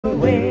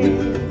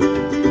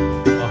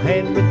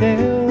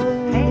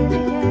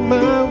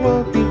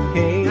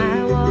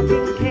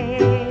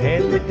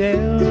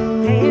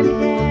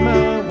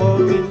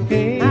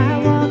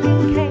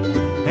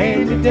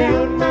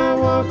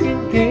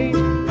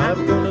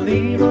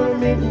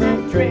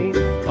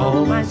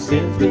All my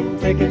sins been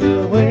taken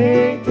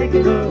away,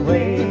 taken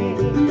away.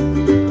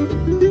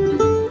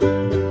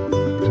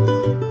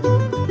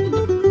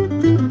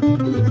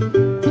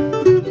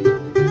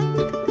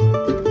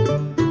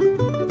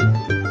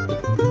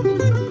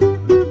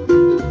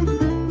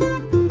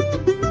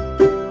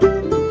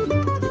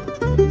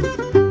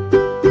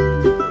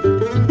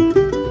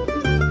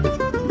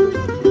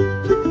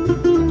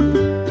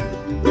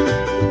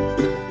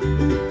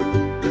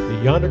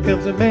 Yonder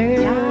comes a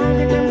man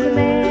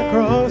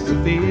across the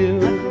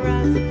field.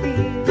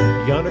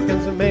 Yonder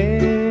comes a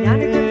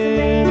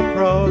man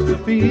across the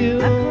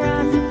field.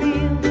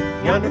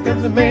 Yonder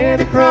comes a man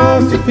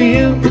across the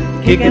field,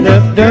 kicking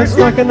up dirt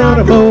like an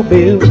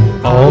automobile.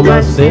 All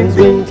my sins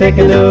been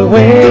taken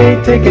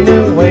away, taken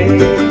away.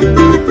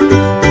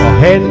 Oh,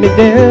 hand me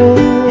down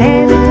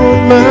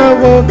my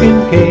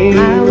walking cane.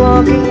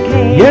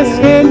 Yes,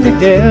 hand me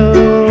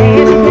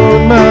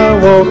down my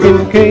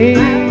walking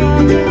cane.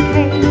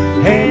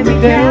 Hand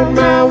me down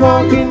my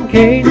walking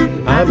cane.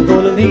 I'm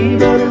gonna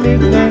leave on a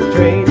midnight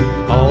train.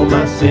 All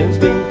my sins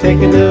been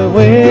taken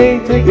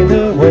away, taken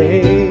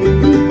away.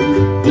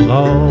 Well,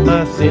 all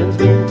my sins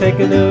been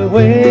taken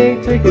away,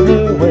 taken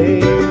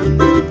away.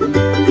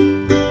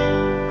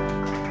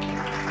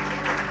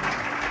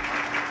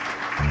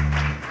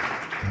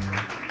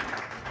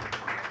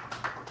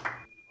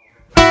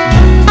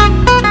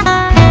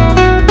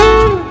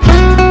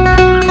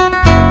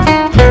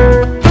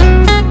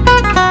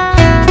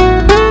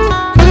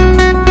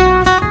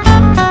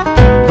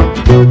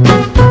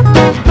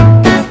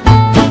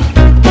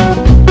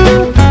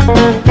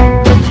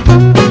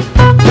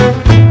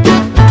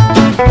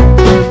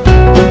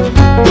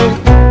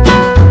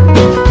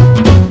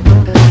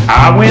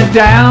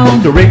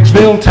 Down to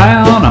Ricksville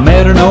town, I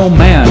met an old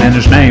man and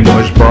his name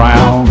was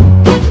Brown.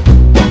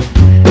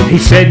 He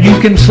said, you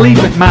can sleep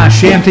at my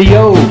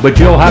shanty-o, but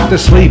you'll have to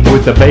sleep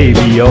with the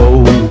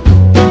baby-o.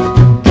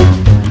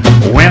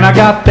 When I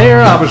got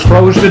there I was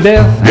froze to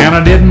death and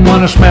I didn't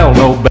want to smell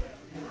no bad.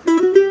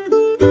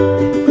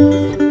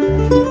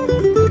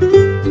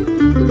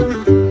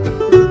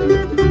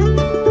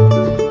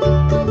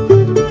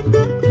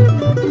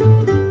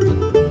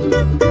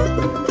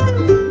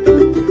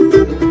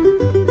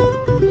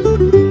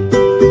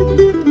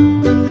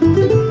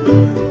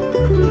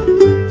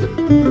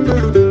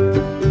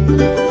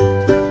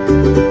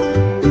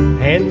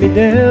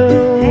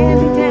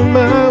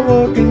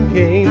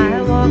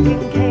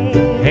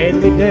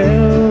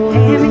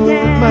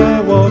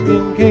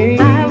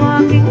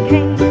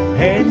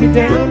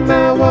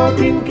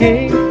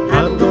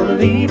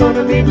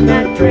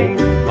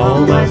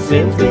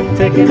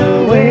 Taken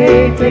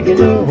away,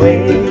 taken away.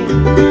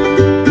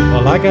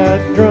 Well, I got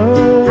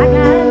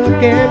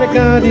drunk and I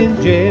got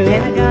in jail.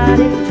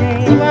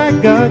 Well, I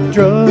got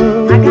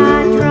drunk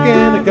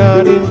and I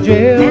got in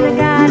jail.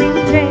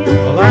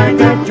 Well, I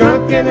got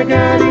drunk and I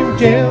got in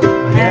jail.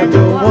 I had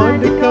no one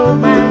to call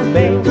my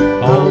name.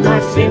 All my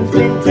sins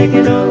been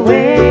taken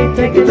away,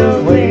 taken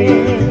away.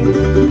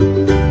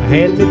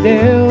 Hand me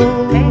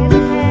down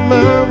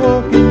my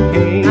walking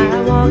cane.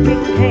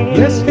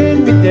 Yes,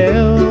 hand me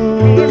down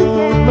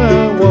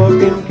my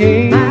walking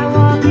cane.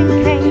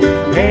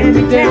 Hand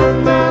me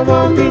down my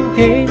walking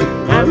cane.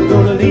 I'm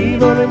gonna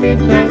leave on a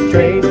midnight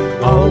train.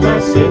 All my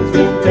sins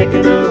been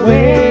taken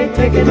away,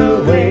 taken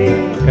away.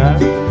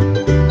 God.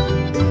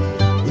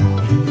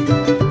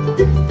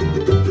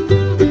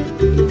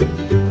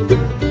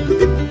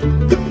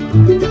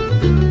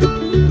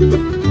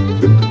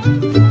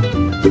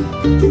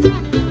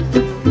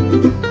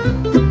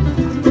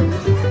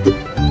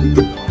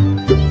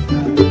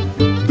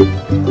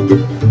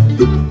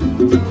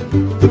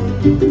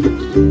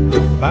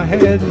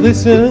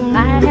 Listen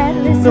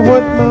to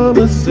what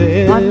Mama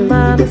said.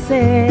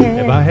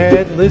 If I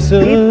had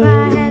listened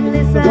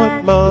to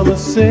what Mama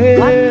said.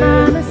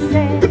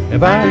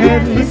 If I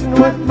had listened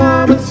to what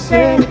Mama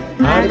said,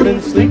 I'd have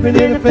been sleeping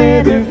in a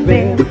feather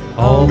bed.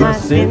 All my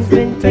sins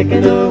been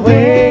taken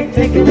away,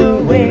 taken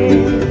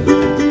away.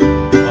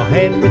 Oh,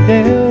 hand me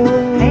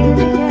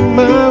down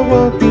my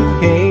walking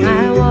cane.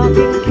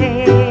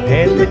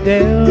 Hand me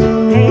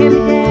down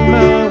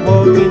my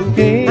walking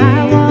cane.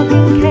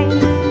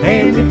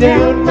 Hand me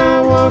down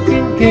my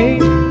walking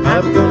cane.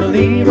 I'm gonna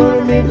leave on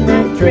a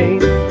midnight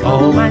train.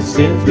 All my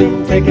sins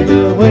been taken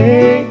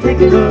away,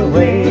 taken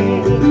away.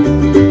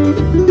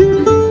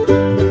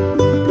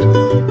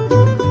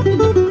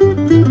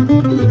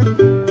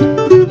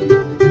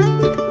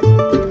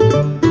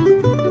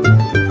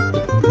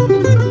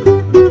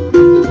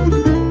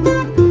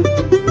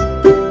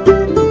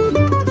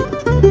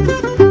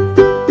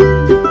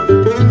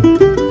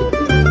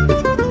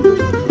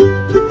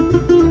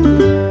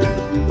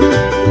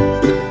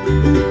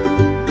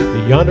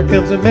 Yonder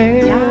comes a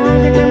man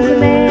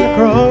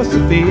across the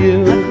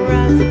field.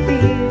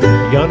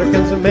 Yonder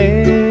comes a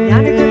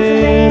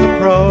man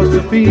across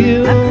the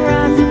field.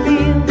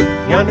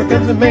 Yonder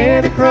comes a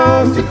man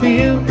across the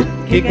field,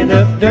 kicking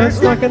up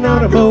dust like an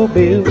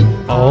automobile.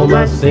 All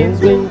my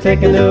sins been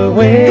taken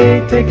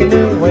away, taken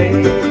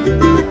away.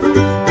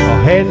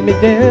 Oh, hand me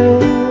down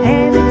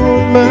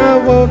my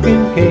walking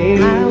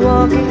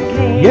walking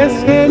cane.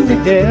 Yes, hand me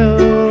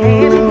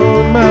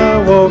down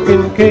my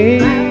walking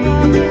cane.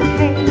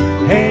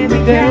 Hand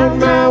me down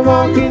my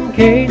walking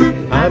cane.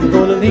 I'm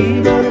gonna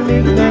leave on a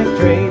midnight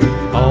train.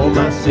 All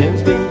my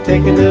sins been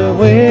taken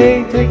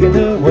away, taken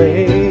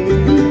away.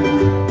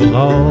 Well,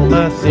 all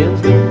my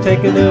sins been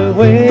taken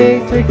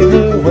away, taken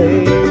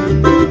away.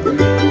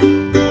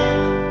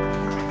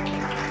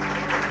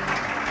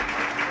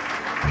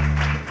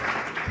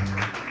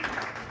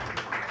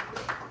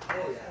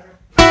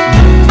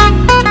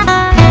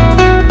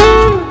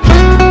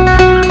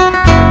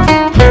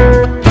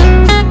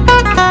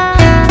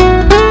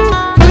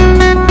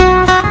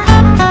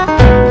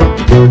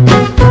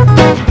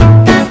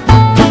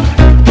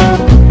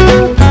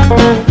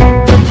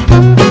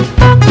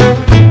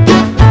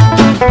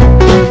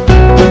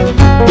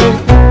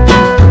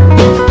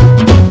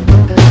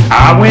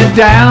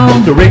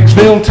 Down to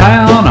Ricksville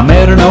town, I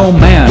met an old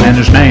man and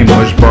his name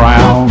was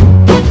Brown.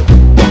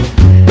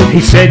 He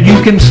said, you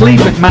can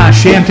sleep at my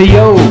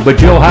shanty-o,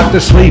 but you'll have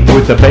to sleep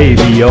with the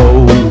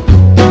baby-o.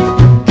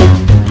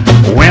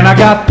 When I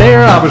got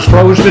there I was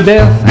froze to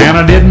death, and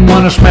I didn't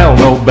want to smell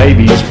no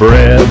baby's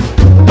breath.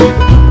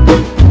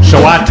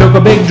 So I took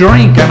a big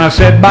drink and I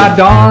said, by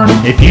darn,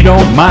 if you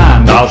don't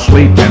mind, I'll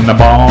sleep in the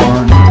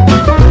barn.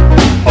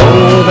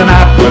 Oh, the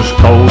night was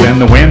cold and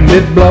the wind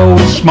did blow,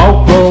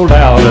 smoke rolled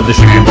out of the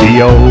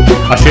shanty-o.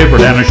 I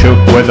shivered and I shook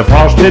with a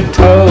frosted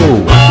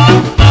toe.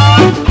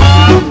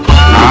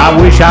 I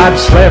wish I'd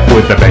slept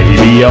with the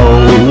baby-o.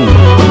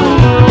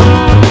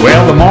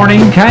 Well, the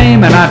morning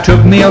came and I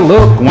took me a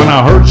look when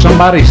I heard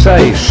somebody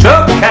say,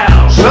 suck,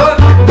 cow, suck.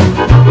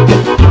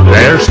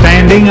 There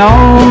standing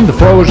on the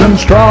frozen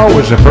straw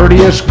was the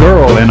prettiest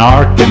girl in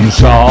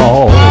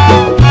Arkansas.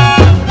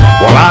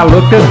 Well, I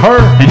looked at her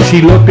and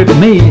she looked at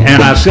me,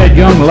 and I said,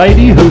 young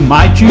lady, who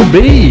might you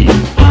be?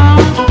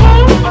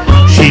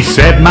 She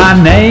said, my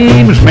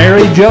name's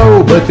Mary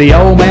Jo, but the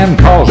old man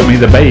calls me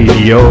the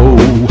baby-o.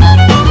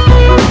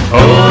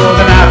 Oh,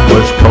 the night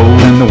was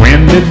cold and the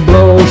wind did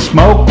blow,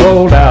 smoke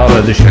rolled out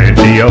of the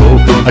shanty-o.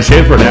 I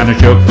shivered and I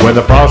shook with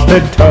a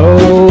frosted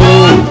toe.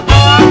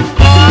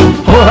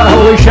 Oh, I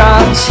wish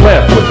I'd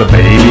slept with the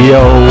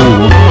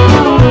baby-o.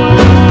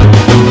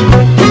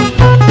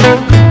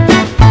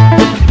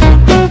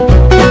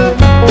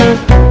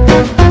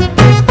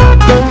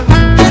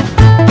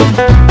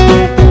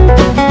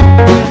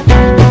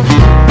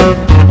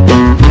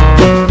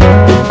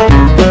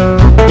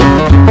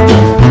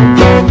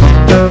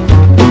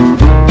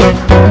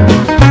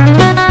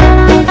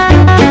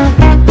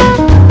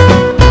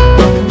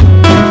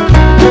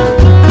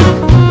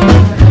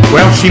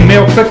 She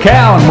milked the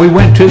cow and we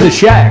went to the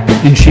shack,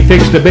 and she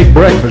fixed a big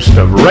breakfast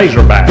of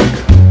razorback.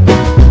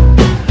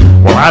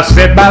 Well, I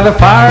sat by the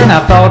fire and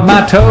I thawed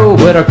my toe,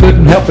 but I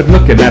couldn't help it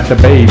looking at the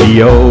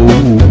baby-o.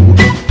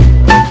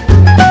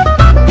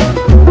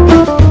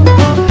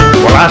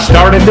 Well, I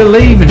started to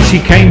leave and she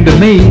came to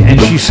me and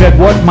she said,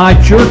 what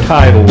might your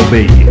title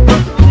be?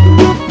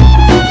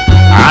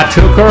 I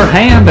took her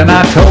hand and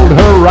I told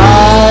her,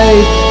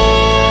 right,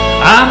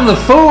 I'm the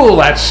fool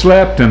that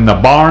slept in the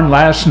barn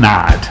last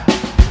night.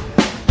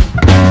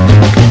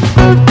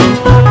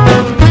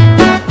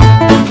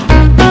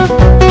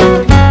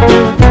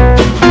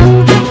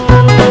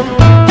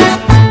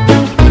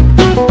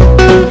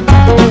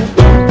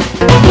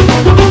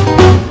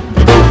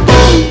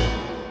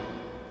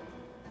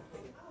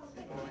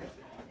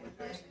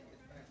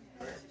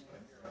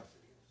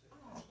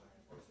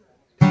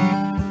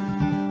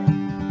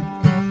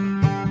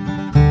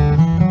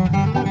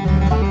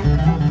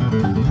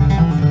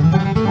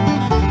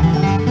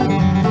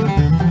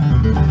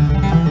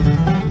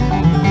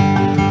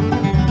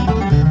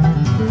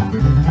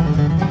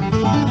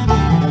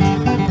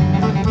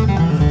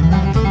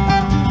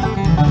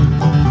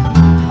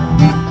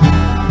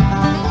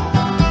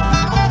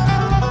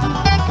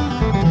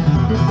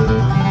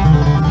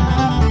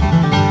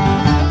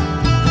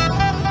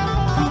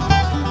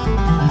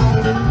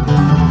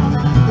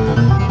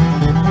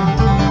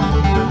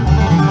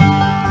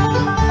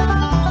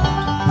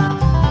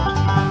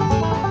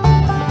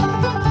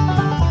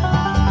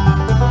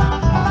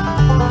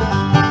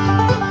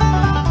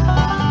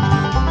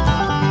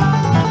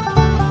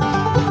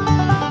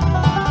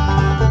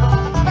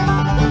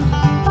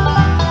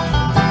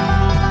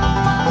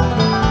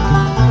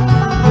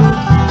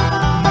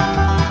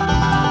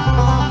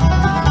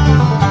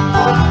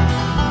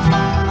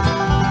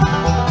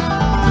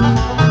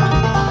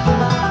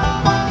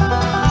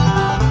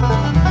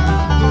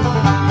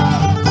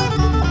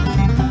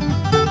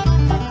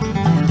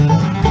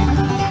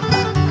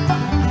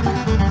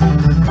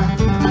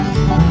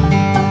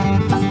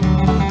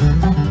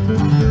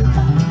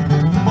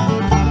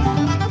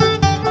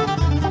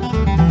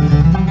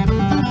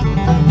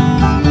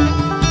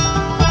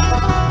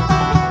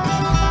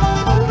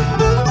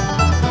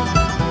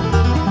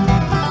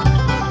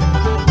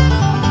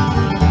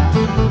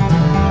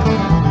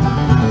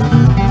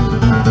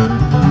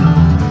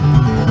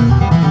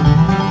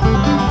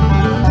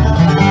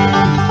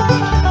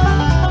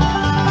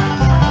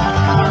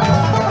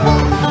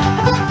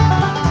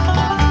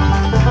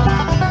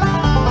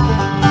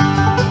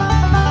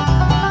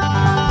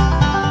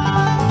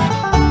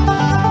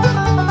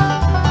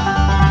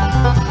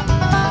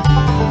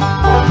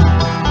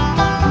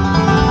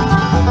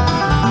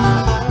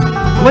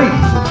 ladies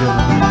and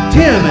gentlemen,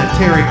 Tim and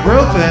Terry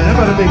Grothan. How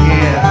about a big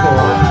hand for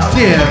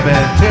Tim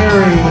and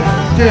Terry?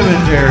 Tim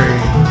and Terry.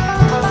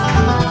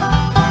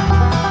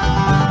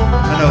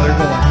 I know they're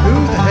going, who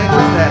the heck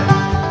is that?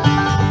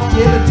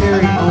 Tim and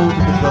Terry own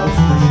the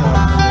Dullster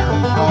Shop, and they're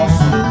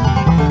awesome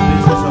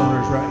business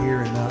owners right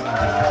here in Mountain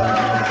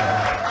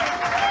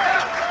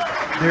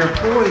View. Their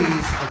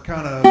employees are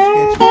kind of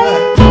sketchy, but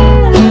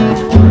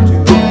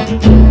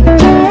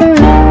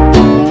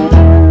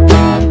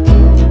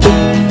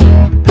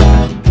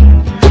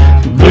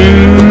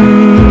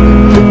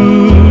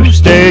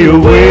stay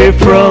away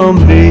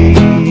from me.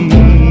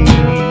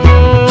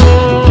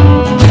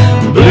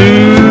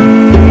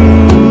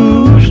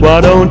 Blues, why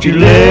don't you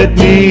let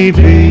me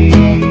be?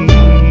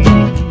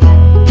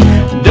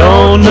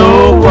 Don't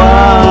know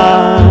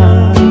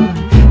why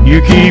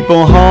you keep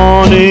on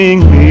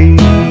haunting me.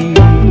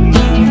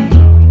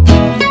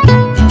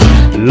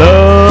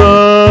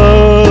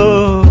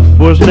 Love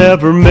was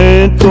never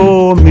meant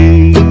for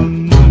me.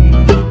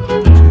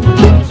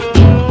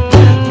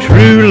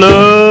 True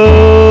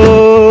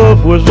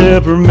love was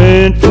never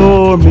meant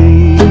for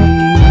me.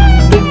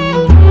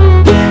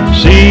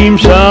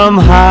 Seems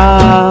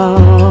somehow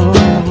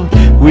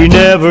we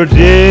never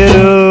did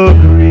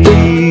agree.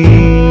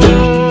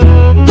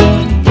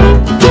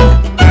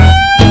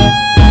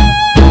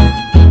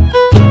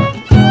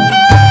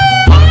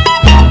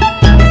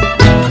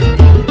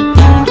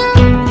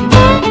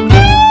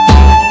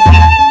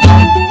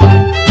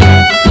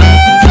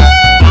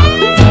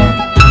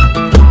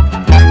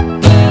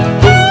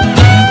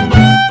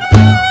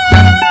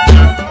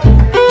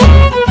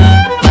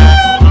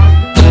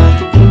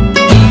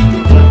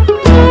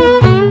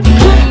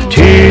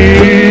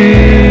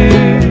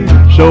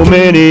 So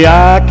many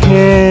I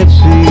can't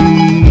see.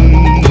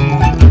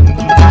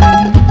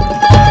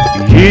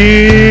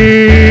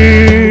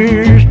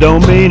 Years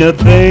don't mean a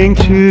thing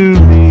to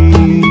me.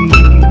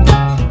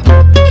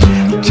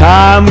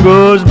 Time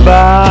goes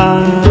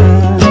by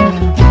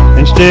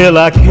and still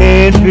I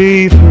can't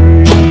be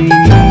free.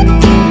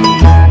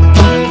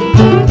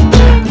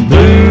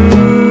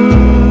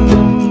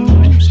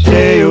 Blues,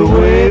 stay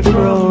away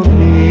from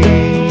me.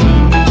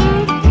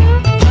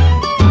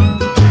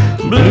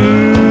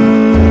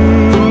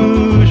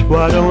 Blues,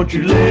 why don't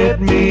you let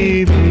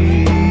me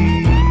be?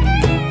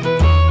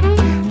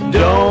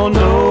 Don't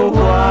know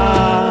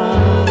why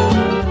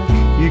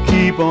you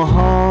keep on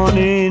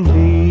haunting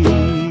me.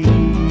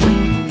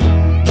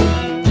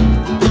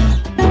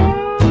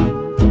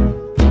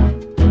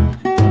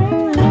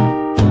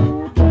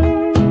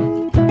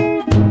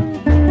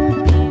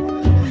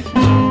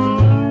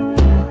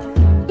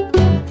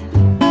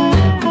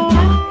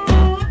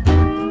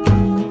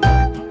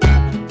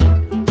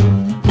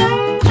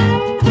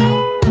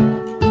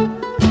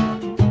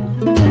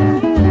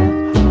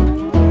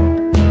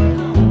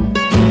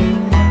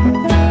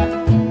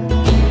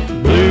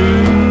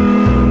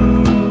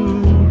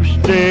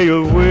 Stay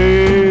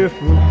away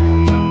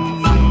from me.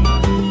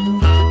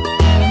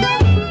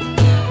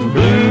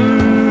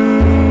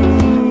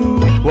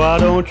 Blues, why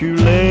don't you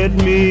let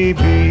me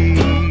be?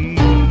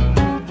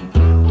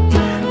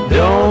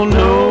 Don't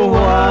know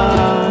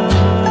why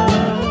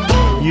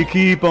you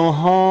keep on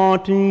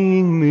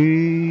haunting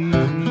me.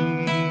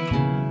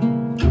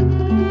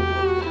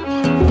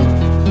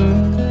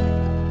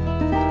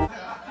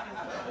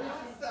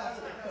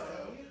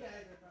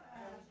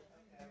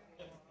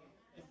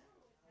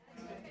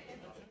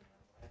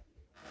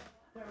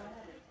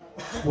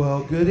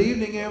 Well, good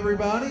evening,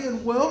 everybody,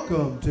 and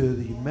welcome to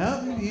the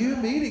Mountain View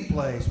Meeting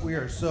Place. We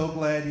are so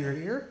glad you're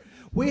here.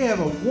 We have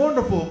a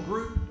wonderful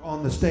group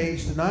on the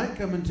stage tonight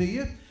coming to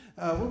you.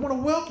 We want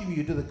to welcome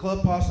you to the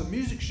Club Possum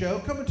Music Show,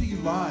 coming to you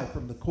live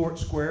from the Court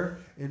Square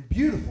in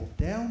beautiful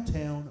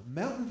downtown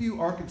Mountain View,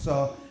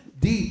 Arkansas,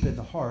 deep in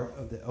the heart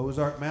of the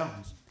Ozark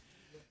Mountains.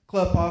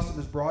 Club Possum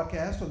is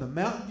broadcast on the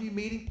Mountain View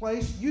Meeting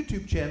Place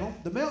YouTube channel,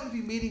 the Mountain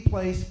View Meeting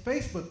Place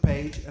Facebook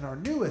page, and our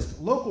newest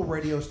local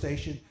radio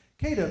station,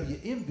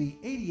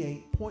 KWMV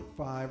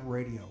 88.5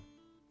 Radio.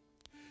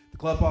 The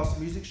Club Possum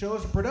Music Show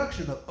is a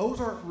production of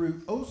Ozark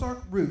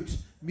Roots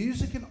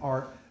Music and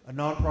Art, a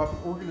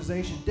nonprofit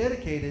organization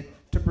dedicated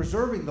to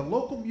preserving the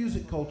local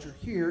music culture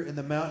here in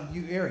the Mountain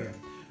View area.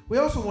 We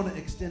also want to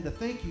extend a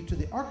thank you to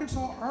the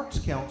Arkansas Arts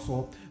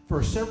Council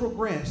for several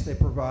grants they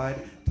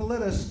provide to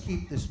let us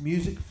keep this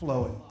music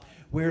flowing.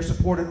 We are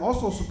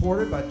also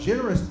supported by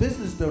generous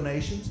business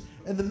donations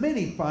and the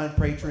many fine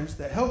patrons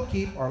that help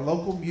keep our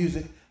local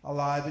music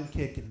alive and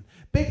kicking.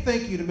 Big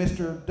thank you to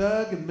Mr.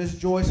 Doug and Miss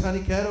Joyce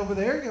Honeycutt over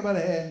there. Give about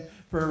a hand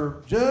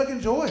for Doug and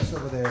Joyce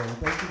over there.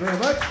 Thank you very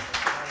much.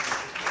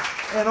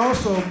 And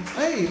also,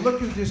 hey,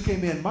 look who just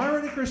came in.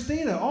 Myron and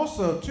Christina,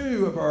 also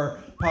two of our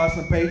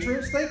Possum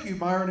patrons. Thank you,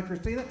 Myron and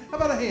Christina. How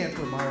about a hand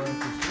for Myron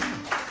and Christina?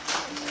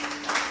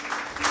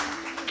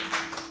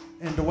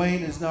 And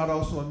Duane is not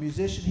also a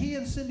musician. He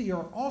and Cindy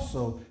are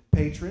also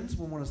patrons.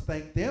 We want to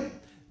thank them.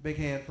 Big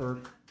hand for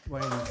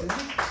Duane and Cindy.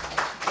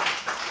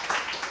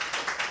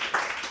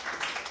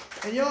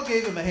 And y'all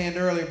gave them a hand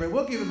earlier, but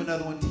we'll give them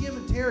another one. Tim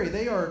and Terry,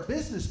 they are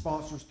business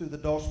sponsors through the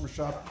Dulcimer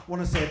Shop.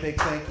 Want to say a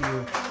big thank you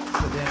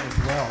to them as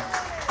well.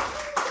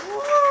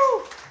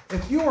 Woo!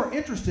 If you are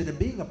interested in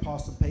being a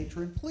Possum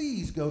patron,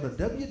 please go to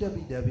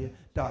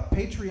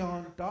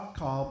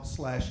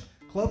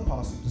www.patreon.com/Club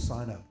Possum to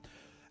sign up.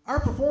 Our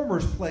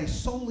performers play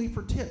solely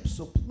for tips,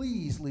 so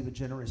please leave a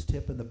generous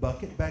tip in the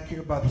bucket back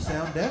here by the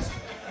sound desk.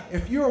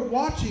 If you're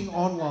watching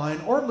online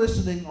or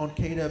listening on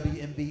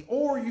KWMV,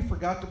 or you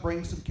forgot to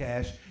bring some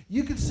cash,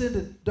 you can send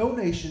a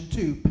donation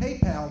to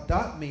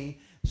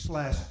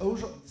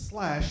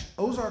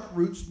paypal.me/Ozark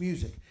Roots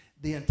Music.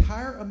 The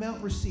entire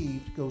amount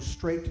received goes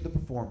straight to the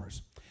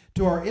performers.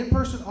 To our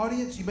in-person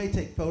audience, you may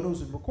take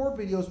photos and record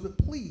videos, but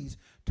please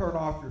turn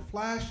off your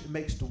flash. It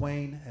makes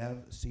Duane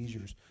have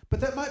seizures.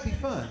 But that might be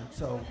fun,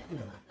 so, you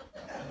know.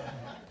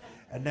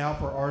 And now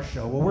for our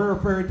show. Well, we're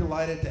very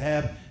delighted to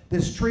have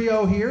this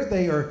trio here.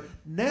 They are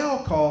now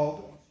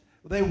called,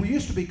 they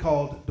used to be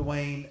called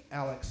Duane,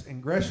 Alex,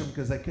 and Gresham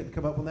because they couldn't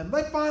come up with them.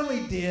 They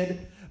finally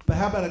did. But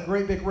how about a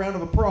great big round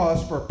of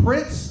applause for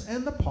Prince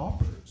and the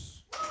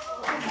Paupers.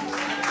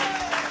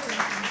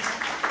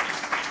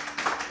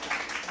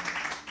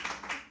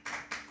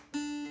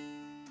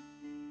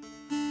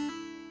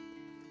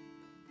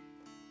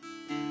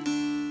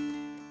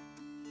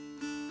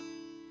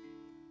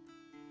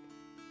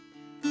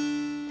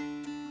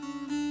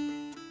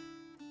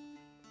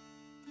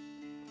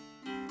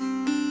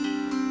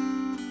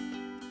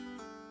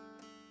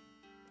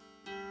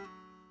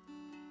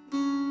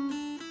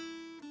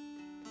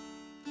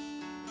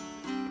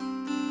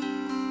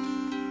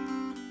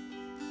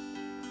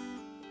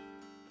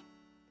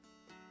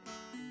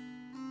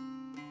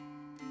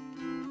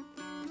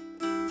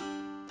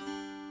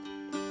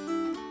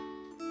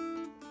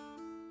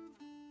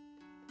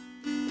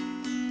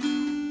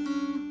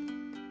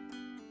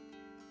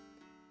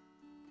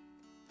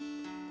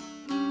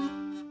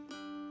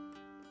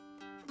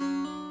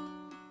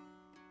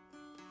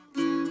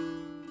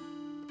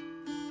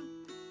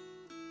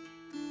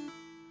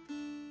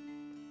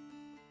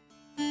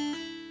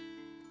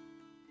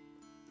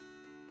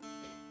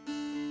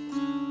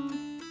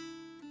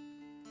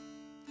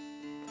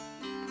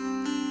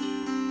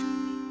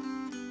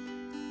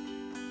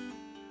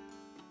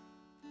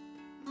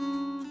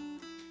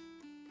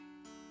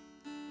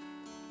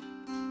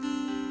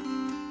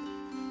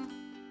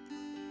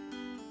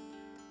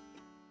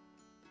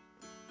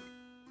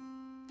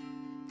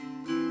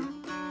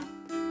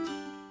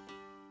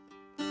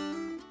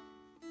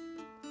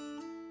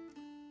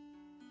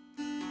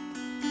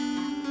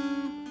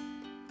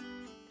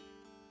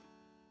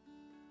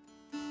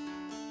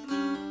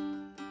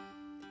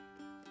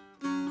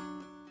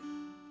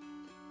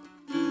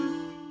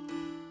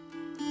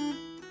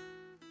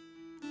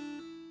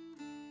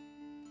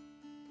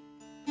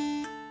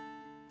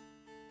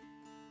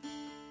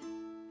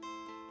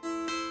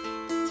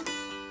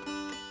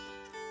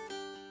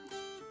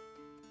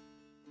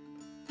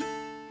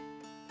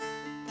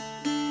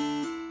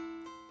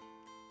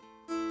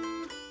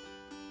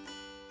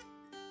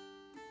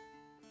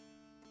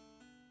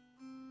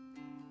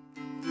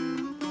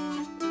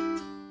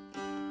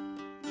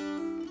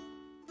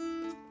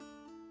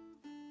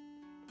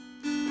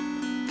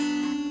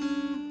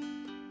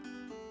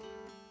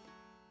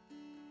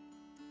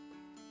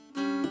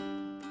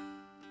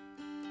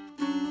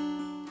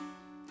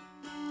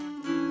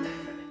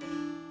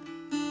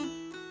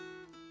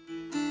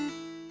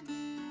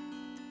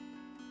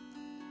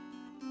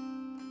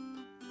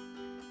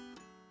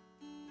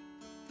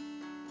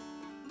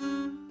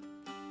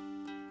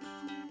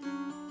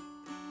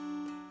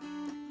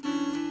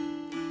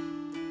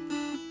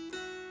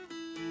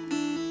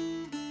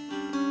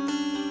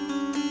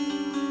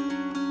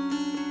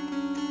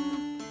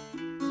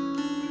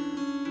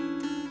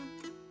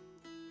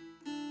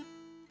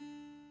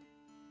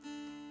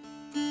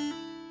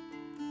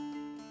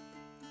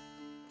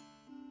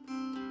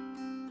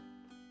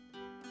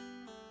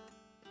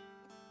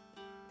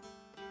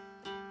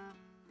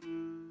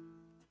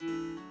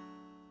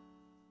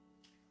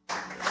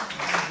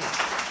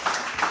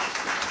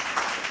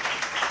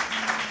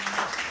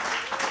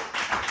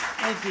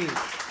 Thank you.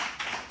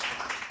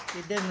 If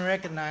you didn't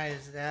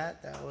recognize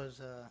that, that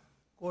was a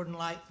Gordon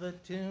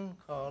Lightfoot tune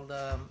called,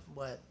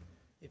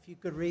 If You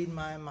Could Read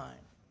My Mind.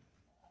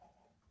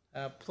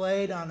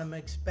 Played on a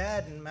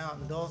McSpadden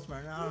Mountain Dulcimer,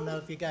 and I don't know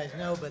if you guys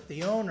know, but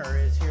the owner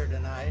is here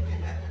tonight.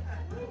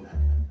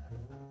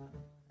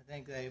 I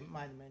think they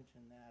might have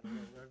mentioned that a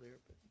little earlier.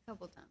 But A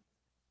couple times.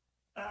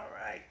 all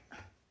right.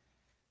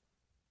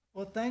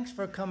 Well, thanks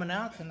for coming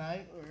out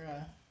tonight.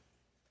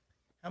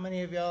 How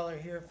many of y'all are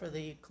here for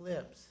the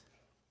eclipse?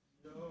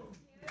 No.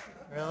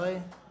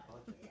 Really?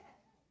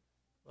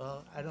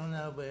 Well, I don't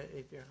know, but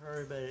if you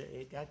heard, but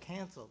it got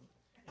canceled,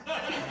 and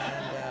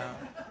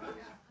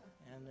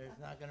there's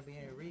not going to be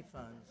any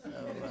refunds. So,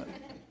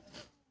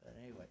 but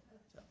anyway,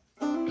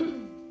 so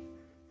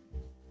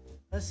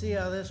let's see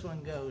how this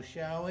one goes,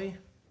 shall we? An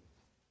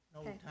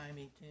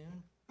old-timey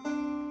tune.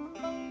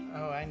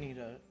 Oh, I need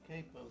a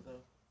capo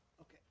though.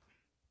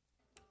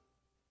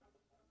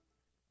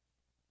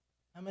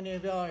 How many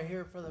of y'all are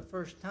here for the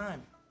first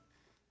time?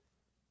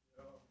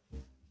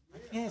 I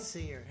can't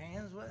see your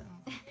hands. What?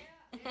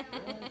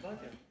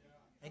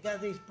 They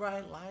got these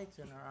bright lights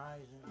in their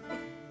eyes and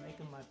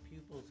making my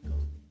pupils go.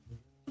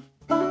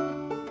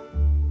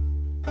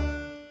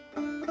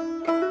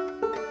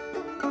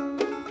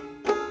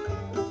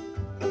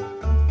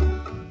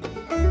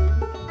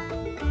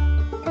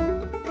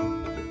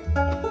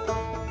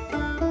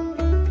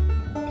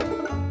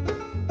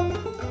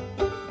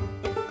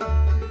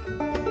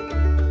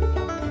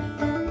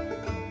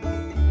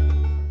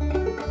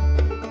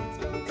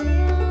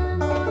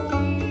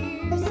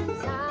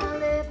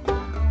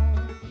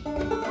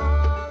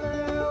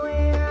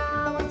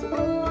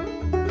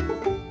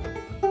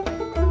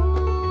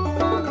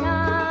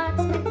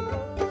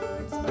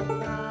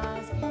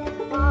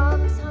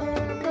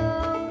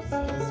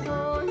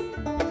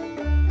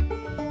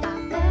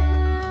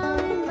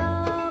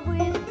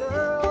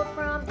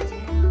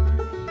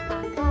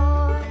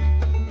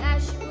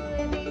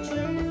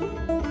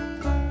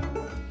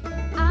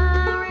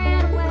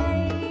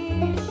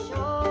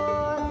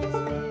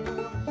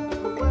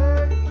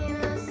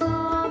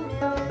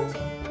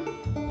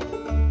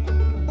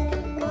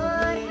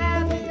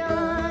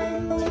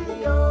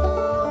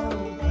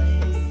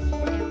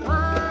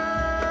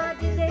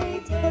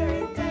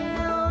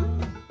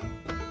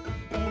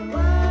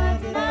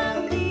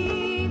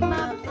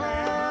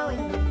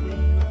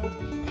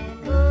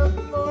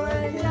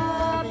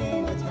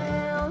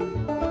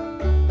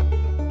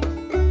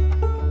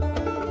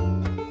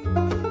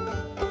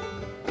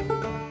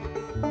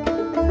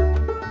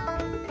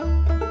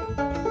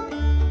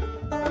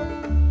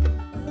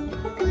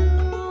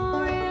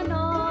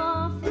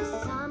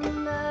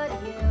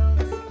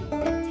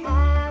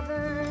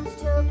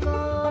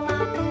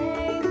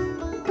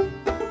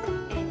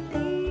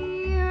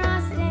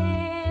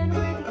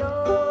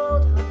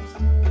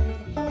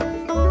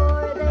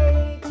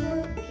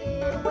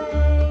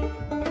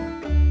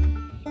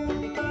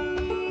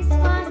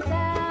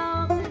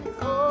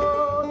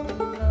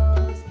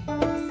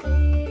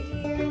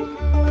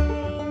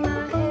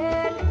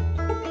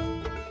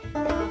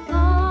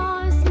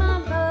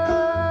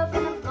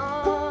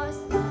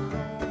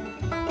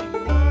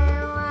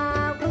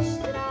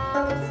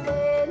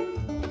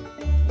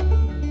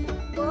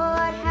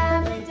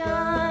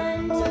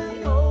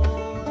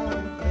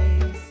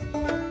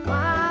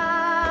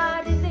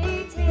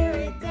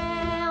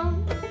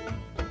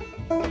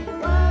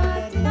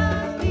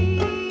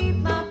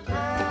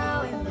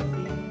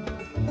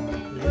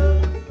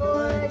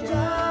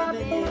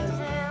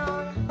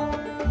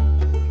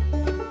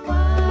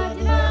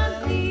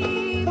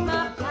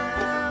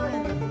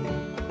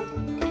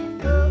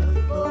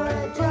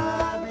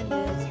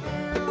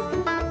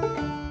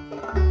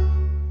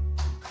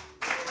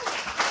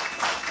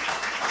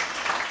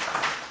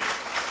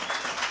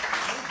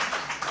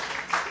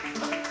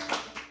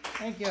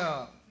 Thank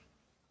y'all.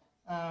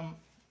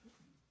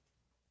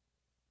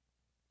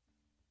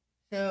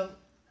 So,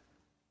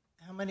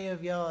 how many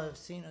of y'all have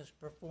seen us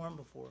perform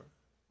before?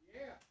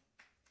 Yeah.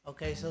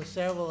 Okay, so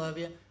several of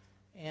you.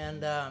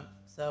 And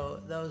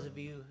so those of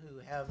you who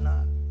have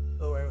not,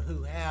 or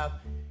who have,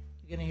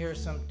 you're going to hear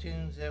some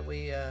tunes that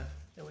we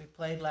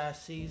played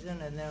last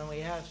season, and then we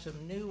have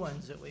some new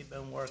ones that we've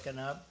been working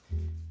up,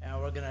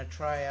 and we're going to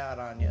try out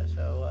on you.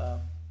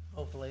 So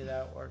hopefully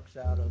that works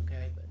out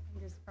okay. But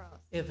fingers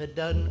crossed. if it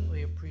doesn't,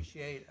 we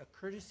appreciate a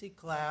courtesy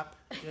clap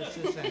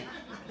just the same.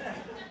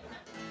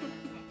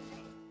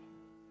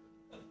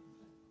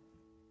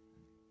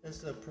 This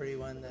is a pretty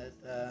one that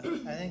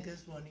I think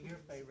this is one of your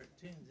favorite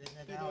tunes,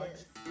 isn't it,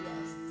 Alex? It is,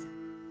 yes.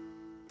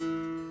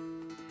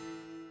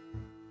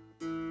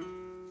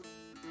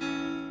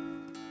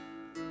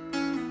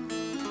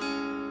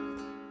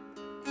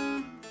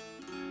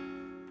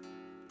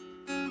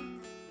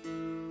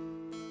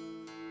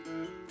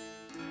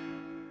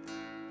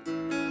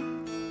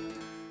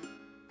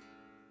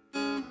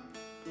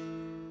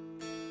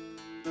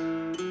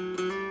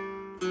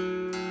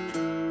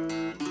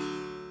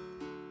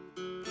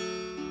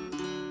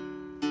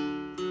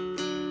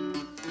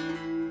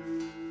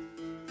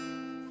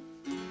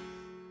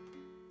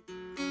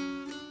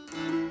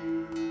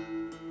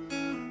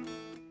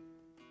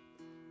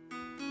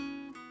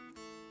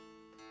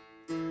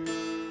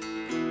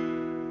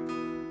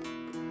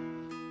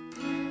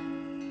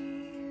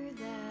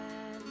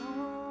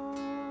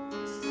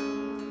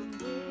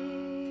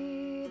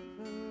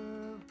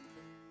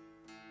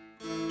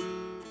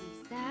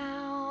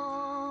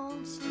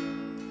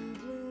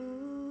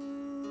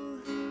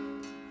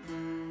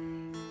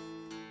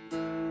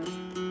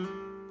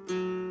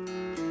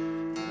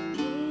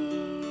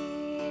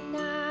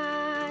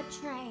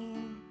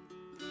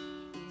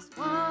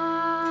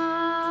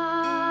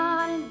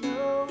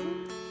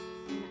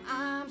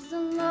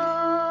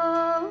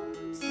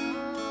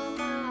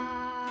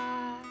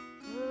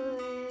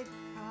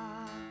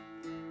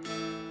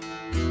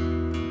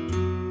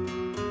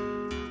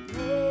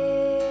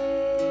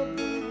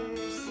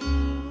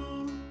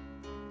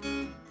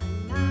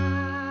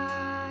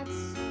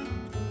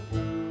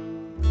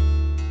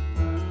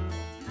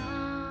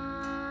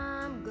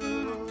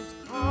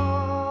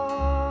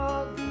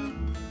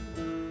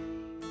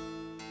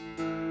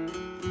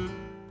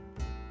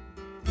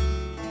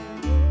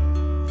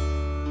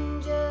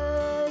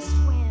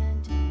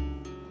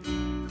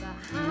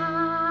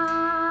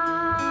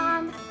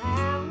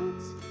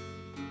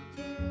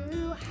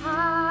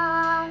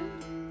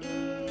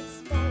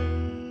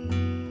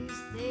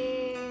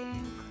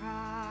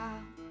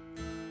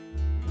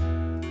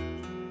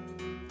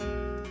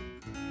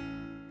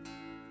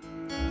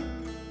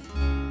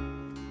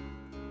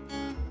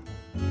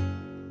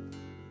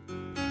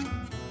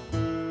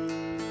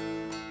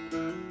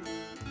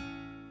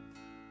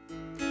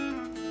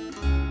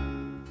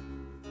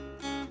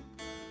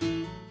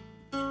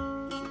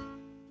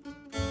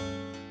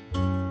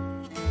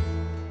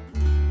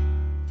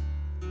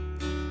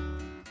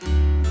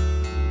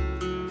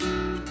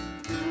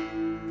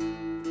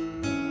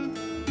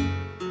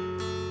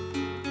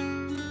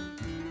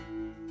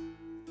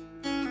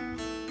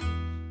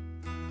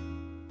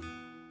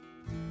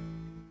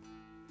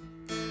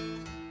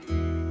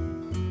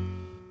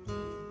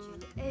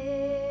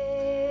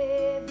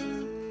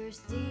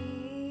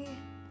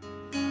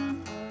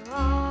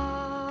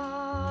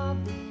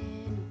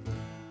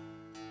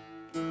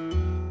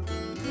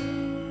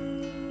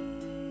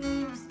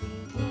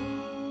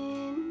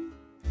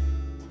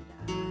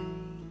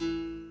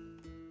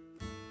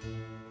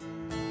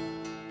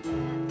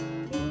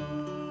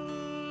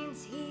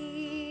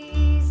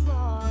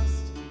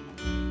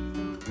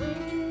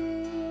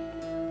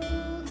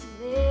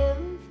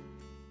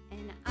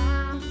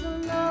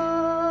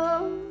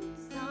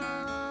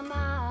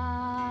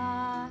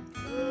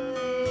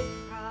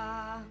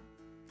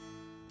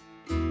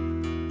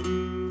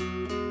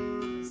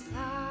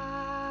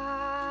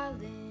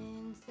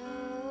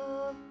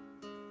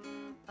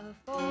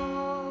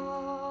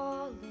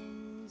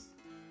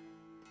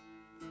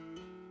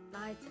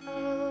 lights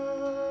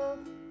up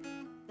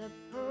the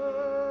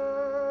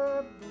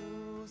purple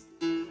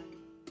sky.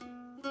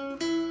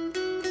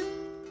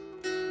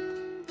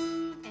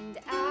 And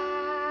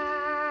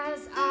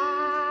as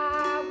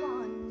I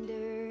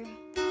wonder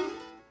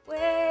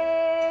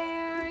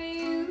where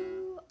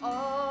you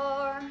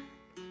are,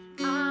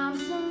 I'm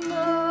so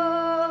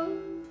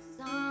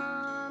lonesome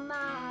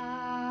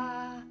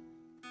I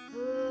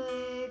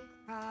could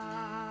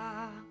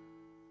cry.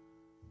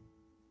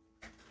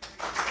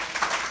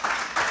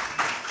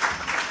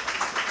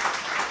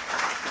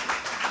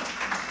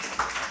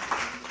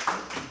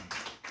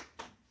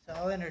 So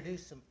I'll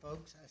introduce some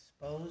folks, I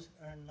suppose,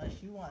 or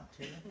unless you want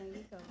to. No,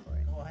 you go for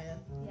it. Go ahead.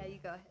 Yeah, you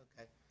go ahead.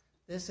 Okay.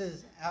 This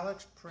is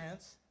Alex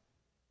Prince.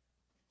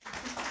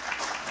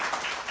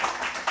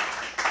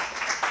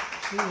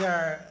 She's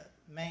our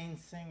main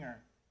singer.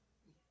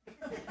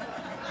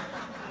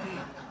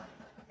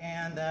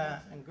 And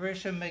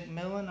Gresham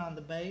McMillan on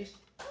the bass.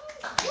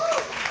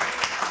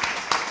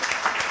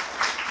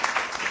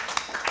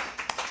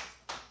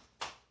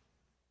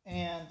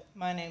 And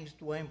my name's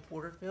Duane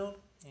Porterfield,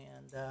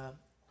 and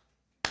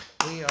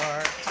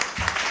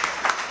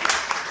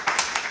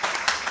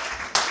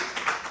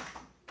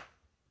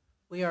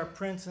we are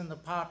Prince and the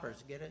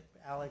Poppers. Get it?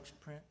 Alex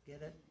Prince,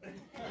 get it?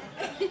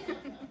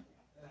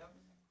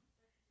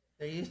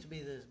 There used to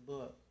be this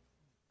book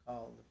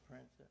called The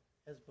Prince.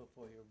 That's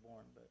before you were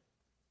born, but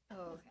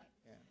Oh, okay.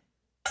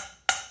 yeah.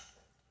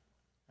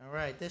 All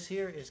right, this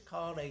here is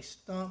called a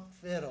stump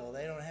fiddle.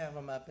 They don't have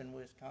them up in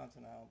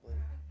Wisconsin, I don't believe.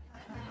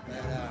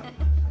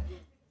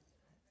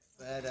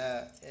 But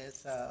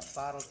it's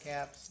bottle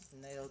caps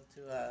nailed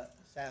to a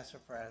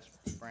sassafras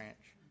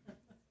branch.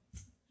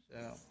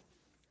 So,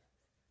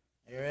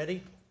 you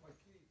ready?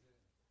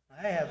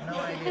 I have no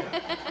idea.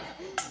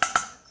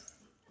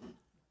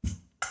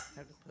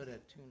 Have to put a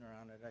tuner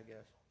on it, I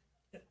guess.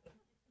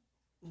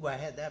 Ooh, I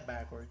had that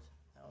backwards.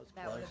 That was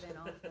That close. would have been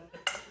awful.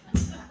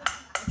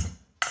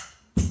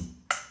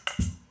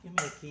 Give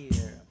me a key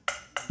there.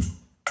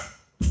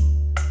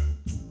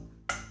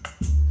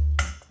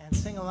 And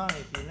sing along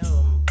if you know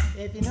them.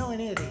 If you know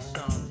any of these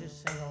songs,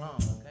 just sing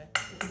along, okay?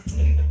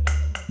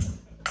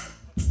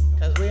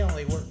 Because we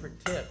only work for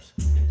tips.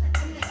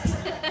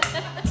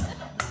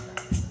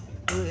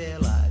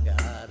 Well, I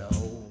got a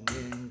home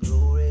in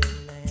glory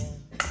land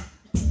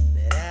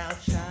that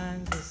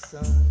outshines the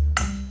sun.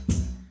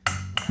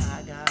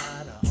 I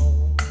got a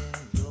home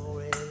in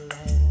glory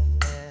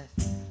land that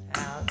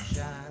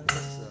outshines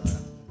the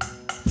sun.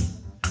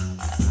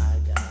 I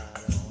got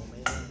a home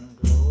in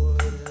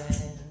glory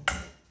land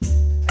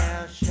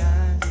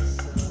outshines the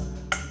sun.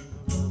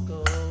 Look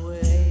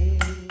away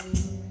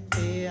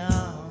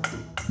beyond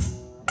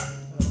the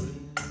blue.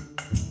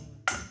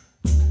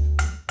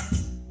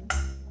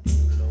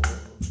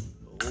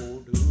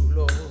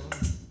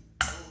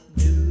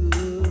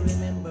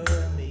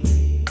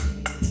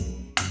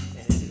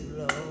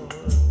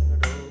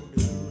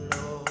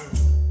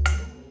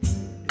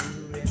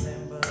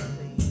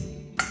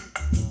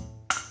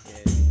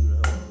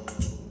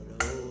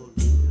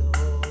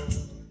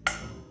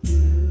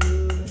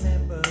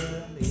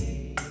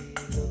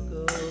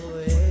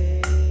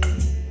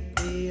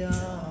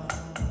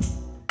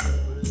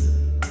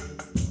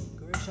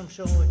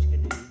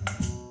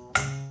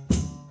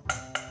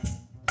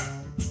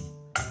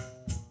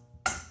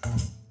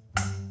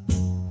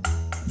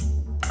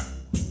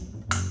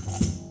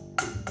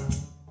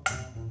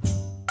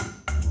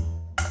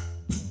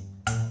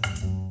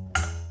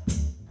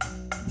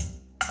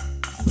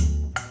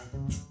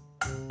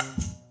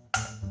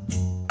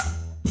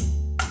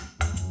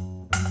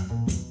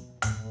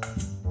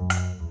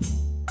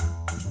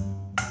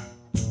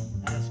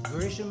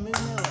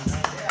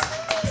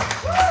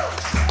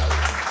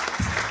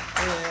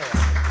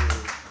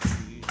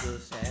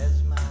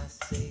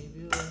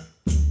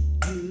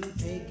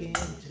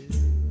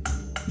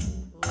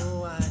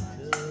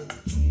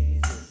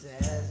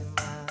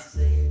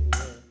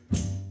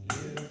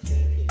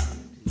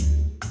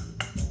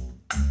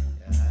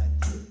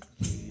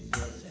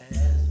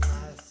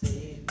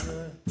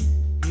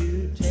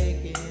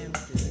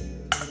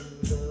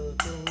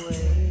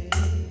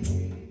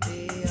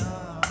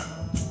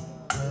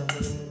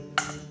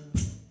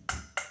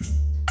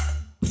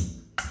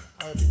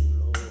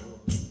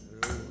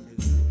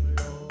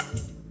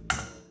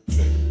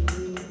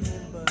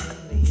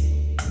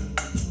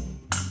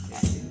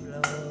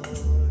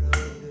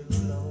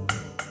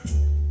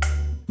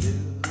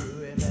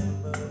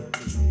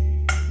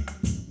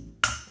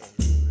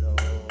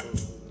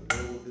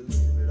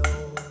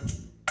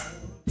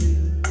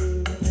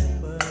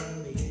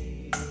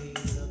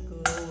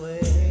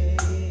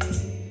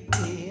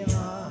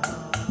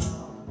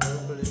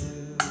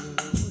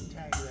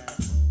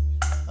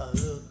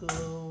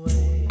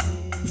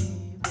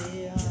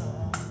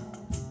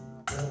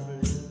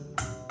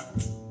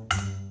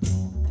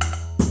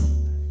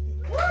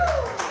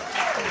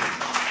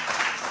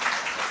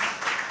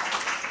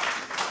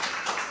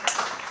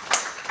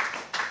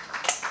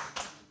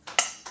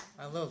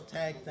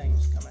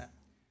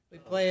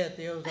 play at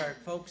the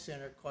Ozark Folk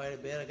Center quite a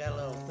bit. I got a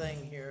little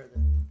thing here that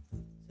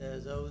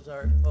says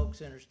Ozark Folk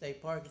Center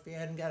State Park. If you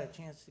hadn't got a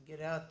chance to get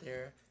out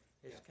there,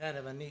 it's kind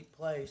of a neat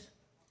place.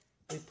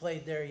 We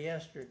played there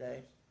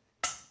yesterday.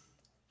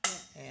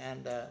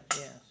 And,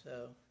 yeah,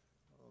 so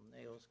little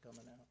nails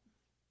coming out.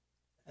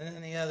 And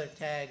then the other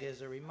tag is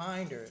a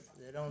reminder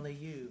that only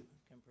you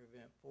can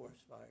prevent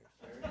forest fires.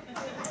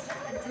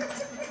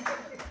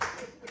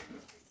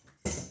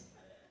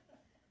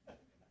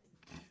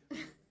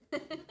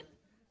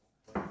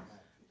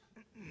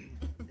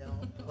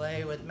 Don't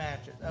play with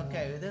matches.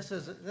 Okay, this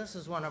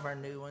is one of our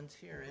new ones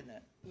here, isn't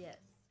it? Yes.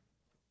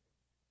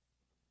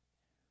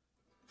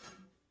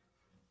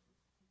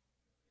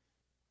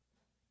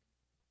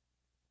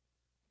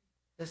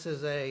 This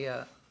is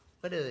a,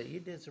 what is it? You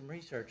did some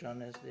research on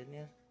this, didn't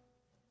you?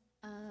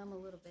 A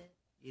little bit.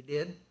 You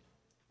did?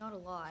 Not a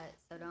lot,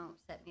 so don't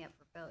set me up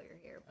for failure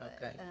here. But,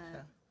 Okay.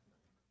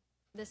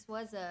 this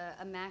was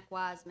a Mac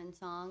Wiseman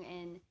song,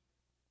 and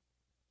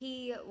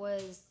he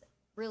was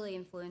really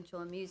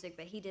influential in music,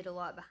 but he did a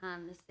lot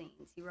behind the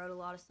scenes. He wrote a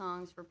lot of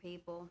songs for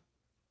people,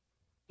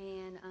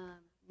 and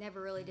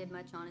never really did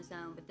much on his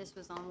own, but this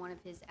was on one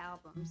of his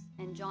albums.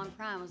 And John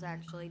Prine was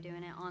actually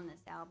doing it on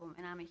this album,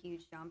 and I'm a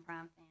huge John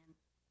Prine fan.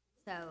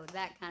 So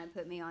that kind of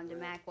put me on to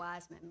Mac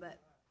Wiseman, but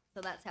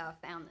so that's how I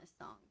found this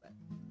song. But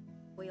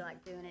we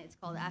like doing it. It's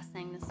called I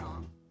Sang the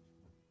Song.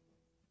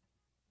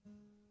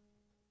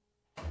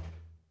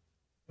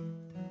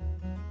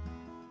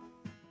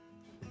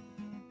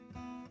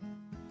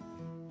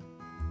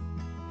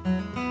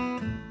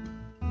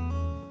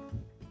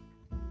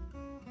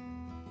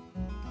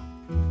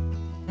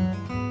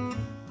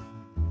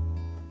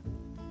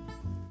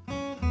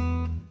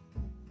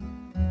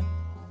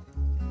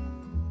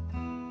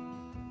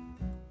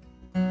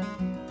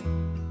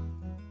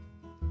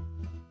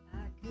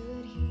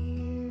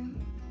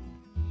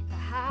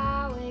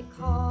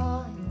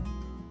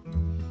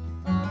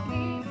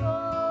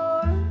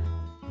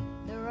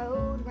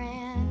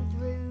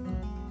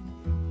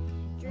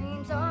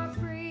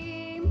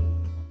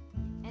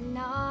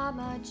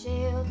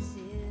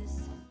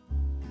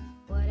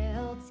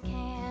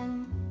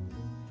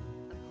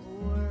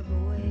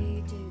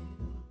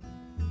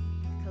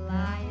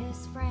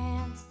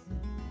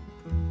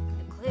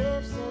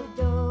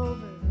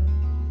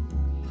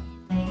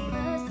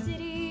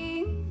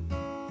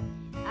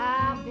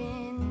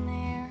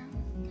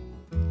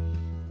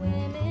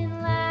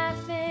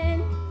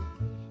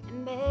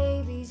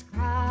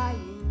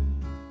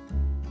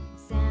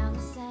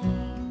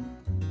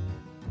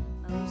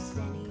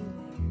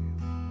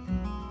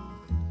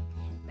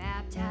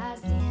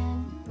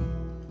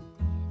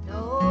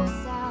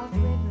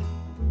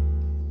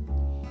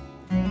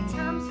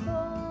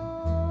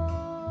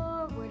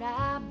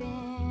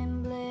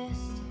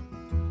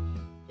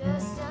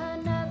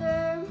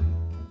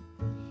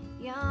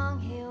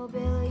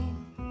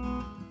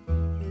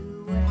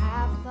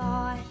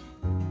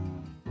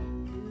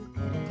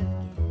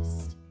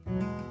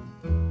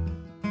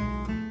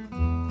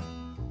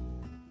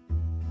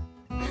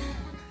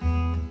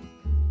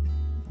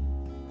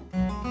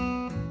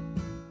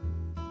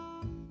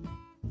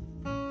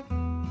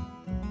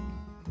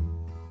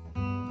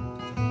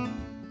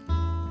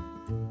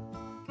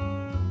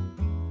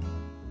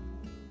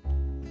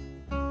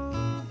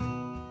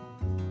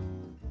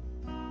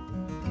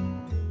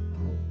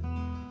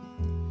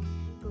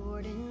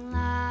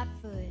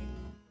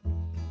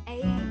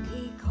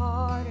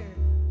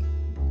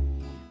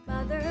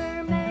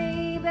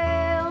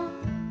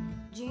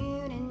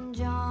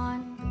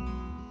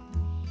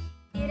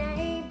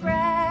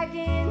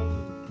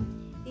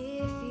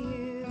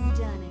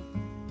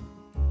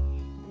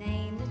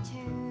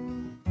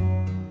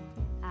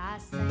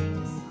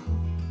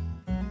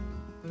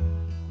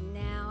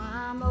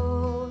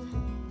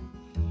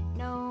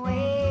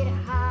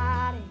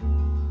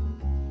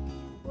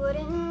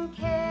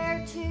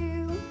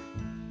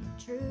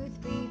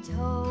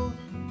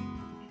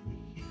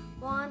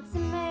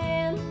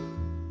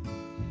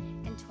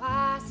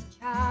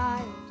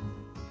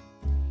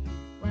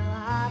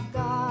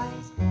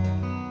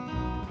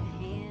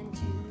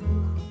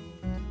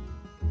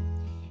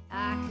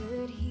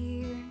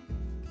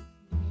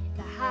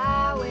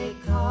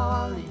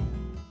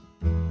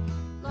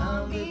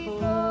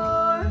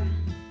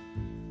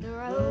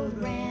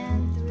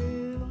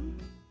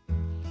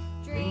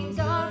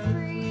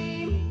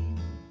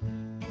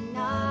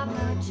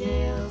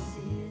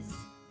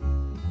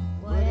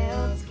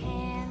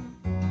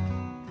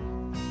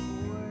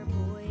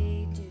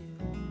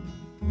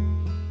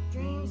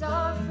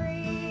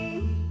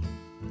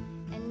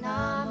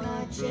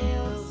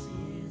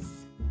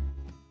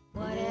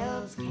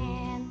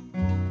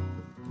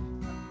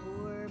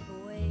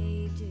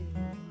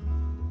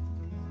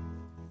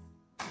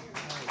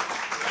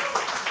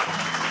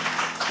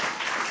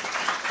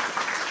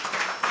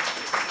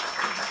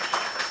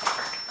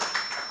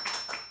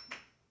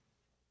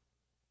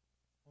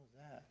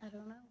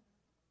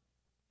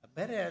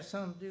 Bet it has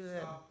something to do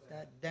with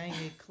that dang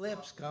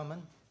eclipse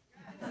coming.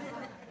 Messing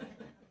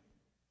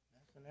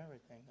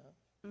everything up.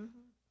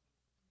 Mm-hmm.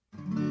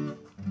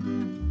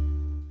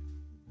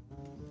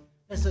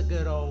 is a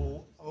good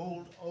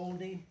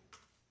oldie.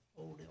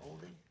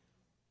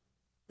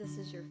 This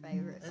is your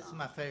favorite This is song.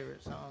 my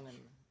favorite song, and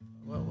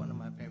well, one of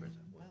my favorites.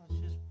 Well, it's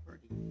just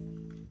pretty.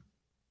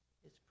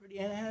 It's pretty,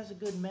 and it has a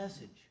good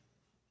message.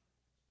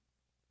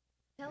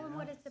 Tell them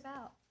what it's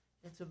about.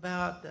 It's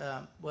about,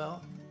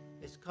 well,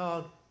 it's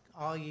called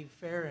All Ye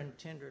Fair and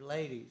Tender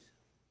Ladies.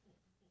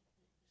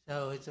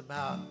 So it's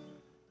about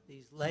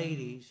these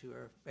ladies who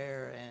are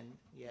fair and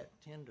yet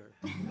tender.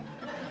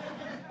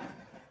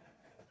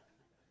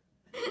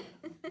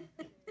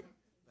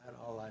 About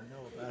all I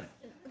know about it.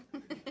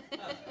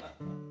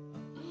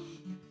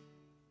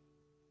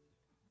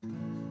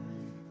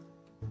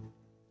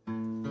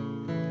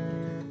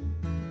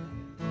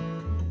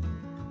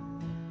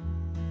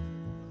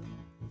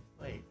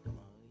 Wait, come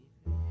on.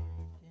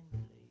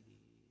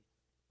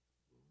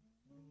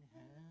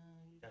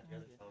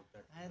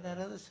 I had that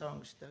other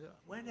song stuck.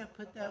 Where did I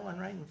put that one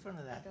right in front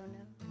of I that? don't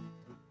know.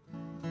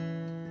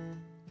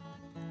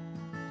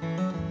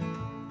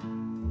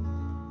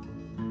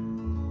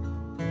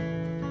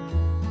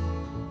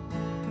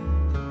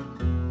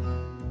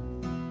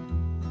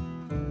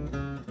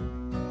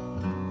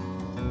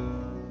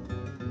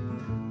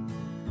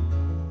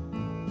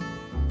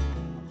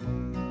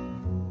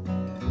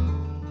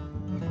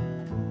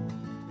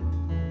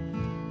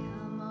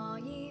 Come all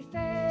ye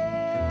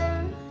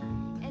fair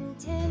and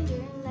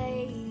tender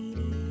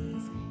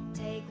ladies,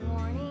 take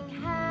warning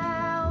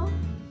how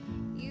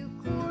you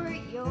court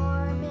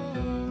your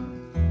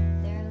men.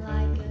 They're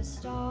like a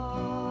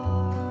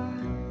star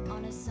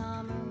on a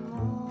summer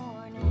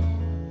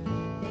morning.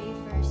 They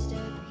first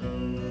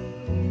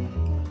appear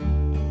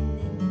and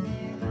then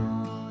they're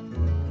gone.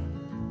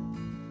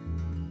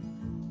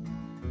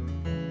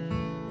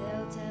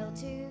 They'll tell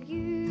to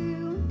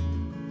you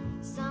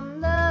some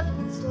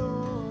loving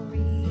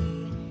story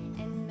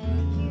and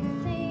make you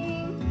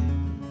think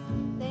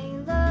they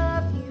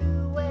love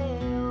you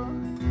well.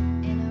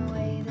 In a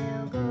way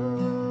they'll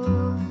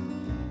go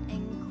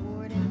and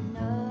court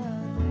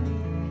another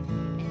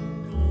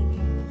and leave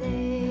you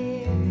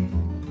there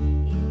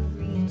in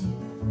grief to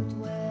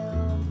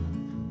dwell.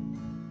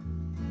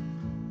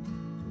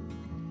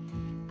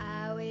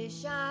 I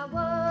wish I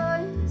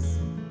was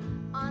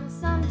on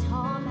some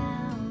tall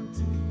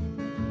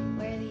mountain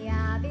where the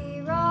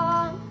ivy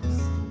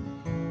rocks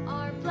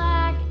are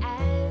black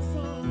as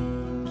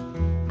ink.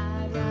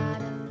 I'd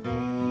write a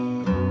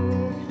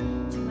letter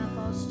to my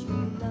false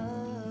true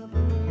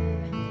lover,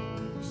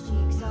 whose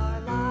cheeks are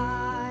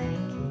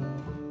like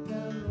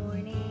the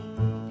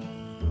morning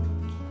pink.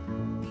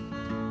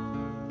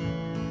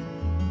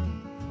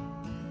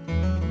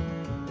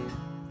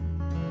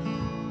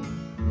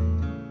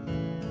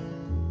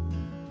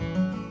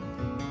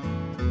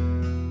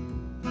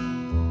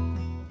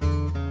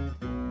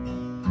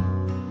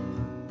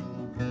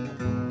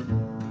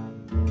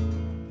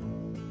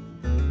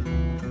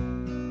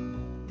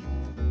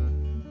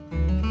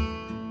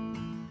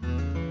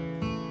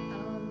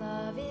 Oh,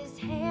 love is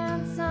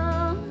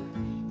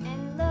handsome,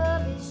 and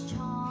love is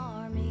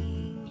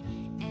charming,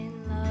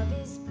 and love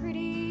is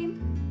pretty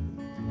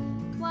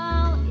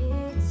while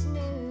it's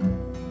new.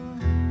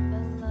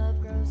 But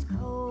love grows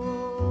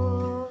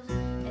cold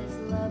as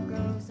love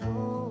grows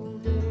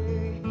older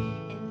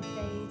and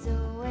fades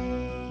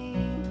away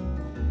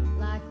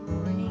like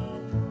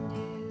morning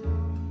dew.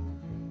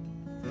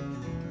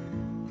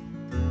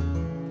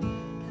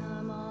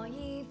 Come all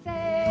ye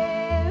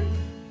fair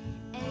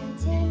and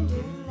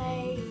tender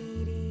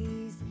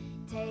ladies,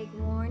 take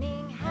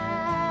warning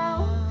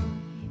how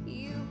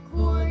you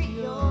court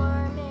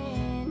your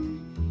men.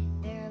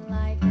 They're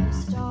like a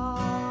star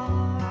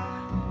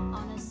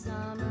on a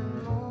summer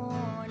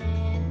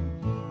morning.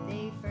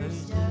 They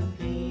first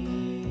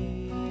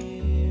appear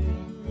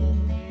and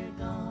then they're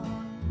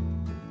gone.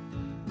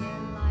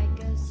 They're like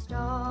a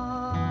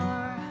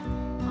star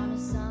on a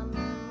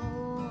summer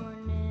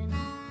morning.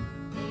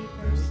 They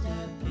first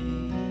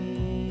appear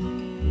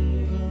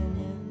and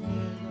then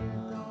they're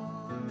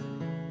gone.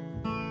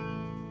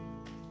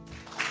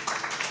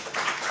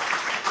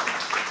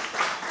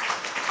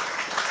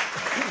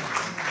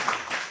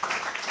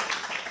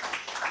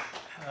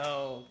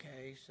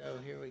 Okay, so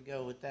here we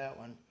go with that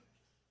one.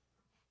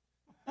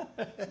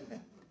 Let's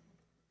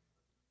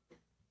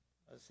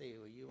see,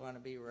 well, you want to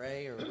be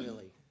Ray or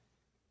Willie?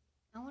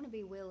 I want to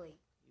be Willie.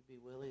 You be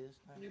Willie this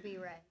time? You be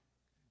Ray.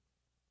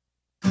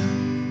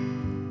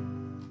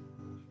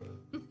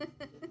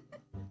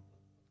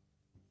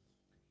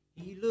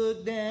 He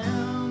looked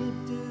down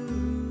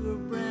into her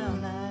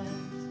brown eyes,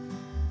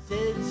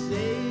 said,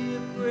 say a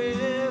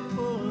prayer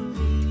for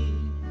me.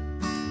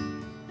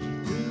 She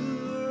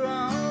threw her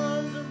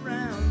arms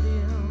around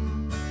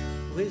him,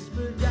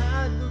 whispered,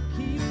 God will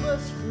keep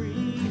us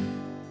free.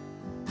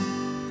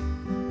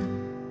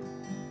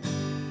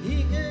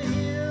 He could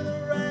hear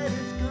the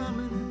riders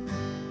coming.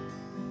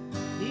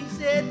 He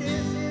said,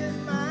 this is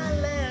my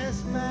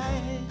last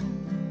fight.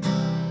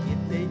 If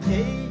they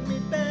take me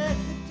back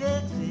to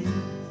Texas,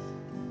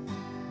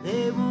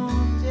 they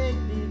won't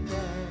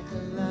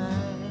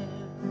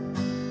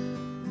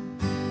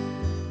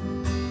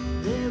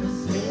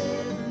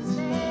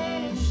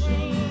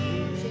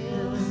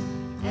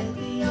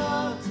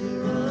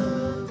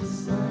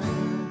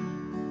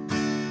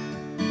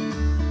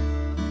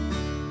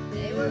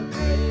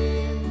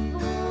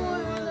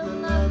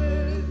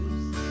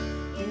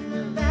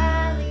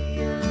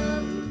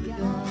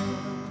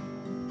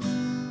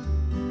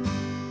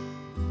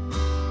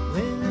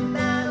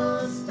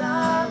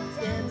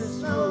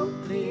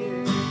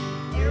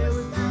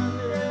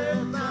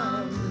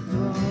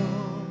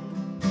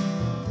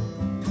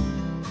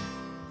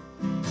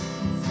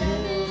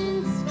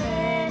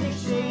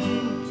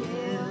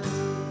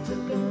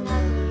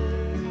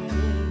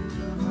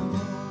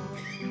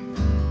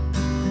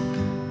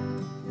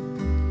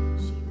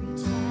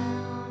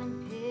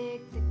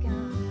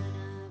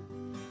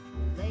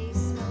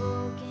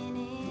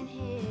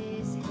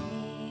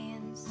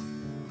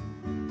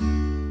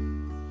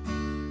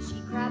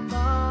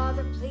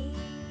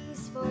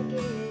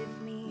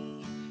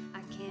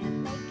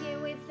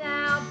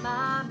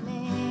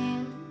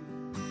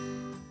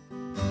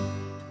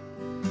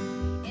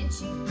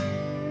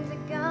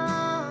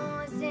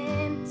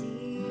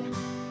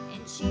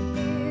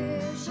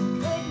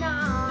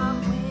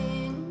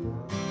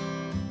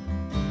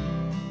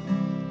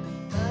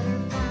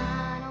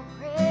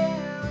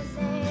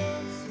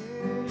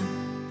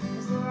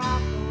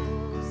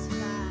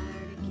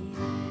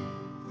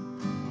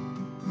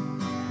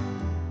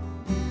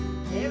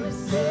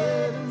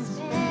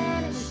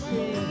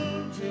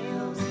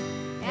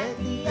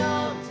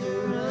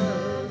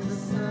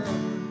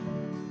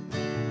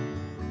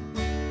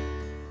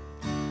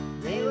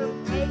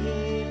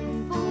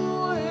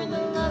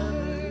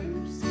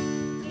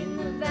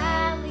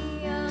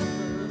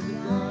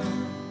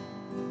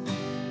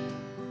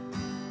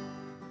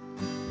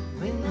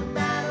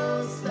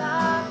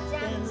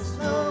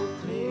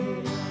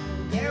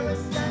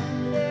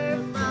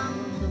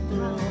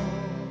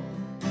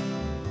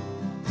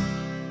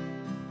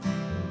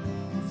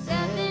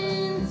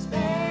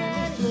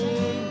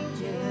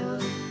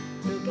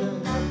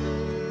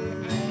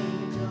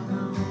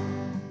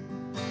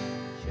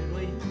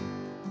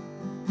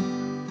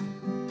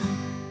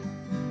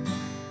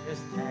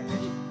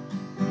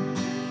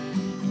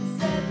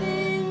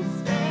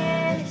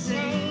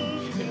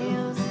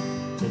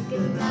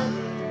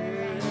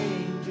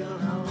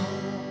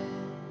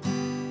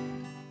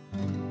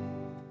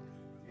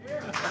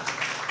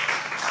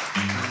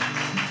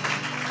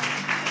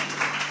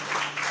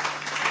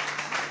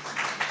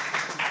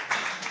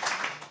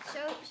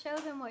show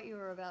them what you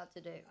were about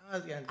to do. I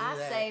was going to do I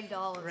that. saved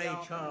all of Ray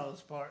y'all.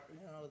 Charles part, you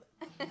know.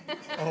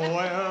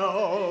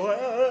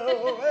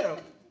 Oh, well.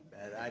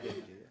 But I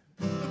didn't do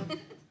that.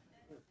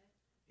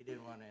 He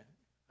didn't want to.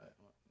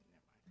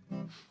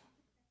 Never mind.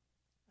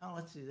 Oh,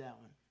 let's do that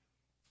one.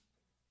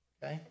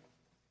 Okay?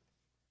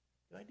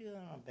 Do I do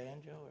that on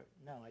banjo or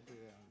no? I do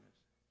that on this.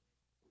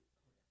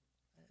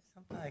 It's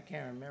something I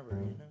can't remember,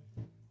 you know.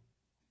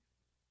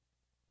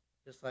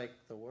 Just like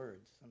the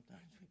words,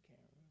 sometimes we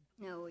can't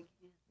remember. No, we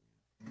can't.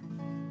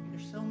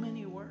 There's so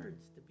many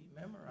words to be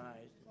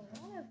memorized. A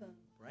lot of them.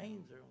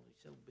 Brains are only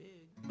so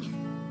big.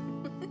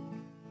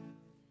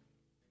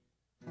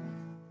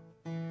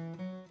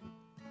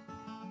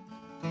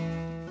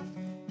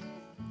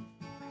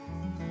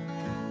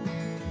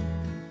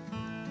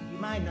 You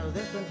might know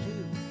this one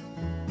too.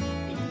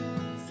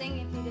 Sing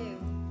if you do.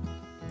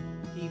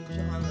 Keep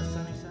on the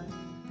sunny side.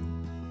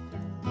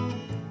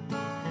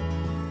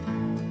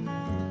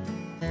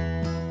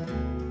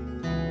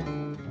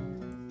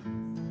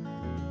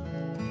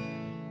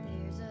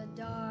 There's a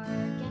dark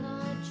and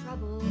a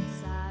troubled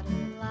side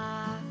of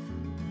life.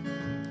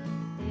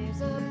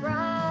 There's a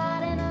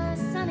bright and a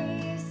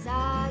sunny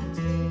side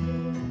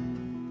too.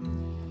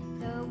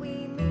 Though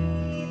we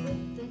meet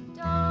with the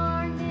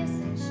darkness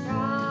and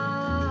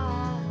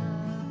strife,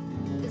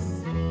 the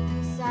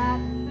sunny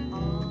side we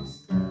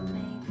also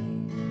may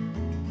view.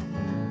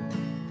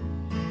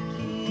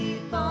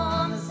 Keep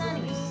on the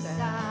sunny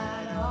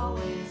side,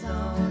 always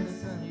on the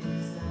sunny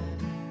side.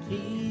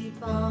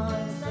 Keep on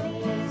the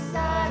sunny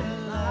side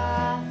of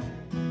life.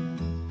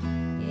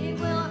 It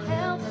will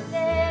help us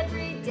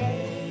every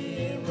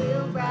day. It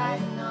will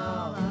brighten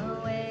all our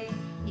way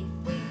if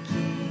we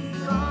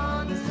keep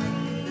on the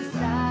sunny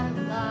side of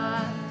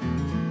life.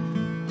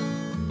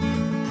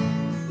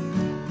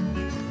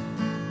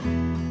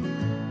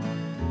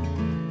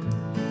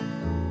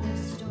 Oh, the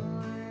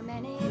storm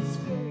and its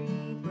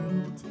fury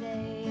broke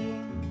today,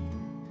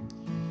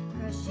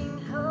 crushing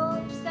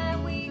hopes that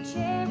we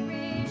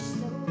cherish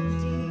so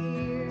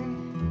dear.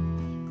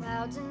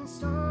 Clouds and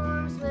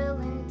storms will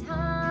in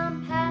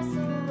time pass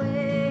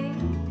away.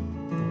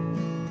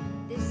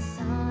 This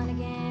sun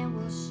again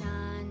will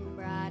shine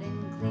bright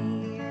and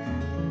clear.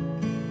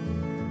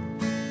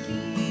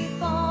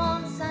 Keep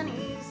on the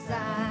sunny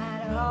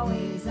side,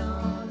 always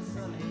on the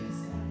sunny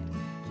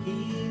side.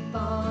 Keep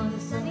on the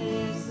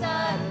sunny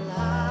side of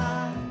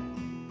life.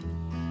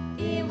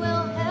 It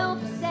will help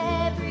us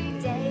every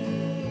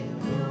day. It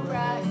will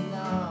brighten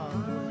all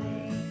our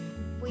way.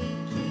 If we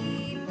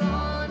keep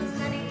on the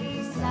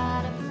sunny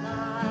side of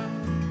life.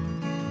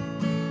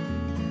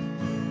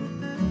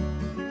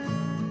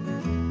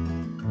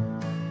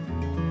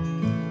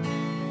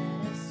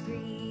 Let us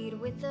greet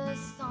with a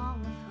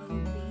song of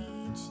hope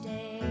each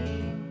day.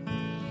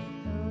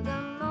 Though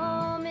the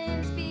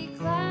moments be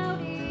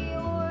cloudy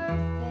or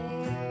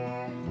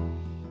fair,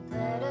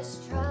 let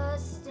us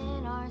trust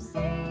in our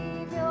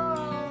Savior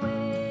always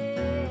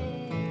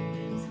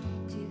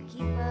to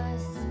keep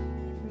us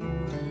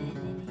everyone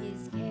in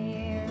His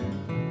care.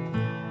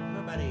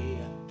 Everybody,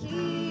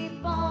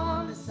 Keep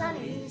on the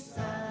sunny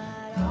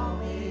side,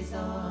 always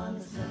on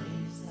the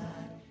sunny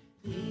side.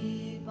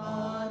 Keep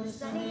on the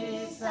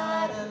sunny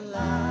side of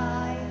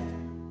life.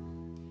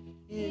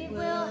 It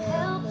will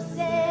help us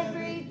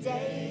every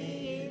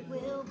day. It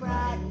will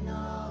brighten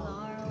all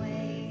our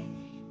way.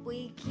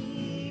 We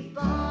keep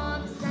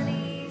on the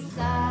sunny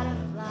side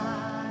of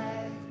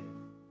life.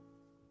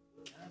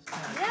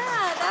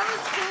 Yeah, that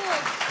was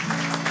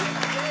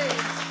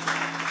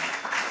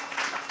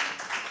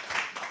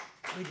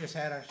cool. we just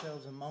had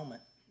ourselves a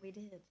moment. We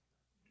did.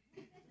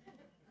 That's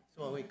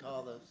what we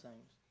call those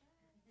things.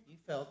 You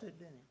felt it,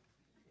 didn't you?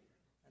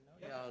 I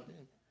know y'all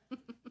did.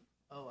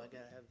 Oh, I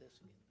gotta have this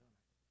again,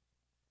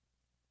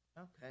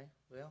 don't I? Okay,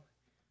 well,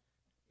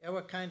 yeah,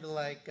 we're kind of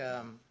like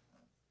fans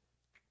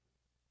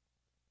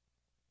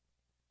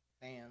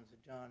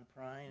of John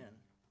Prine,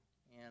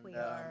 and We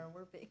are.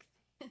 We're big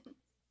fans.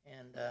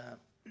 and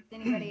Is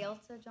anybody else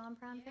a John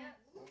Prine fan?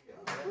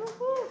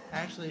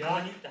 actually,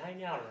 Y'all used to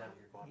hang out around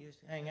here quite a we bit. used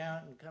to hang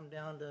out and come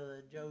down to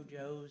the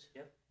JoJo's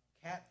Yep.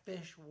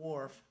 Catfish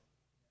Wharf.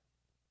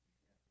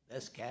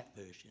 Best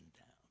catfish in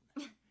town.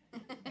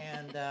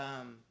 And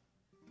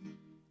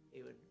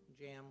he would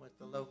jam with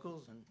the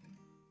locals, and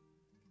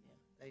yeah,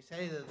 they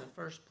say that the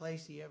first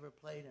place he ever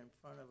played in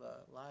front of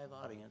a live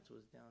audience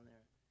was down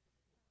there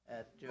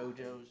at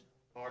JoJo's.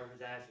 Part of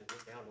his ashes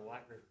went down to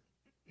White River.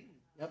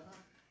 Yep.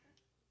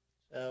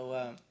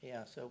 So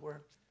yeah, so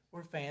we're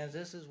fans.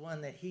 This is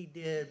one that he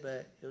did,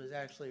 but it was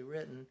actually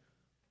written.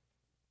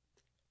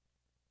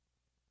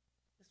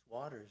 This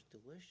water is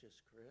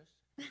delicious, Chris.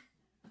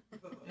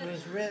 It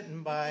was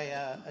written by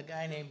a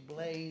guy named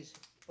Blaze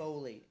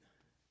Foley.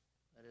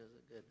 That is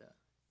a good,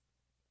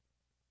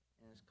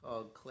 and it's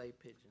called Clay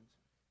Pigeons.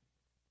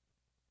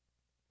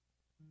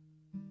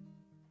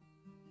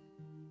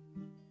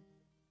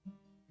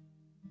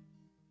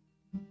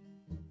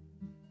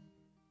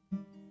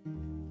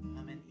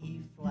 I'm in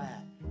E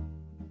flat.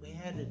 We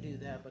had to do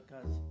that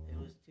because it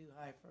was too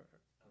high for her.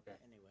 Okay.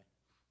 Anyway.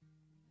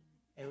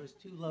 It was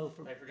too low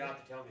for. They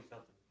forgot to tell me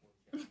something.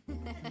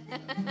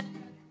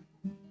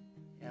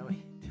 Yeah,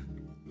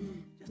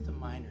 just a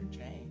minor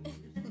change,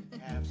 just a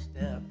half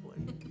step.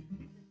 I'm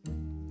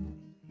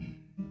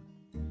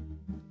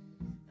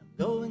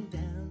going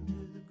down to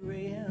the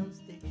Greyhound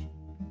station,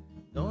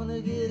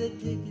 gonna get a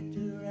ticket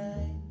to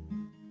ride.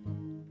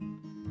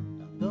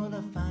 I'm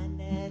gonna find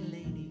that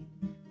lady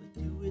with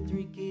 2 or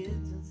 3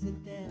 kids and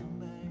sit down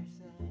by her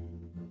side.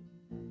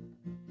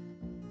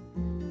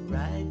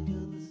 Ride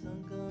till the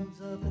sun comes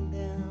up and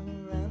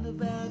down, around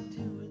about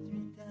 2 or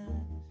 3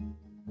 times.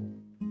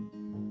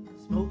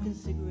 Smoking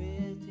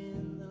cigarettes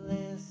in the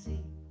last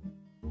seat,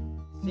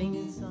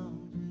 singing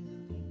songs with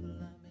the people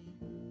I meet.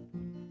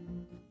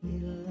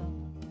 Get along.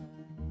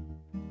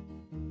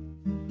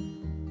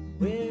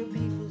 Where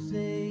people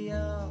say,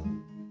 y'all,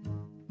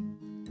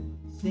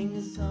 sing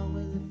a song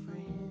with a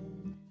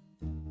friend.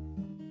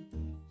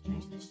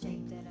 Change the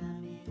shape that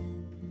I'm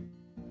in.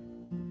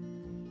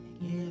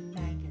 Get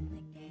back in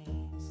the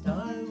game.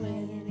 Start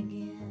winning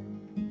again.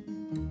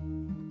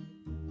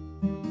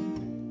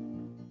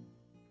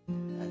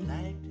 I'd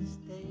like to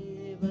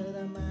stay, but I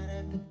might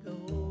have to go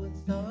and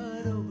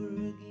start over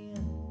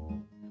again.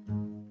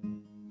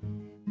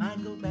 Might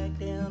go back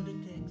down to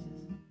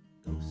Texas,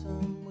 go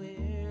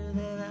somewhere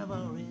that I've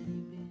already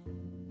been.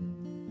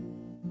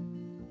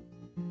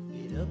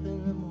 Get up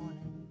in the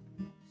morning,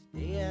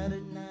 stay out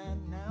at night,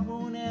 and I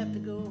won't have to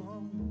go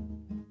home.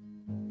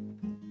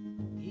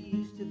 Get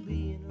used to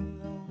being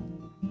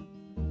alone.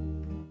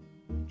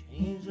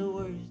 Change the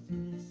words to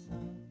this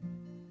song.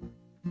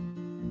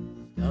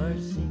 Start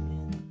singing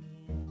again.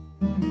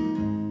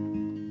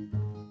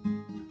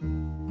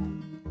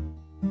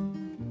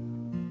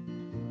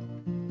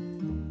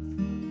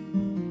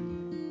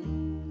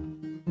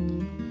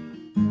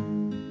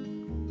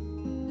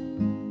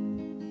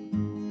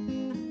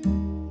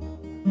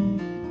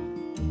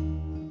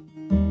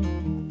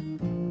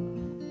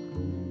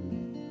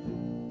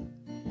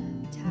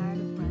 Tired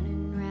of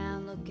running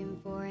around looking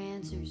for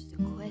answers to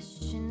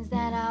questions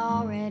that I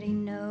already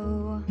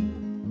know.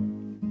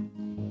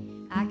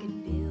 I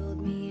could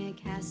build me a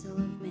castle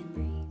of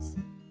memories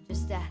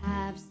just to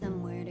have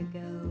somewhere to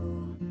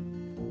go.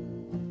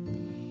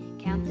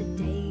 Count the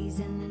days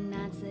and the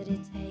nights that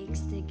it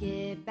takes to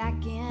get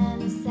back in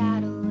the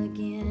saddle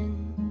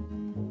again.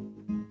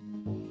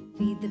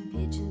 Feed the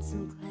pigeons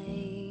some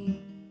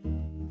clay,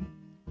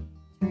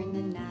 turn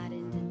the night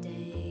into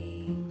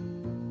day.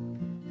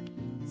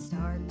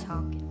 Start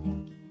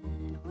talking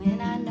again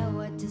when I know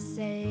what to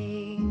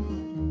say.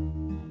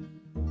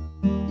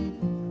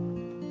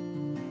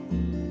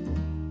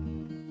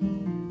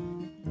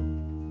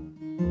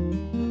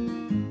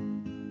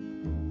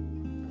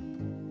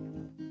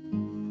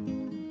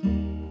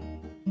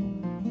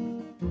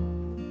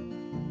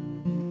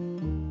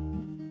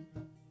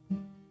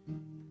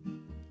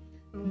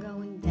 I'm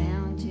going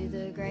down to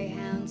the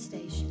Greyhound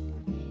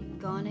station,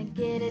 gonna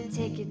get a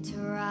ticket to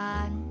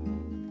ride.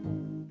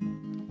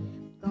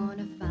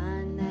 Gonna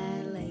find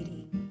that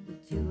lady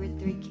with 2 or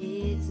 3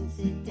 kids and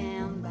sit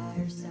down by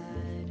her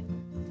side.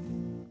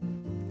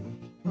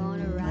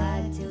 Gonna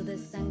ride till the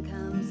sun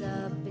comes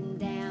up and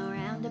down,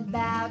 round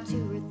about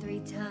 2 or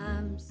 3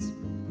 times.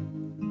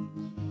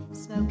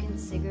 Smoking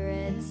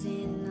cigarettes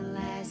in the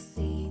last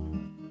seat,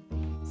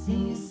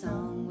 sing a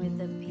song with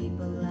the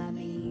people I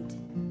meet,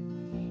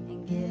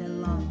 and get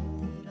along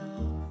with it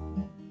all.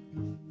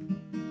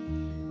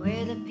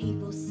 Where the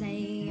people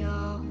say,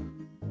 y'all,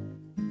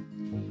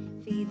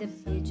 feed the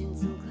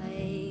pigeons some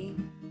clay,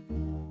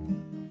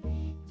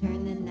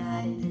 turn the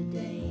night into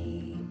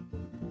day,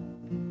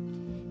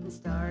 and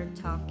start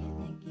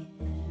talking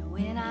again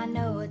when I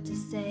know what to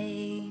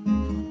say.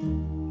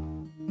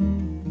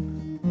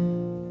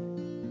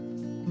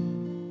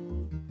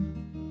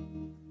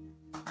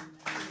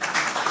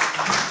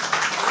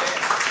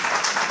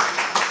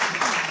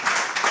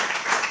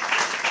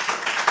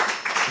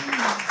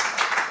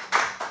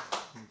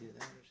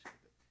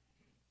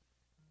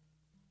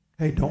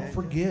 Hey, don't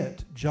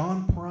forget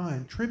John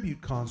Prine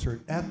tribute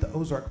concert at the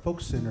Ozark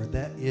Folk Center.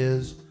 That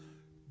is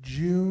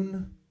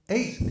June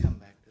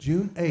 8th.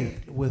 June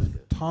 8th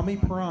with Tommy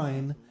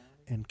Prine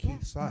and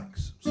Keith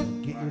Sykes. So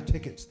get your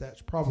tickets. That's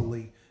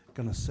probably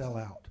going to sell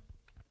out.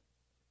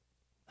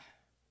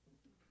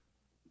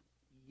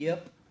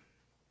 Yep.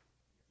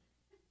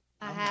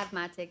 I have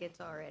my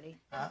tickets already.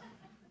 Huh?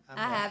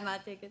 I have my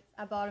tickets.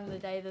 I bought them the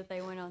day that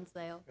they went on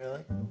sale.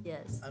 Really?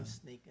 Yes. I'm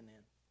sneaking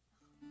in.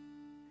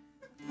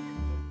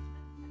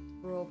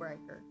 Rule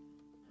breaker.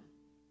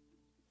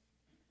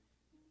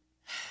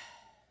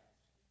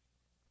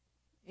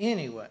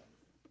 Anyway,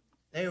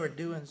 they were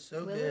doing so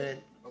Will good.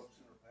 it?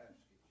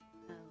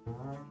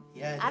 Oh.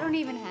 Yeah. I don't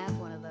even have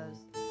one of those.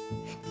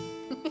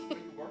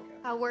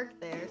 I work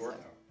there. So.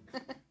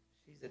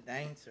 She's a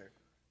dancer.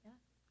 Yeah.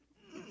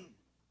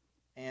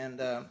 And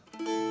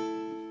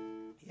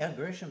yeah,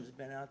 Gresham's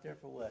been out there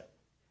for what?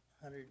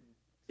 100.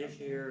 This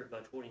year, my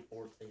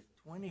 24th season.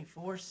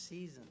 24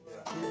 seasons.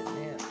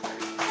 Goodness.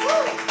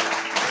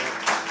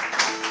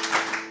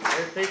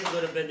 There's people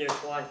that have been there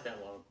twice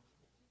that long.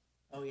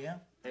 Oh, yeah?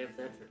 Pam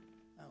Thatcher.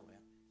 Oh,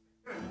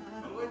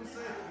 well.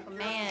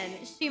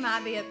 Man, she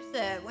might be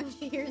upset when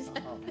she hears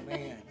that. Oh,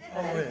 man.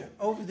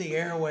 Over the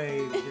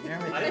airwaves and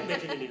everything. I didn't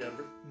mention any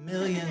numbers.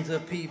 Millions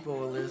of people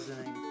are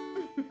listening.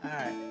 All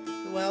right.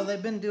 Well,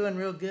 they've been doing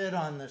real good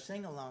on the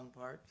sing-along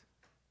parts.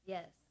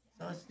 Yes.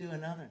 So let's do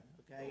another,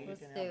 okay?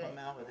 Let's you can do help it.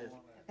 them out with this.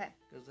 Okay.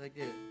 Because they're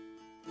good.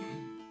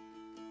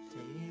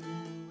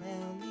 Sailing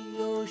around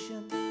the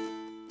ocean,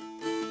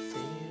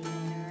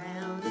 sailing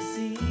around the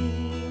sea.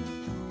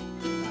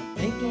 I'm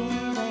thinking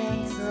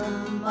of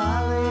some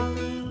Molly,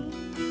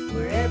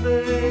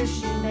 wherever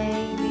she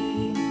may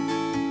be.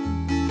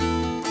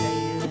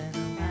 Sailing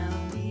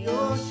around the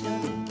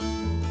ocean,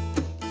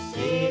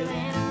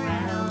 sailing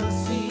around the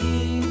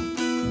sea.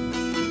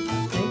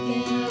 I'm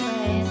thinking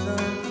of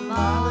some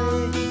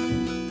Molly,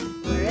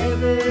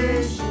 wherever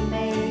she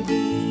may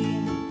be.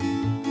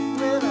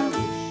 Well, I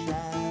wish I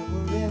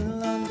were in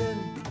London,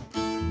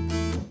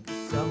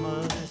 some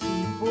other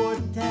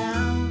seaport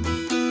town.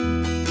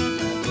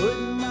 I put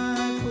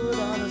my foot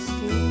on a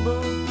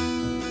steamboat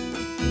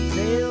and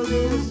sail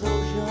this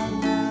ocean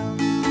round.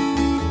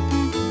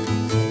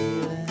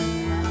 Sailing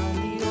around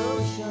the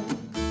ocean,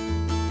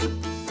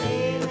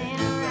 sailing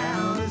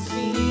around the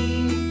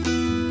sea.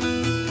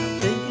 I'm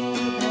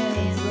thinking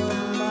of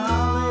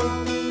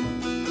Molly,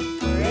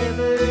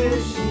 wherever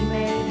she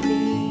may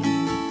be.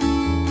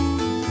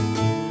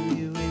 Do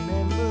you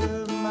remember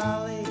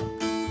Molly?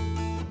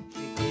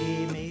 She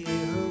gave me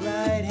her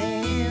right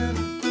hand.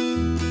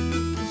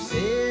 She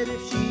said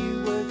if she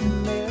were to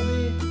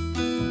marry,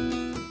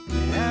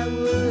 then I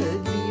would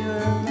be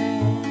her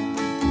man.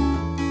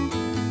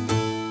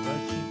 But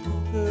she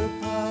broke her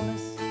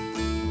promise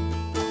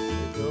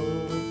to go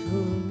with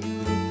whom you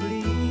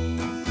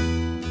please.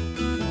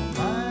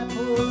 My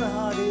poor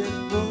heart is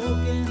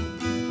broken.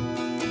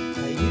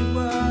 You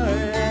are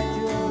at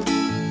your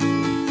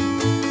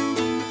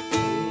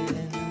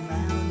sailing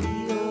around the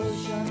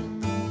ocean,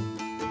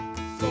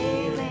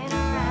 sailing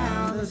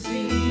around the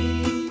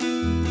sea.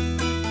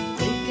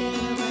 Thinking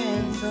of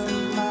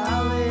handsome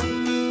Molly,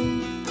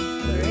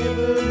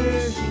 wherever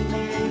she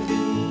may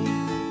be.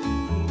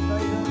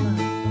 Play them.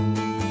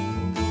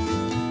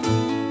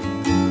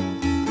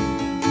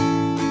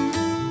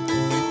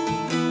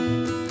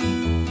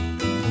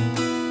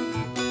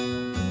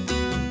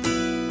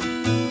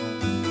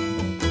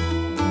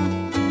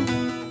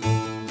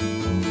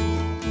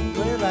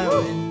 Well, I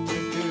went to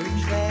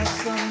church last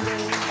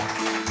Sunday.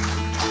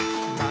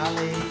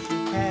 Molly, she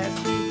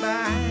passed me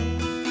by.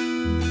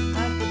 I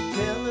could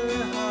tell her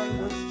heart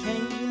was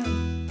changing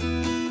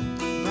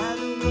by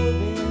the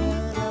roving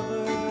of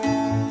her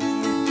eyes.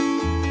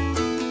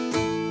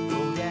 Go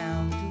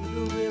down to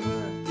the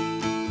river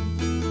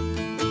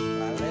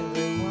while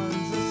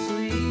everyone's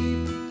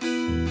asleep.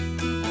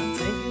 I'm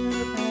thinking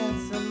of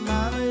handsome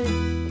Molly,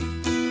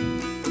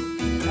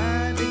 and I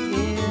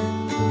begin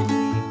to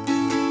weep.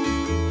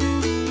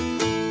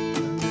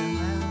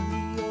 Around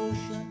the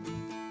ocean,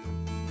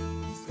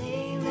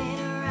 sailing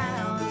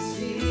around the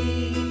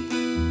sea.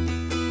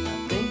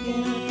 I'm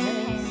thinking of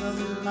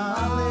handsome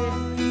Molly,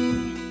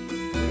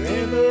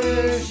 wherever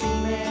she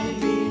may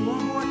be.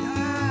 One more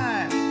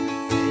time.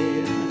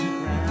 Sailing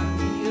around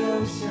the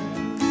ocean,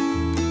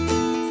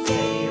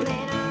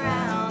 sailing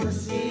around the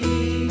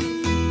sea.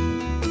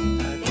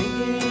 I'm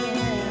thinking of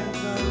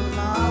handsome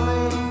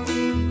Molly,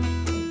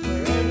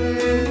 wherever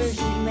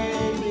she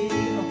may be.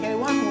 Okay,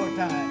 one more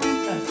time.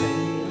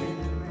 Sailing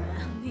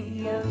Around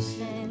the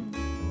ocean,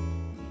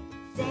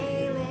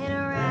 sailing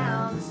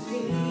around the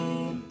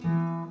sea.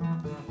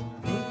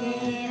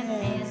 Thinking of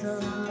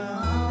handsome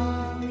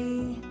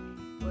Molly,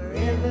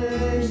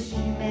 wherever she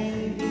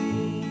may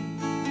be.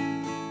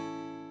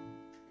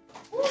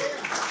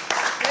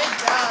 Good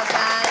job,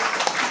 guys.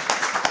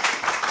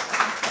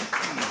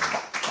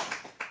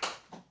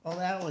 Well,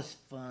 that was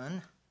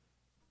fun,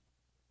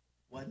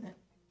 wasn't it?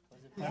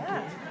 Was it fun?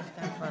 Yeah. It was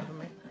kind of fun for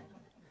me.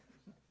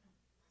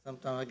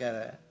 Sometimes I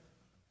gotta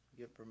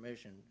get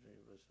permission.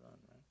 It was fun,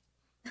 right?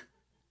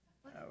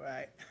 All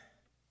right.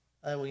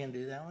 Are we gonna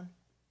do that one?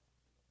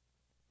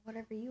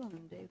 Whatever you want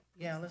to do.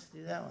 Yeah, let's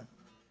do that one.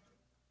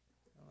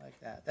 I like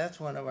that. That's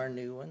one of our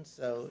new ones,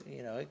 so,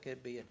 you know, it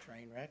could be a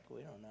train wreck.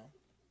 We don't know.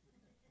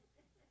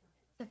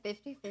 It's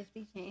a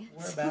 50-50 chance.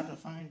 We're about to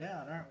find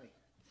out, aren't we?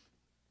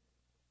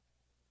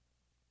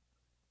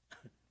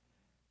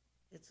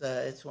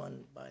 It's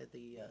one by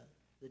the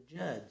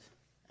Judds,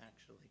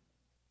 actually.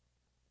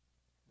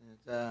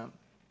 It's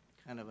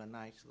kind of a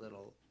nice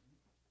little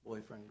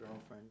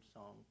boyfriend-girlfriend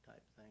song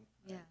type thing.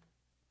 Yeah.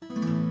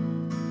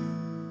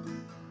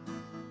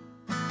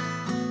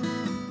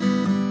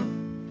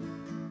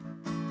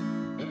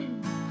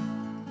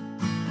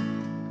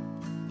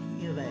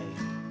 Key of A.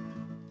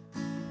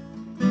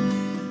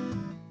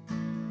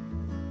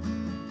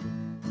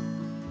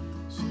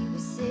 She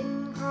was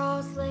sitting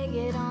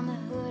cross-legged on the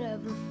hood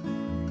of her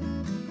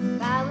Ford,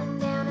 filing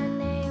down her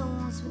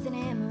nails with an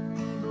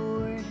emery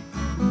board,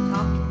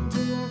 talking to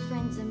her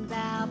friends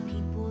about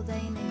people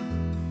they knew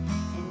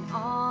and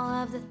all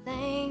of the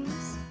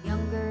things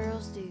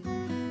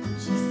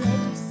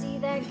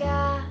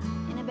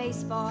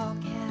baseball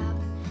cap.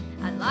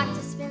 I'd like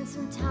to spend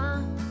some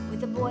time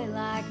with a boy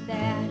like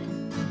that.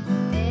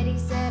 Betty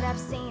said I've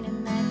seen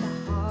him at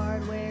the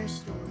hardware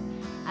store.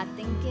 I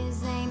think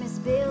his name is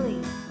Billy,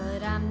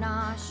 but I'm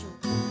not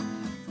sure.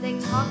 They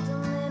talked a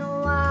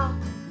little while,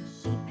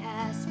 she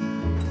passed me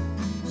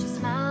by. She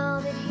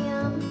smiled at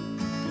him,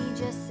 he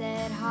just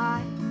said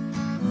hi.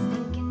 He's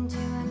thinking to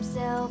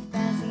himself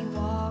as he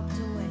walked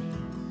away,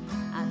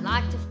 I'd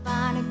like to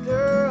find a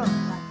girl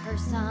like her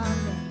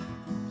someday.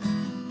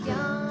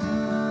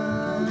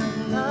 Young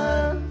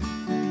love,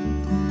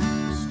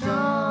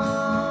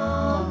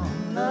 strong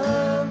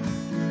love,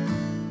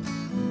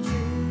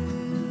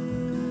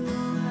 true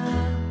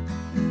love.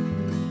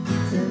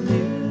 It's a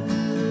new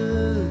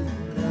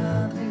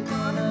love. They're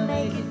gonna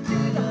make it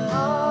through the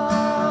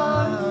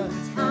hard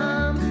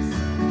times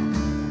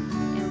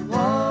and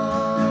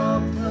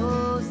walk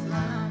those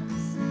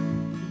lines.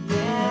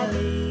 Yeah,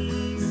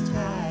 these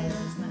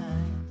ties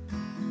like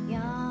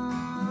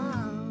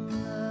young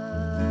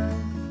love.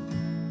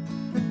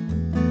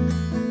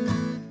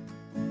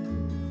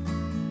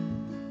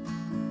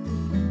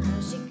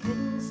 She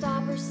couldn't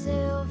stop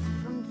herself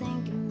from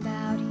thinking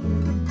about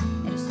him.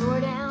 At a store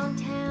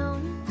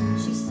downtown,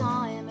 she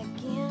saw him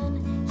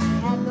again. She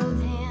had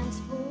both hands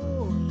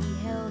full, he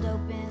held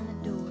open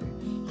the door.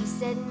 He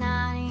said,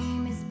 my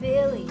name is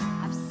Billy,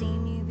 I've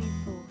seen you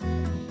before.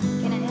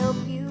 Can I help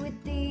you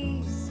with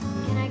these?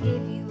 Can I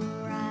give you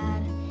a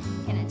ride?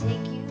 Can I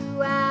take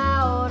you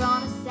out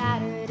on a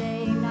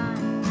Saturday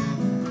night?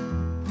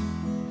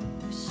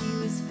 She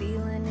was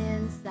feeling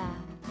inside.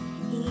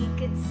 He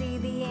could see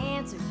the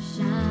answer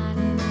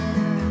shining in her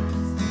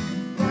eyes.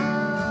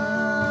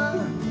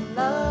 Young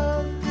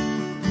love,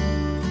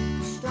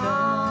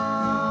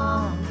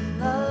 strong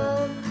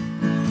love,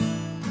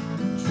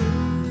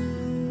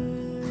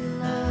 true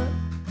love.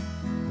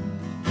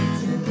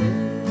 It's a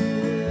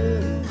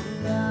new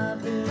love.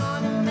 They're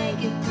gonna make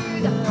it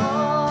through the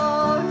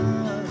hard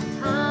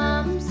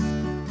times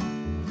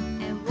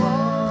and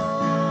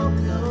walk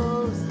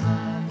those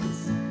lines.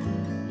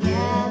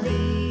 Yeah,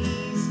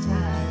 these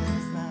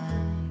ties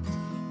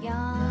like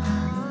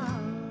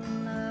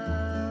young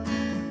love.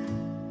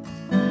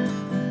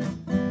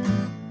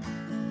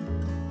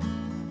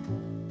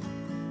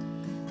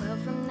 Well,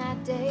 from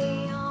that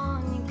day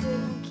on, you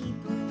couldn't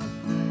keep them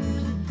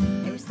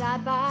apart. They were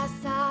side by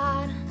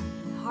side,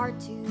 heart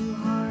to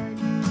heart.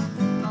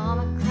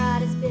 Mama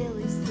cried as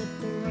Billy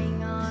slipped the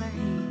ring on her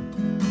hand.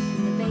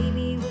 And the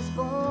baby was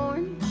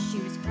born, she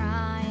was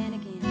crying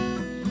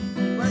again.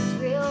 He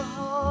worked real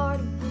hard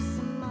and put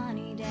some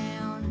money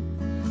down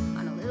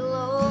on a little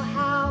old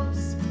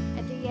house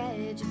at the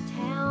edge of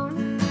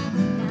town.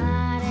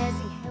 Night as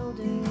he held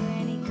her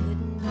and he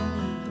couldn't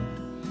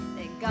believe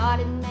that God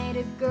had made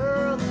a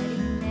girl that he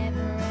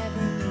never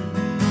ever knew.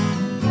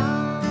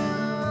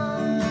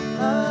 Young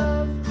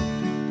love,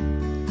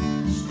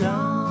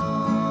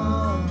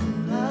 strong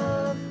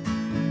love,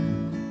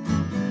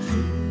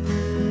 true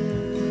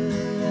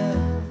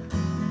love.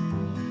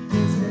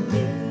 It's a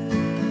new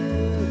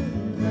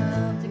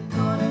love. They're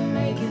gonna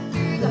make it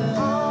through the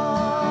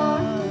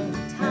hard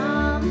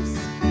times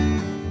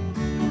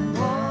and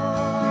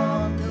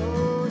walk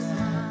those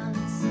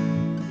lines.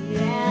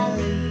 Yeah,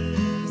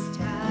 these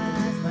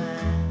ties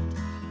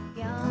like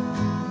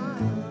young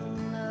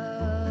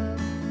love.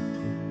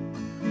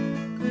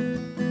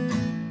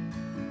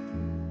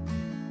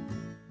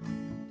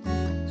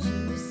 She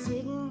was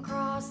sitting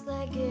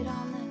cross-legged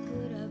on the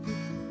hood of her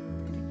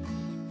Ford,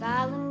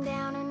 filing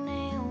down her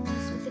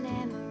nails with an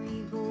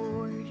emery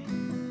board.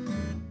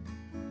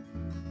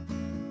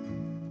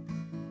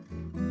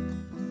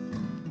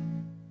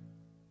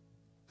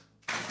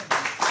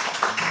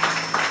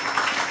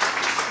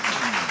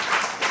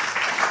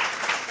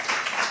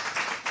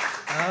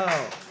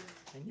 Oh,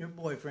 and your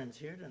boyfriend's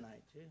here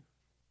tonight too.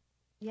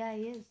 Yeah,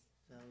 he is.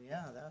 So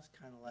yeah, that's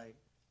kind of like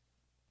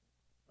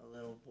a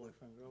little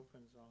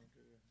boyfriend-girlfriend song to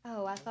you.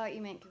 Oh, I thought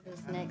you meant because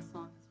this next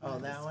song is one Oh,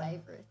 of that his one?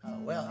 favorites. Oh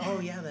well, oh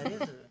yeah, that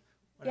is a.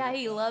 Yeah,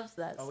 he loves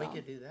that Oh, song. we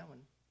could do that one.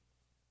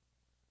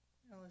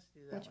 Yeah, let's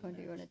do that Which one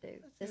do you next. want to do?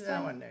 Let's This do that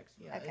one? one next.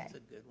 Yeah, Okay. it's a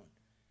good one.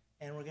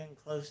 And we're getting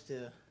close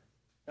to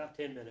About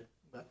 10 minutes.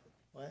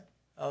 what?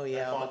 Oh yeah.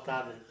 That's all but-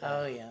 5 minutes.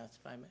 Oh yeah, it's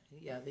 5 minutes.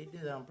 Yeah, they do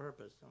that on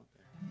purpose, don't they?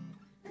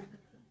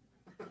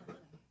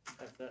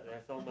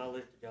 That's on my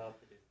list of jobs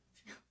to do.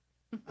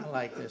 I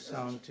like this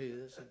song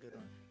too. This is a good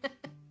one.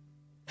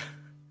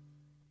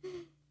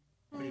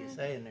 What are you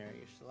saying there?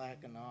 You're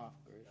slacking off,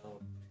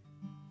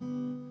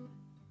 Gresham.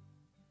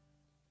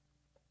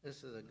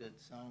 This is a good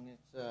song.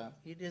 It's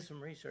you did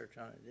some research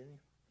on it, didn't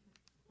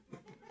you?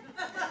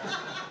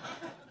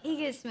 He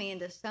gets me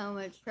into so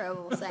much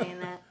trouble saying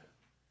that.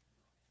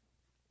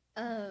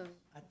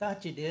 I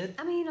thought you did.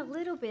 I mean, a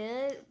little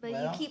bit, but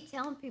Well- you keep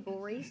telling people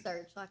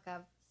research like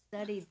I've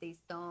studied these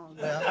songs.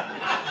 Well,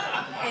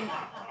 And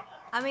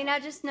I mean, I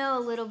just know a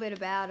little bit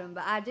about them,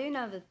 but I do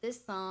know that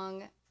this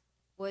song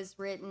was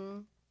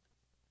written.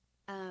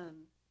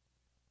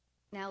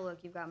 Now look,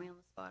 you've got me on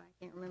the spot. I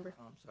can't remember.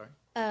 oh, I'm sorry.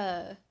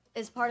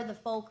 As part of the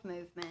folk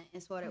movement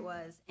is what it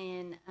was,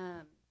 and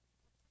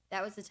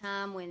that was a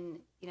time when,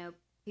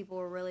 people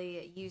were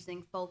really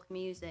using folk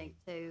music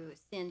to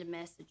send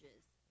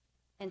messages.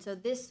 And so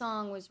this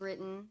song was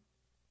written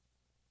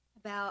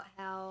about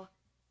how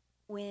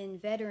when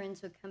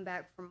veterans would come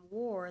back from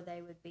war,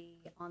 they would be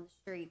on the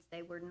streets.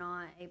 They were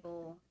not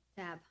able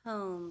to have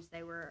homes.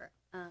 They were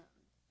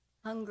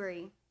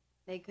hungry.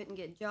 They couldn't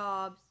get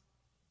jobs.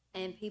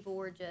 And people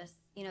were just,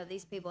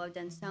 these people have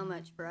done so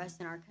much for us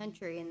in our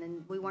country, and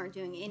then we weren't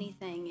doing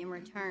anything in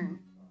return.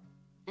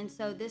 And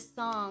so this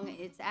song,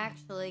 it's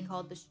actually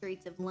called The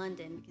Streets of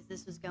London, because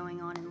this was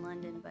going on in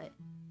London, but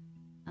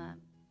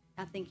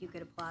I think you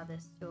could apply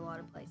this to a lot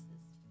of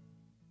places.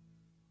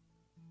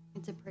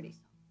 It's a pretty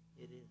song.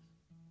 It is.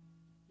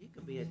 You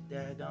could be a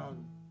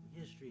daggone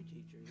history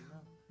teacher,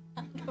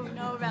 I don't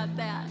know about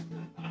that.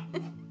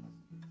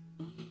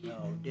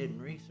 No,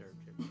 didn't research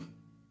it.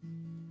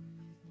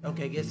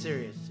 Okay, get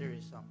serious.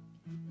 Serious song.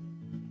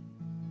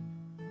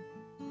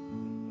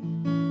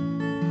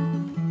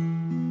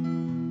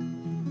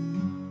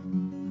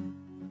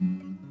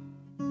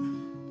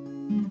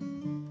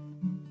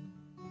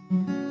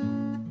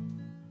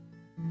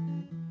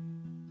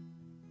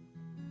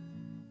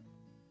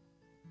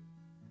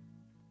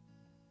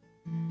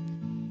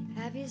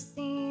 Have you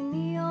seen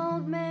the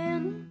old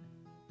man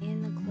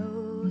in the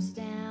closed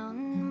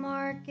down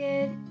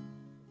market,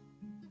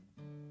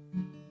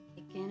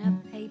 picking up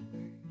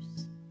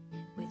papers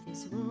with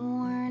his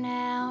worn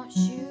out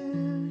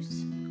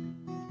shoes?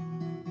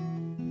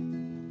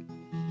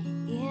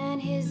 In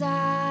his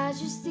eyes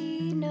you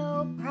see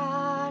no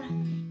pride,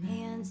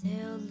 hands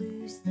held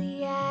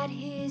loosely at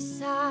his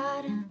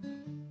side.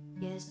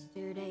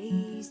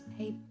 Yesterday's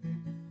paper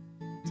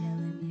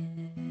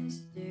telling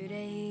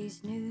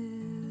yesterday's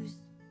news.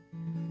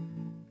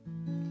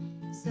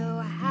 So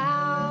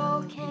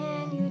how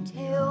can you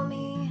tell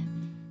me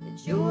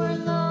that you're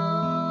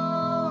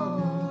lonely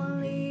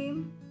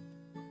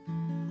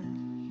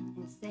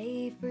and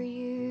say for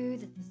you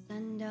that the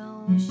sun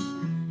don't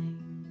shine?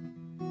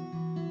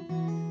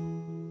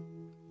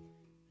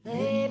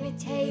 Let me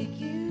take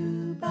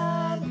you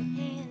by the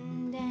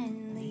hand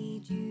and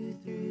lead you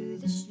through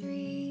the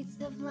streets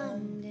of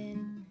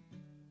London.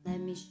 Let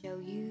me show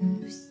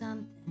you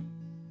something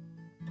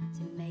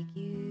to make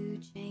you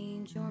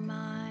change your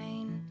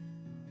mind.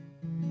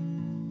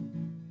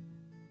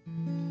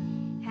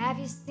 Have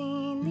you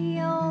seen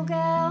the old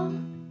gal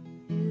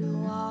who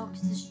walks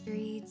the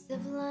streets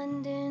of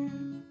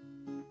London?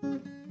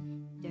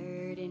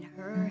 Dirt in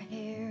her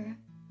hair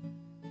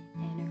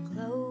and her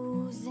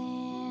clothes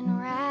in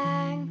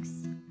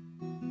rags.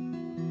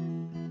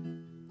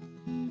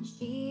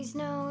 She's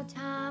no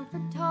time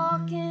for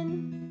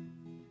talking,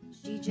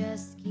 she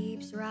just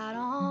keeps right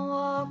on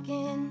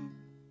walking,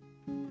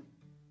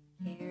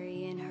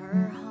 carrying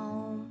her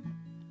home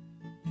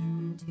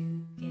in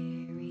 2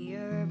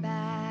 carrier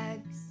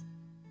bags.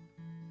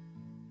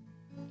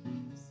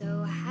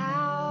 So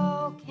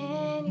how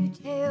can you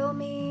tell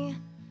me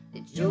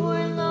that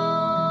you're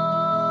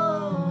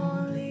lonely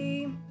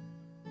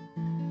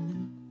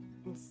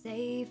and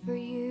say for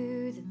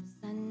you that the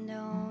sun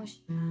don't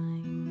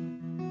shine?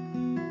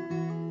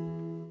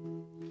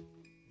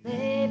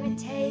 Let me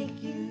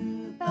take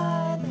you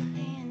by the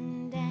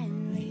hand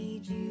and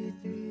lead you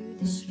through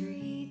the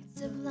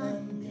streets of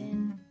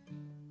London.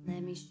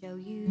 Let me show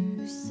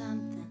you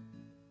something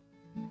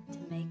to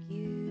make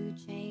you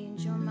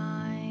change your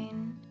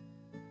mind.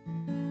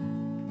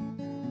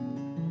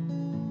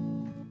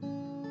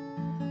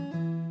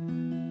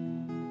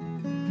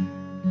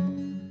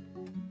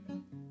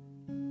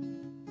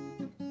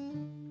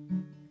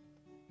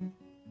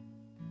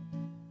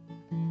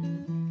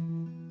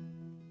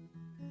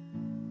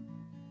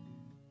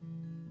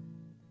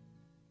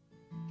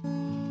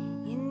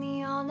 In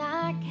the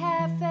all-night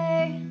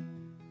cafe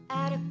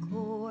at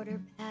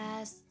 11:15,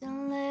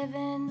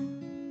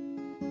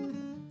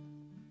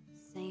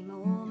 same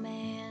old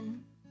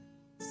man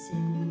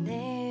sitting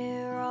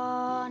there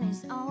on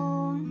his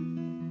own,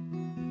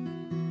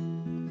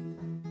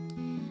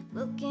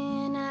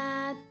 looking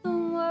at the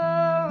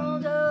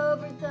world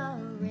over the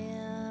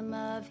rim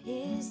of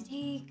his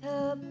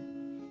teacup,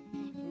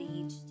 and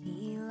each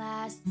tea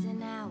lasts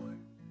an hour,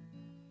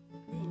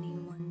 then he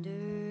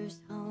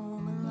wanders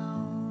home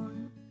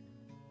alone.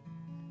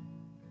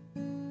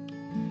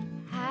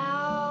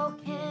 How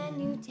can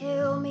you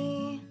tell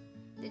me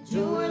that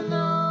you're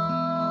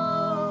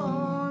lonely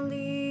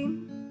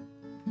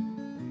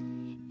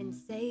and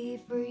say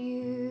for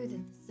you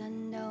that the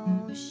sun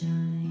don't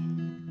shine?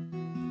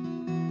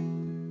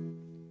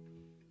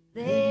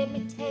 Let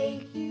me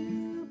take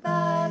you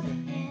by the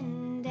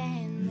hand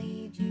and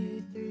lead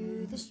you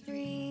through the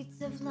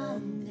streets of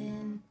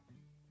London.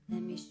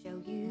 Let me show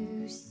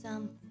you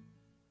something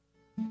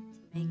to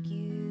make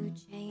you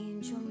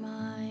change your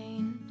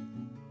mind.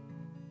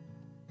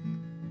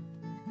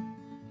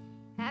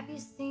 Have you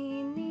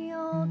seen the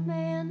old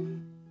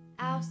man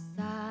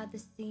outside the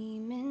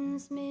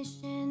Seaman's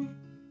Mission?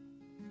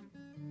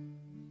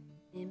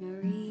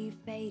 Memory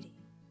fading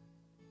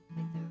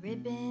with the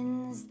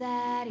ribbons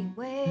that he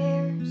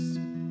wears.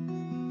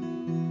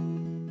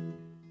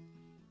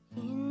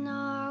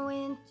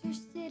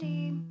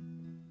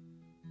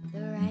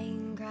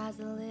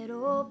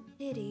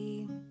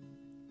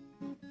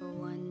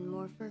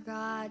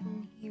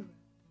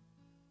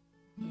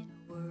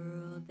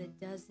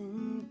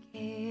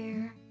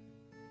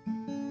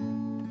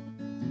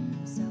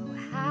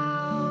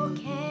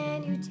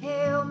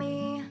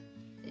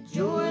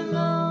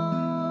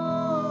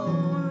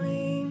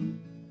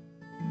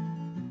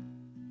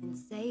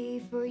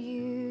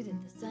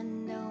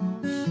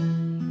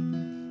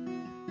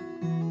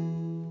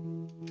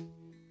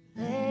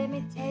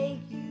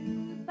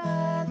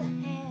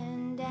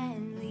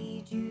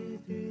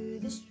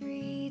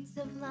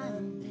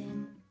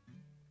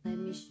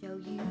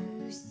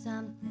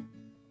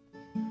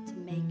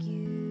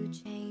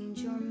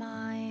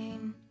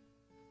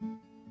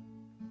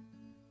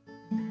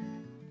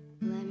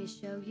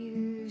 show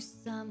you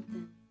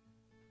something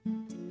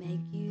to make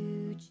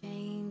you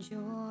change your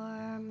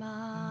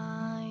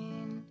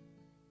mind.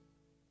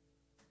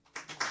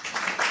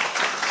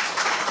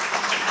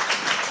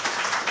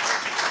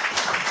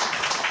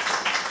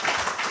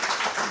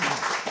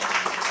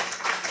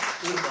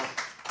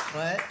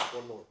 What?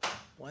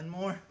 One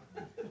more?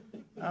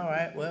 All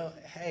right, well,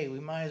 hey,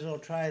 we might as well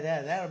try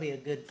that. That'll be a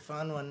good,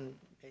 fun one.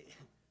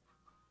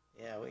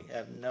 Yeah, we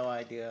have no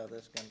idea how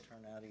this is going to turn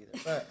out either.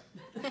 But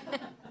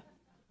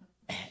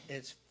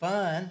it's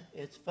fun,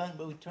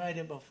 but we tried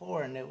it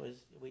before, and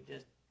we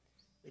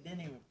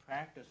didn't even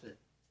practice it.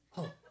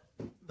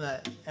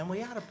 And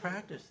we ought to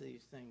practice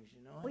these things,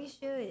 you know? We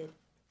should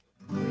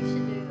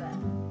do that.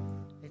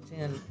 It's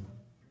in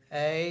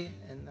A,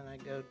 and then I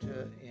go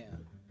to,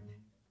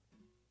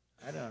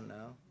 I don't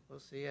know.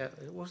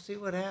 We'll see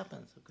what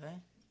happens, okay?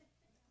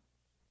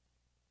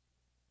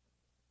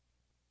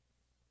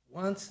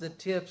 Once the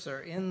tips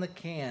are in the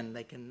can,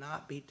 they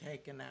cannot be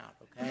taken out,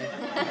 okay?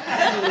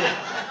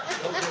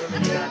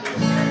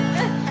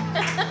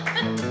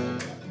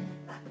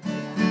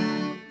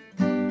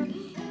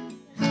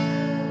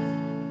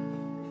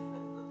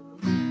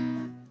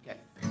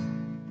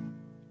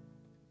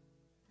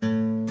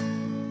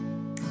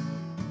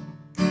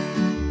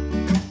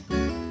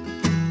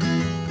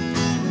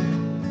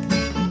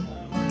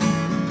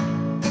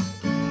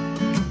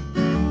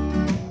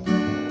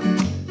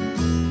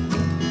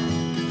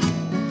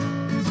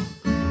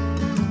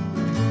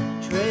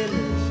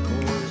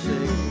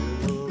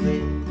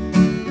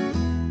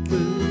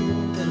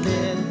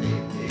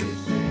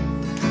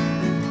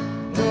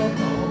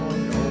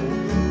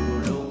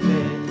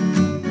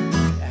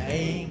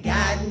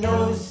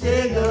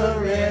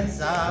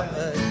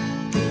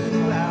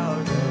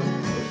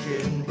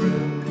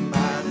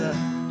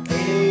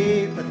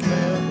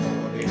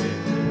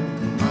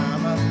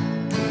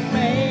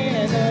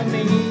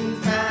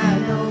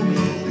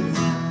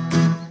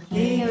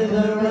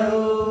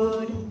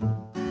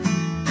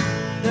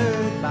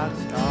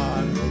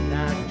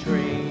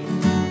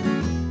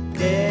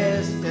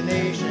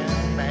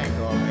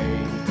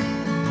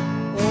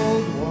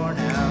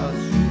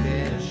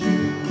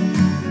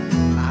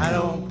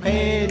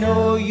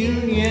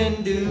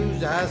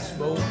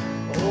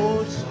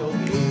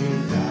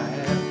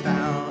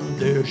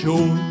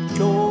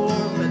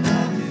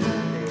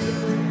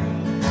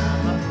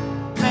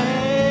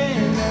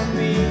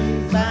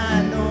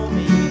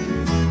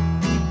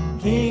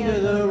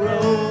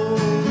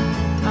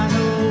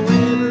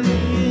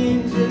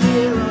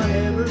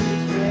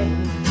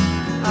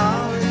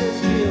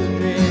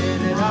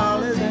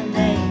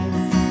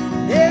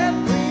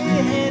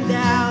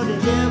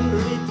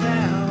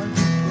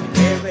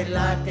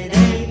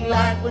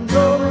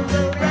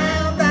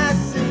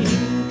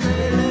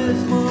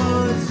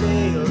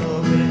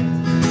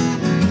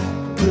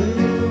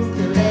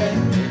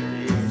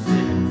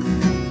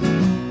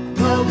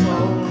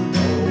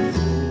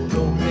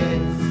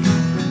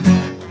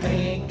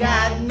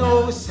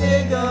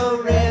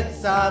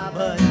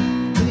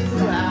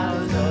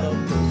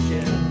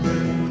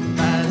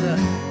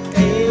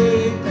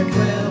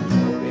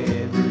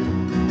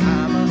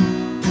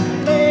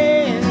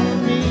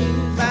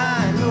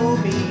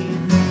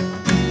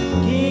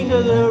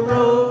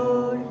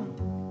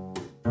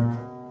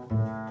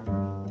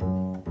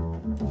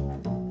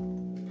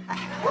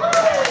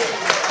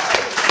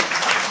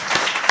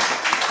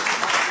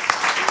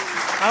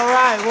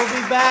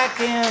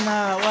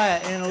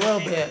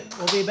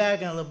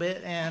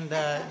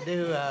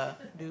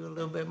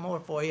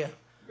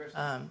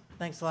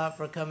 Thanks a lot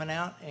for coming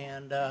out,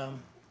 and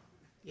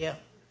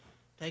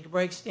take a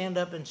break, stand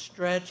up and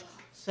stretch,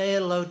 say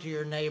hello to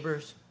your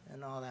neighbors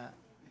and all that.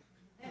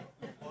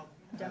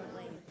 Don't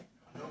leave.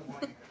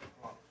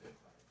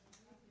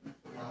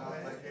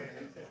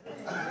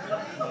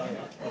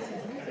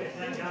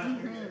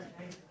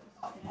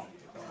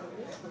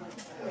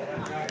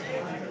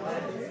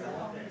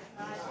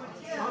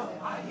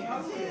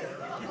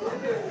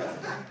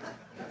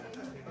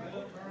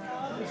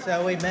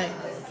 So we met.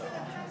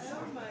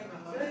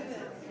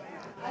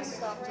 I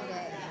stopped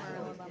today.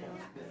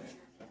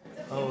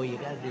 Oh, you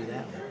got to do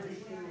that one.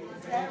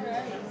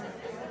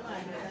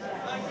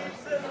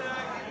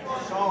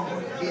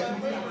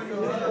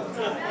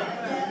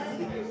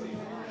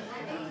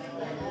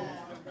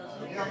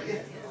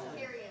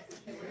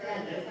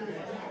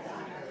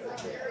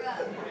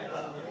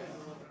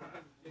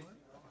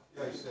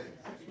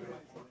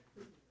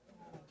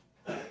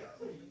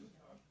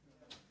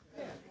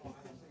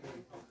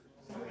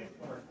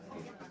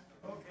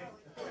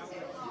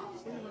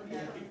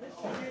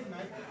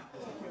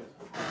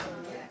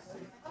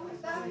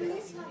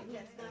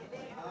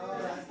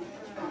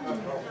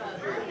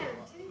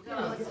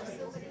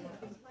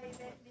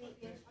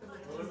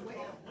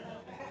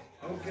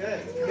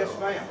 Okay, yes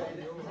ma'am.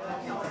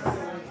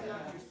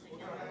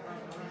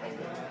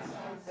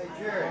 Hey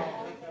Jerry,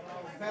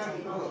 found a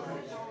book.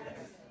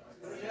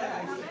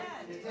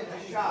 It's in the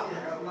shop,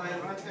 laying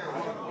right there.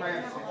 We're gonna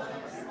grab it.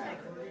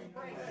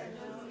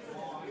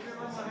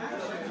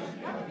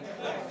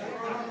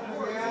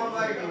 Yeah,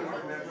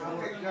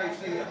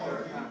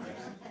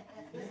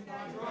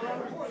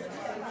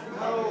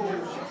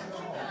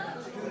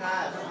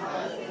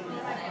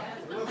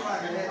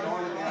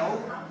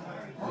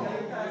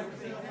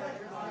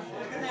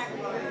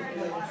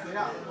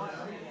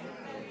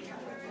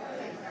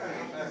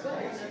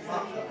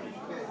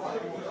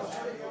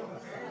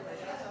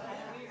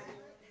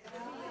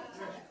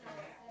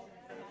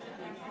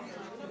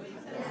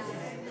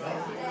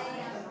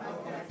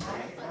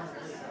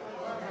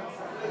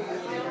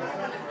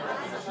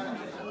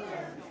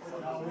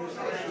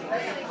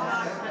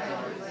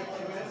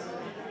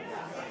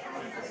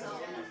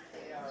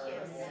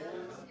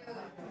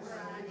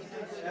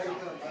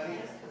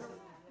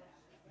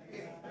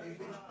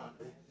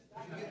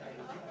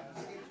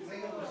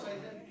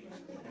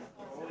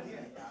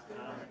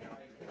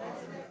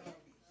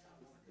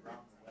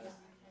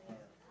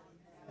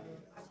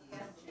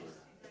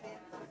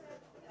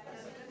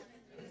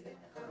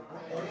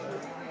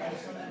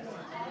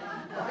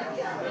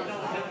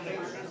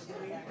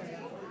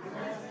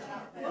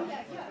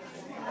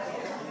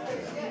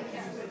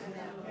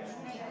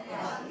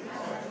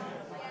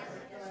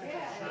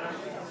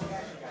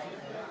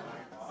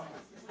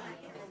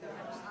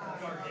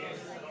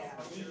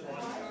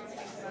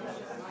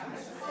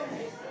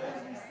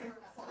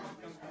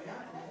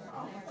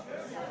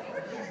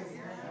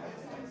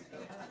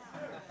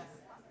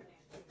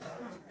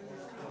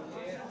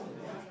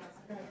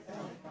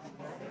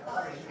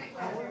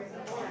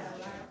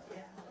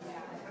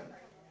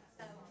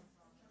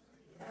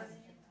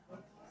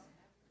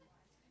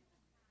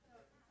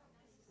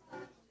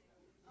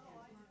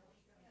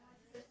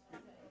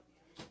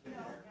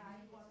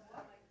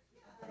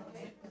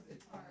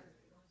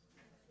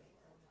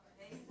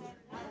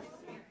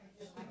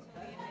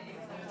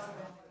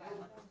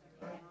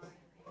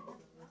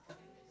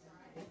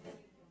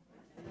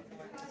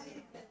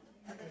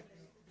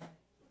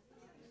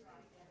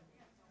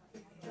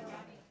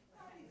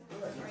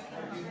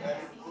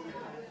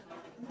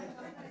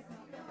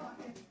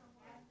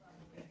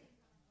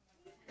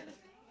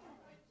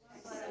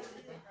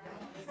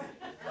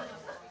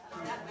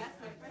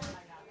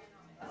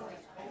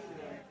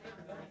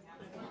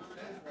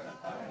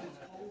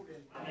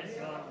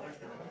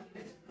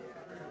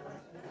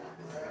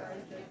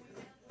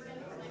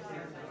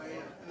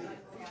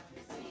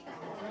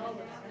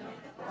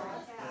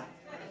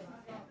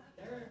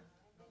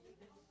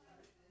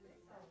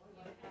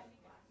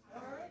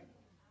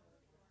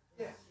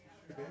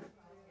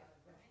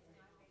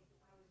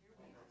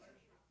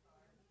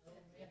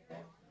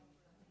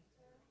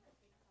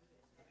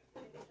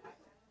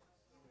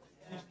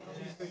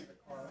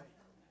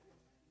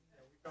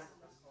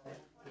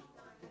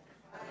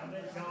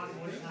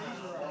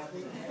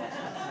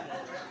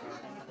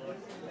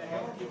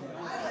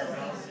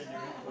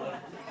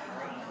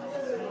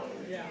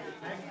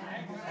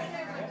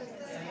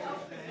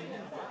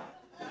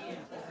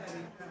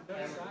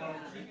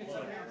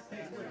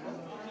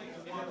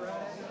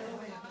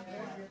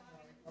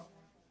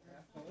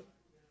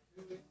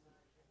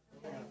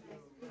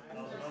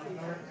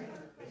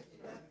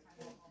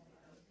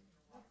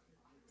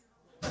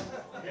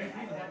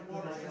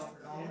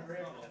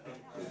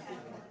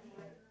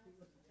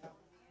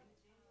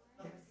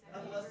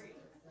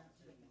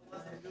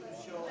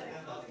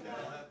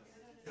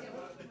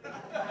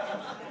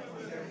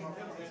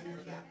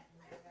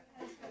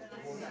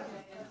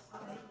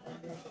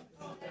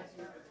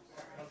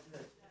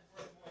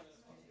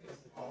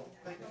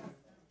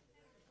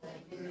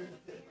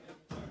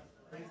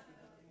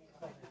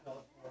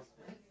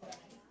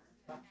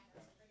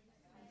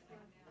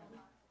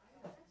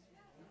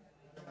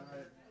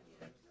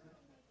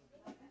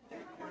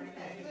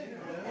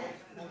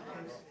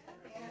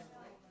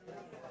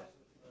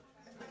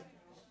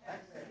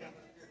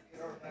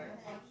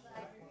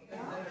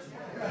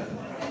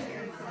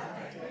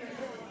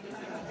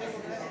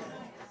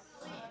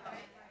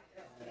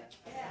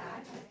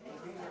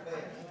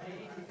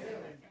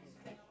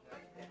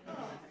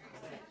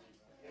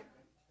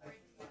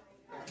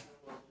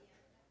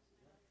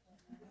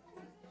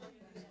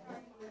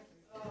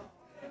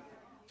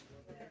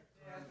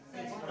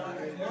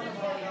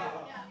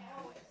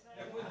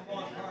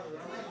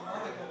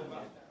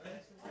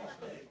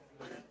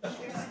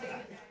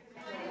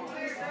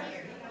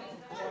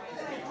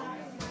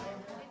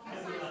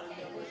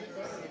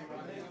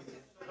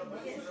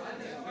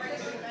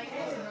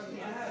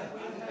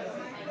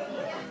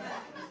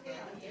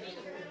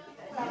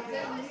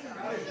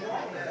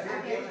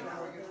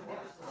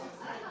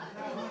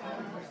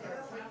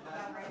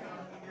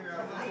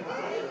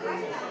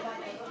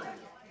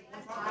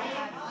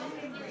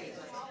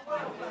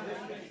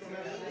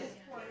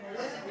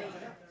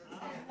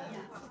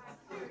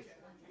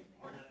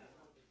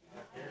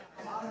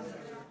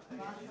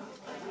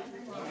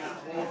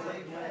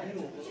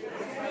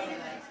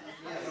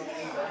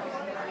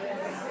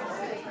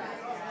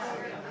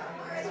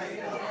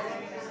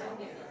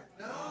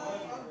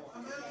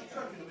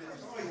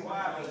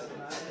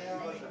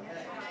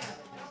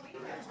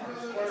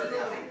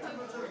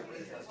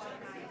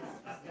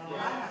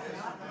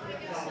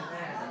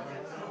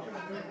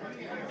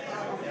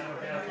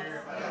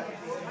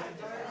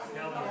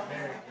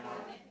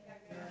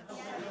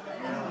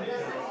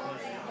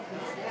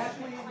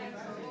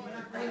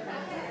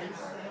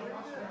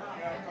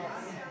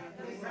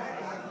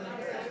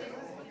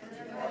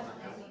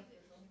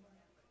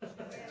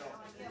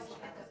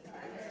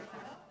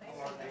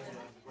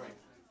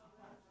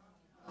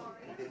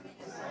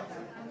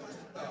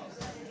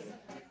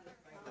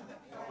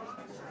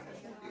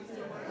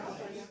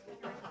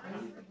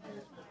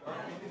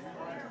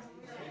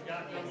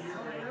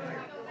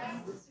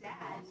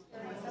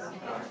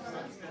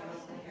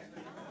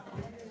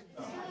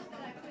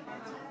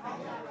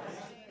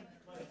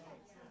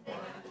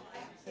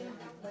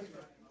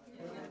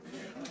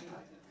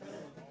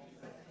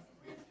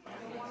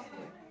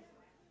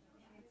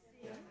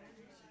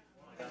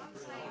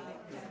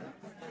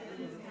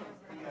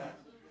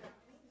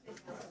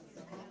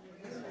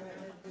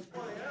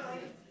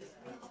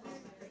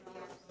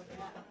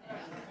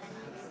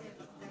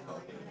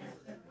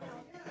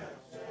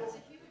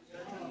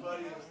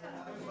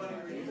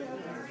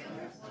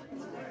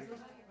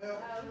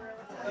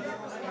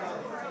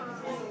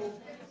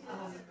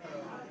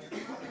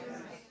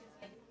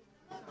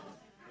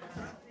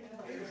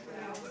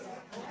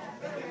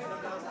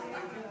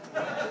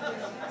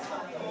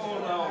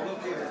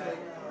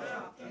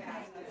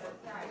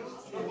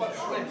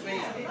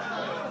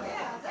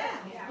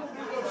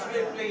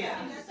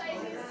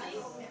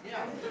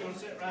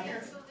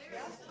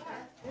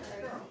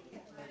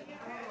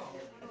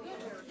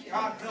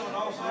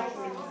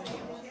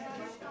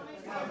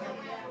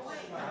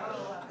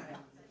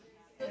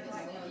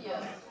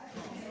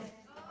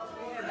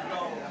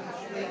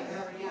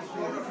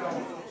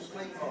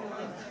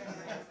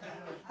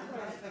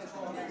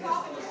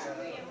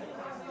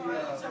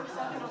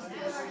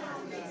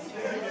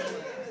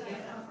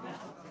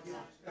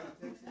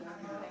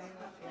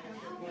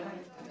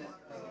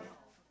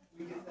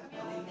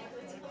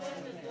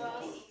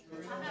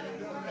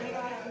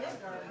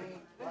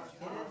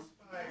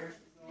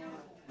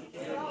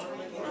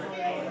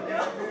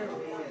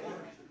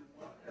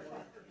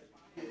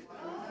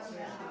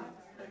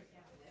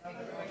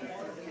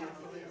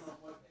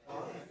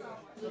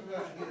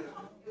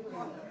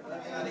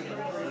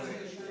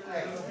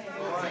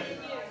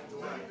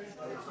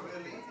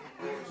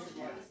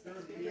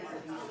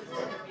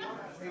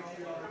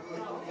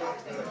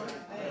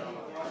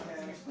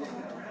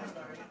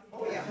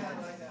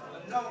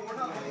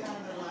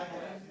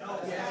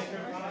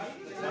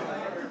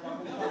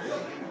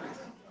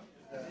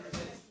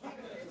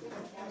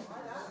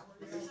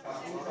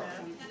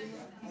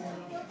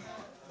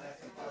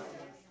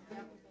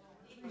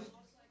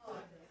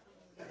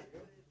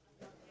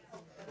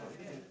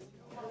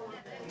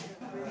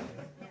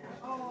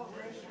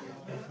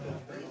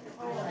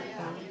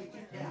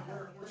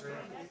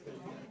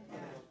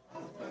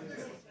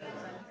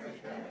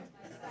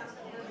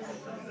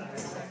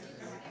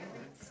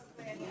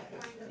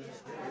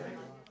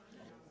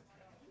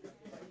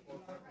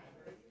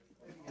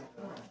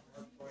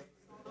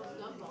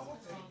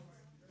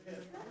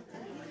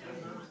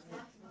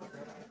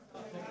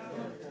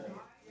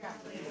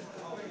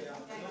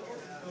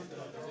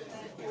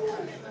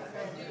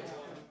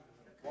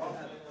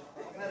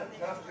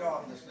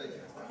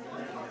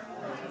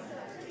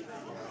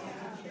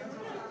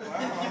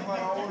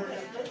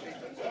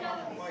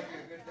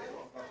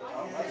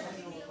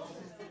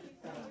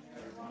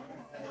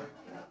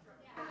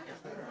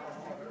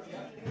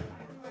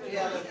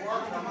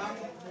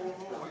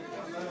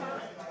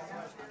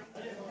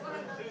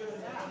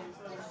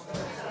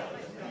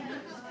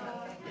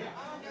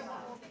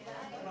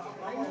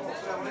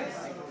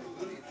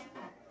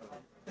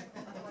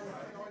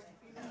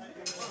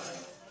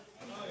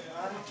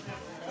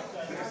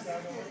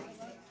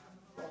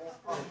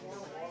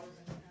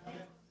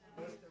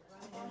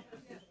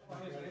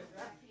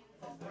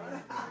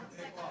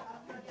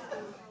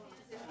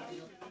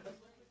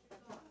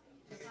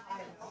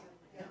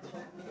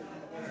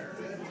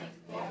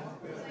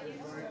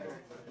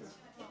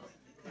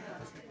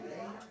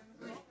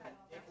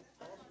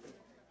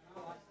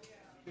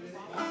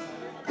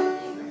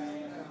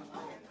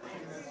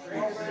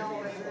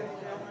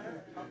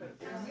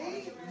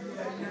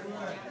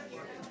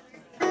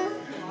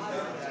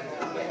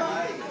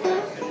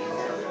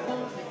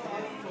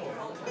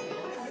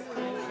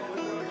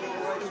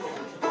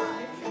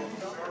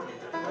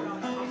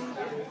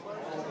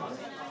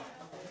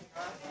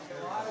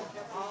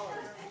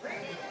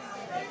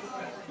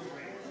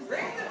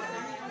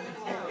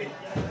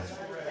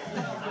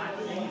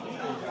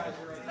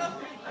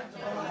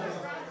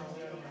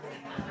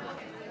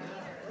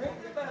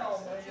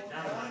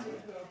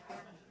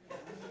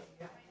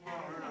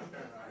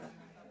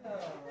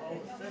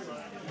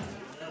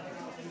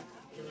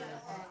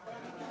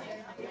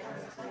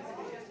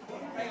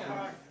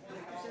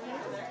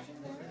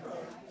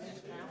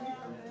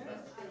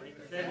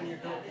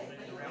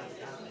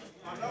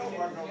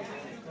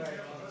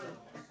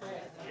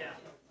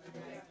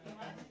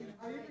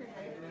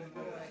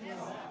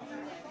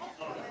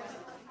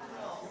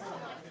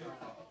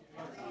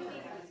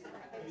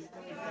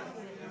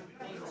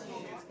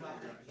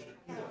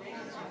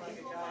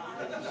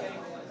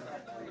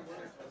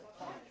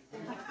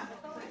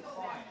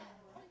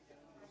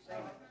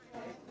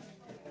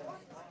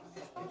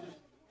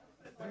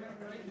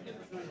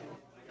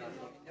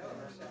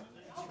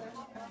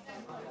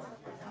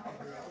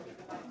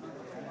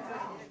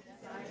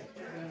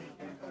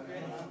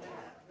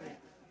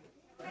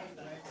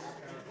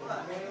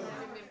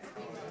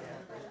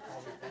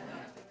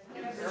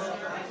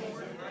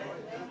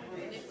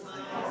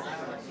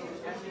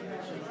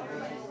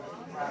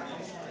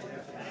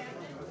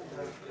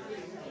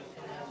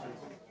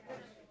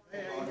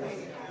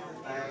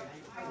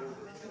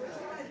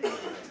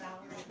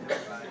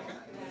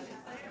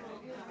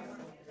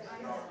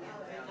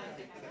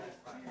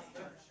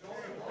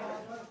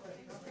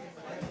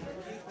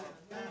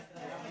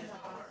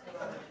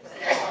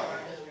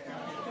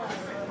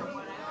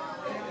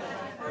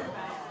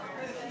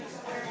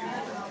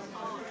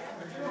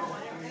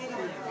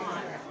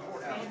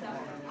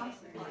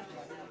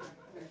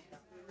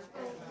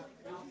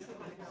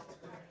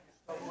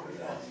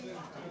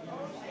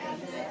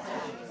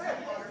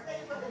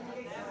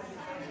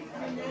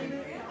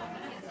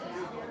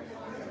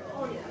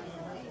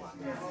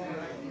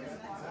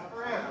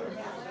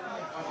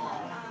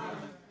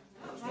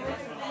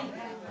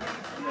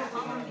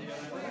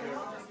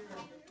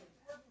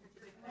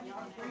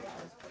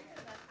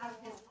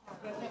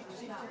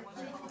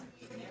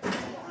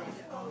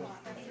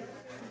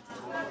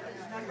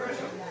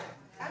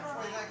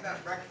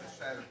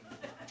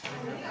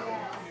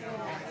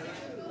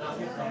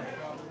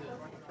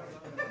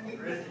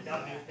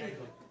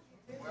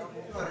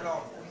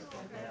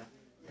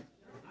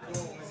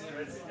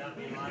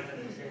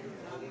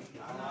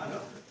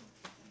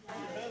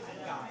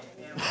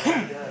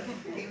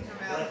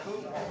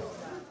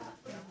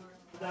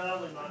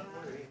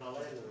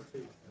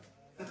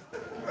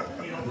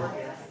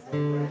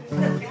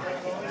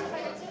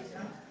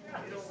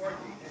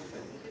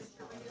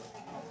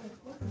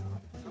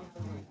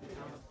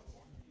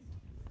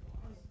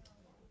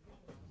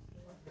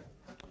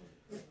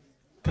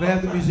 Could I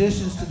have the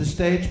musicians to the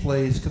stage,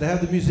 please? Could I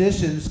have the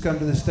musicians come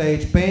to the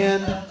stage?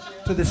 Band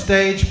to the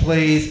stage,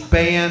 please.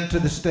 Band to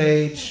the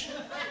stage.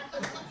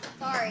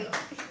 Sorry.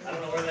 I don't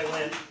know where they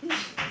went.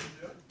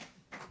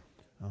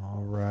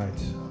 All right.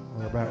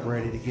 We're about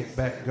ready to get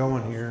back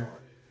going here.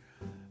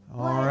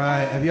 All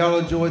right. Have y'all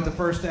enjoyed the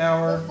first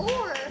hour? Before,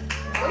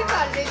 we've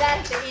got to do that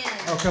at the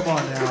end. Oh, come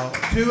on now.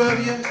 Two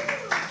of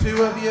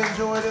you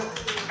enjoyed it?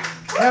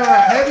 All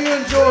right. Have you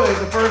enjoyed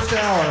the first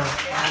hour?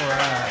 All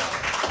right.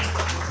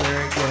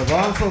 Very good.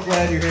 Well, I'm so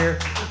glad you're here.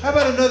 How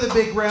about another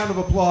big round of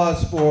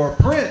applause for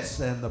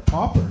Prince and the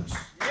Paupers?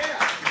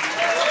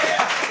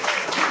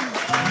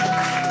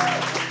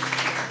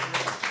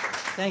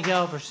 Thank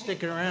y'all for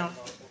sticking around.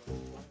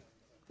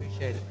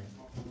 Appreciate it.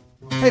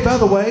 Hey, by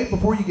the way,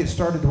 before you get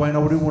started, Duane,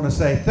 I do want to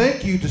say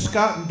thank you to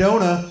Scott and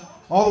Donna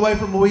all the way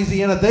from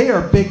Louisiana. They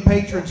are big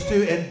patrons,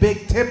 too, and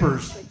big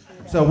tippers.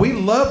 So we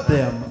love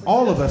them.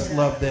 All of us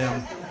love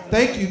them.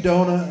 Thank you,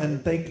 Donna,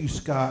 and thank you,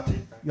 Scott.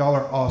 Y'all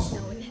are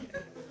awesome.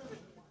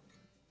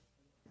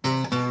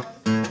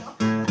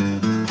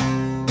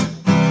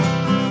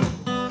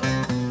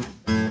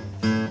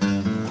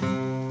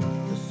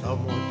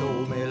 Someone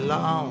told me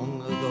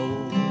long ago,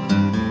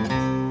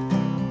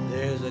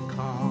 there's a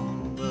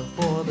calm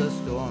before the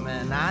storm,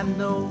 and I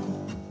know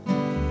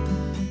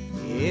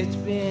it's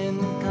been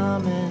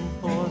coming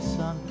for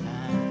some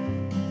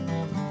time.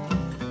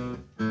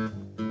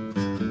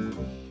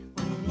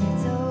 When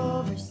it's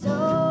over,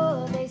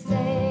 so they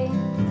say,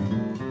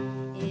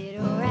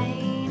 it'll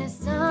rain a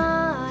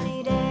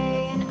sunny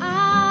day, and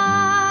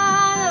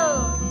I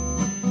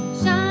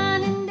know,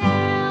 shining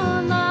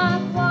down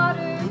like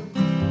water.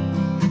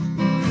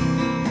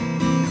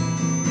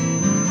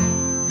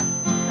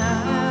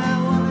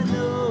 I wanna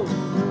know,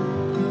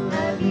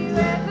 Have you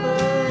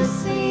ever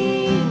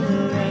seen the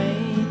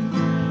rain?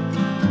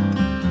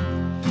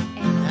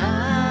 And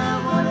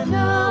I wanna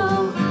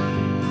know,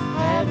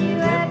 have you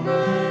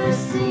ever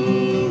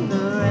seen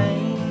the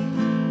rain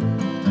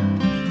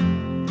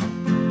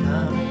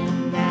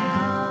coming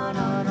down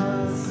on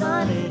a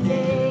sunny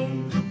day?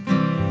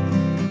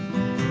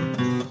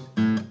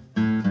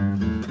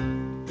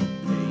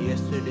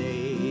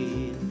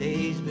 yesterday and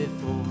days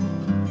before,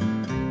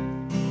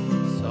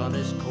 sun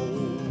is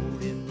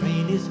cold and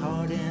rain is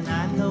hard, and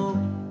I know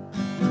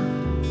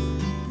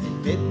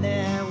it's been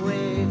that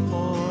way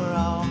for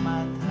all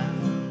my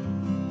time.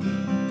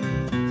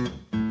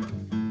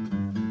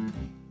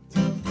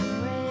 Till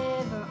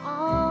forever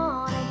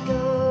on it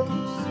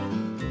goes,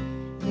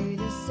 through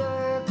the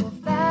circle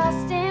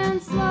fast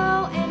and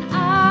slow, and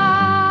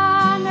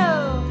I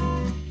know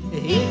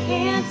He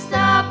can't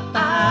stop,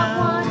 I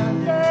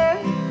wonder.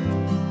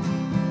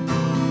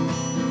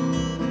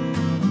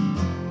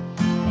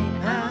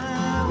 And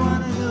I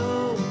wanna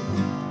know,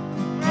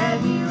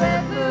 have you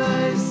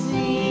ever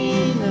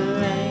seen the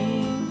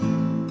rain?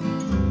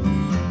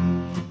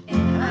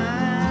 And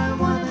I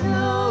wanna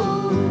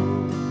know,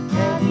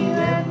 have you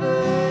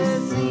ever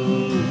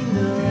seen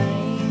the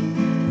rain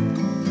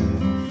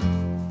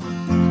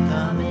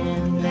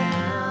coming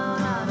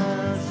down on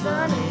a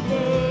sunny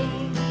day?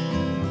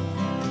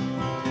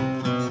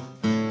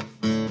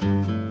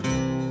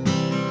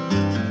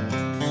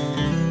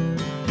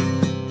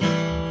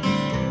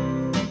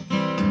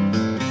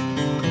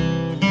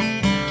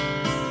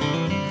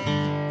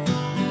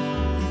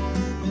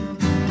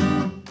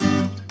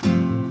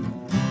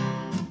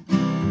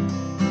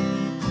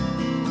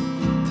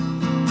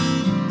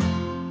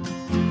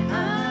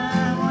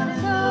 I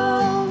wanna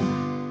know,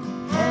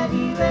 have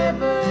you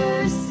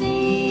ever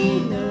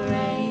seen the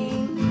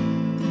rain?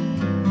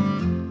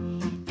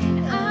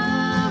 And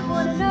I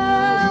wanna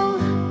know,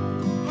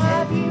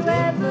 have you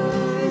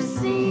ever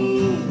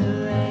seen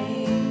the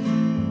rain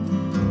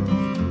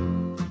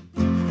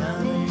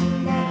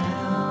coming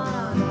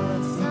down on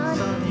a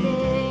sunny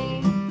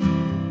day?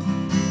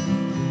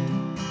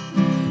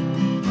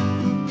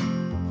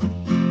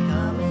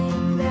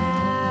 Coming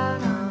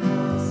down on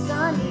a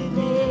sunny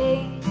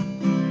day.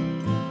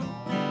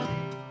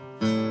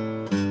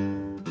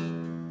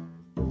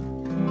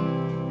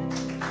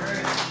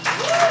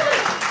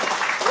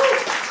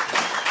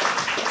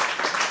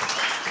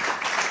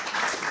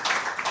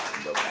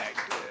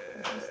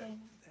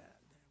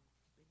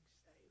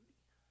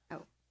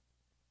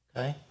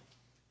 Okay?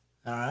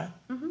 All right?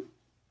 Mhm.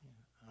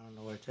 I don't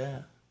know where it's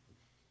at.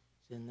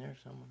 It's in there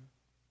somewhere.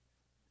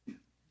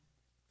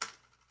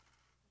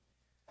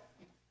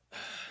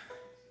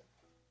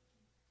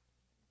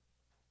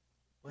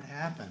 What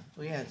happened?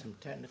 We had some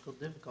technical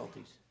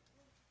difficulties.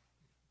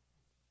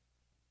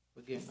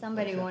 We're getting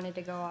Somebody closer. wanted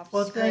to go off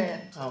Well,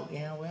 script. oh,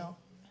 yeah, well,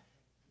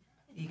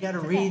 you got to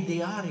read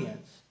the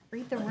audience.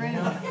 Read the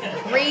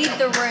room. Read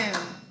the room.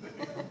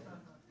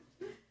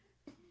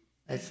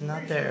 It's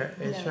not there.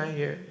 It's No. right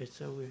here. It's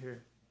over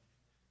here.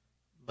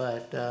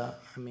 But, I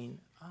mean,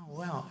 oh,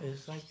 wow.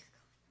 It's like,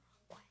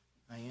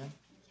 I am?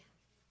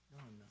 No,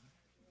 I'm not.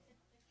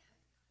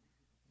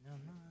 No,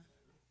 I'm not.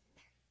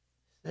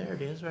 There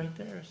it is right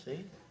there.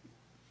 See?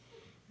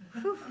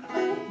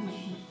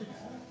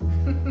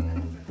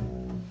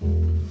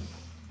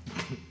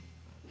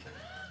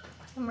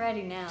 I'm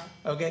ready now.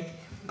 Okay.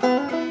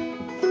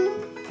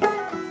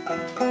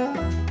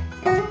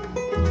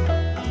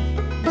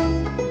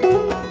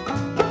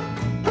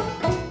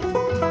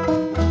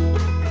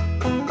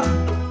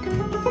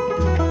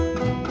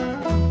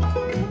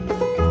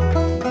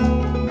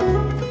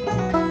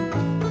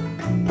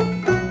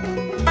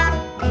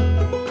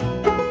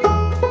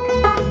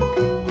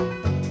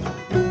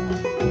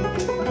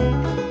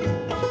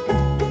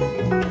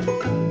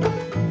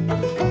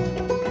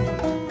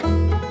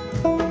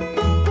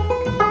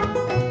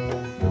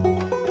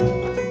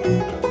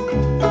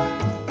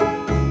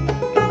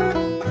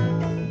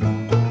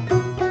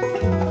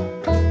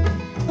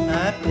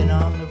 I've been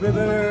on the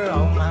river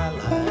all my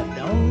life.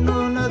 Don't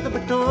know nothing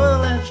but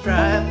toil and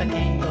strife. I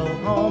can't go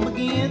home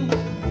again.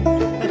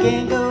 I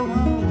can't go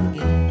home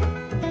again.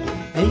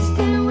 East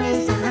and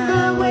west the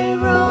highway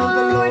road.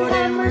 The Lord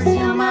have mercy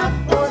on my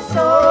poor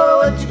soul.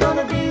 What you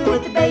gonna do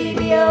with the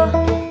baby, oh?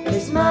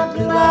 It's my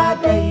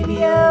blue-eyed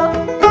baby, oh.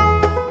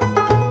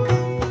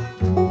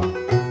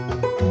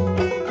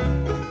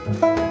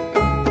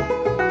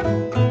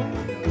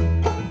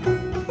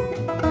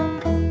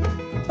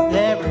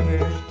 That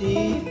river's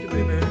deep, the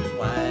river's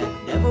wide.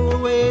 Devil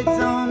waits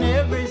on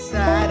every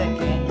side. I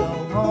can't go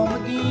home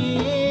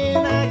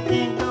again. I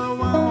can't go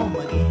home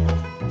again.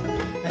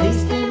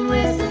 East and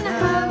west and the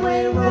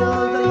highway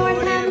road. The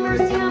Lord have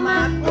mercy on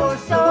my poor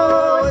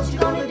soul. What you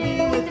gonna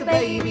do with the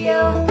baby,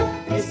 oh?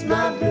 It's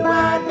my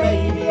blue-eyed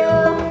baby,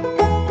 oh.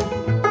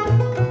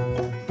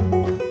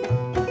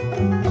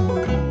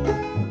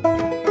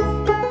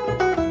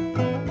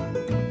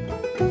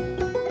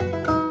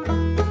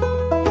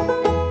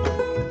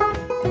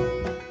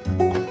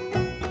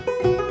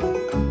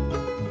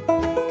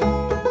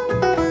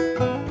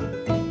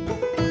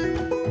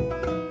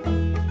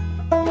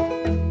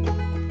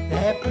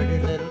 That pretty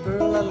little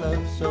girl I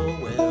love so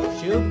well.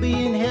 She'll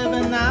be in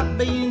heaven, I'll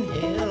be in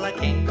hell. I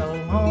can't go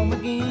home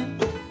again.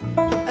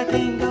 I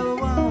can't go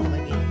home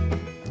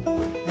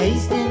again.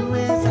 East and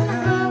west the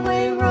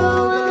highway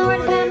road. The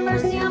Lord have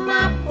mercy on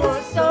my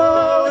poor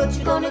soul. What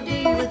you gonna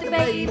do with the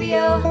baby,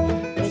 oh?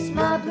 It's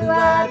my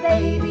blue-eyed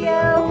baby,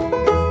 oh.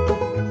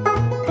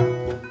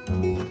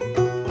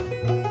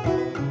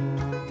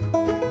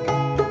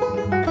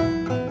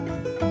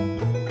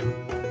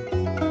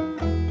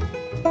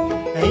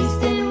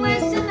 East and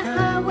west and the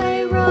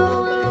highway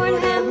road. The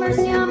Lord have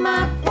mercy on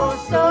my poor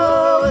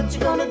soul. What you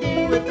gonna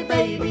do with the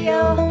baby,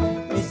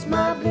 oh? It's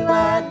my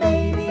blue-eyed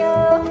baby,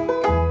 oh.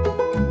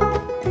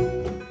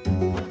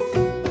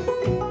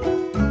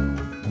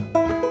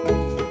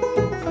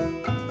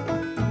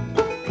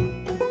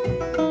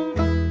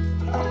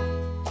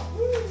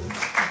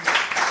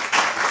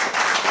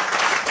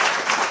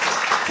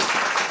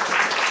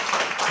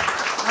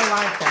 I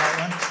like that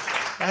one.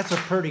 That's a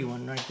pretty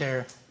one right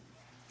there.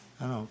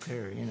 I don't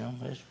care, you know,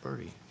 it's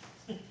pretty.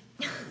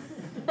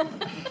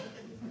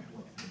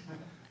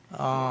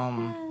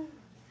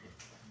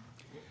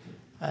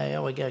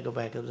 We gotta go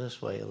back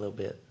this way a little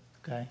bit,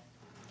 okay?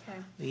 Okay.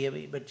 Yeah,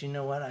 but you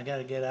know what? I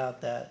gotta get out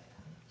that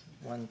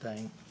one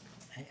thing.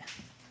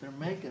 They're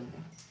making.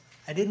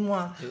 I didn't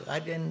want to. I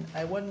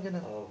wasn't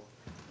gonna.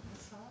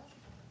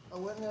 I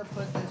wasn't gonna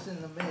put this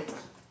in the mix.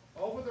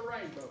 Over the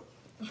rainbow.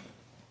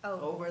 Oh,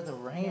 Over the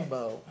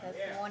rainbow. that's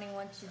the one he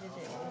wants you to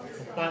do.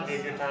 Find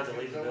your time to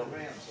leave the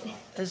building.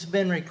 This has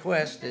been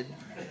requested,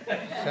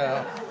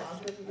 so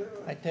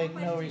I take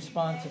no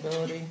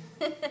responsibility.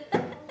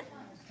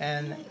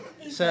 And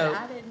He so, said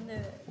I didn't do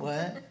it.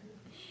 what?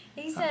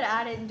 He said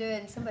I didn't do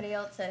it, and somebody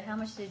else said, "How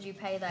much did you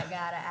pay that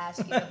guy to ask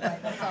you to play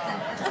the song?"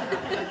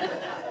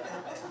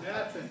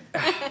 Nothing.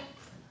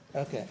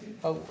 Okay.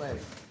 Oh, wait.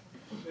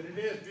 But it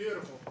is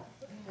beautiful.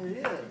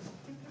 It is.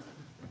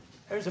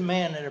 There's a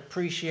man that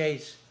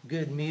appreciates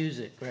good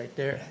music right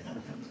there.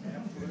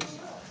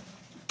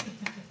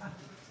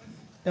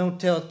 Don't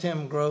tell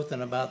Tim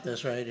Grothin about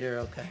this right here,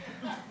 okay?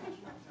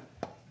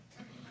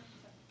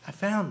 I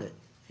found it.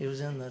 It was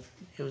in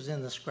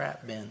the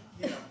scrap bin.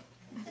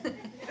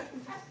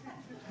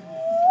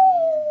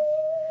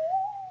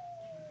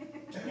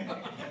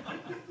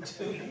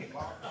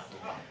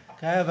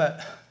 Can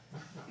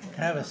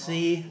I have a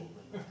C?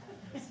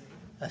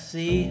 A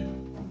C?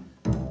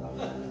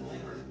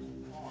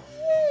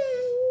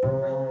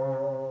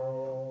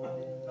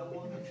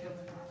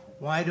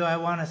 Why do I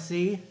want a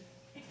C?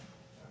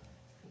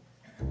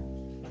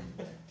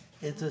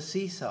 It's a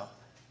seesaw.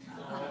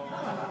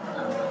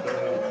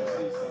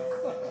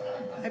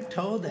 I've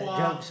told that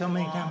joke so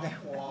many times.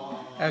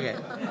 Okay.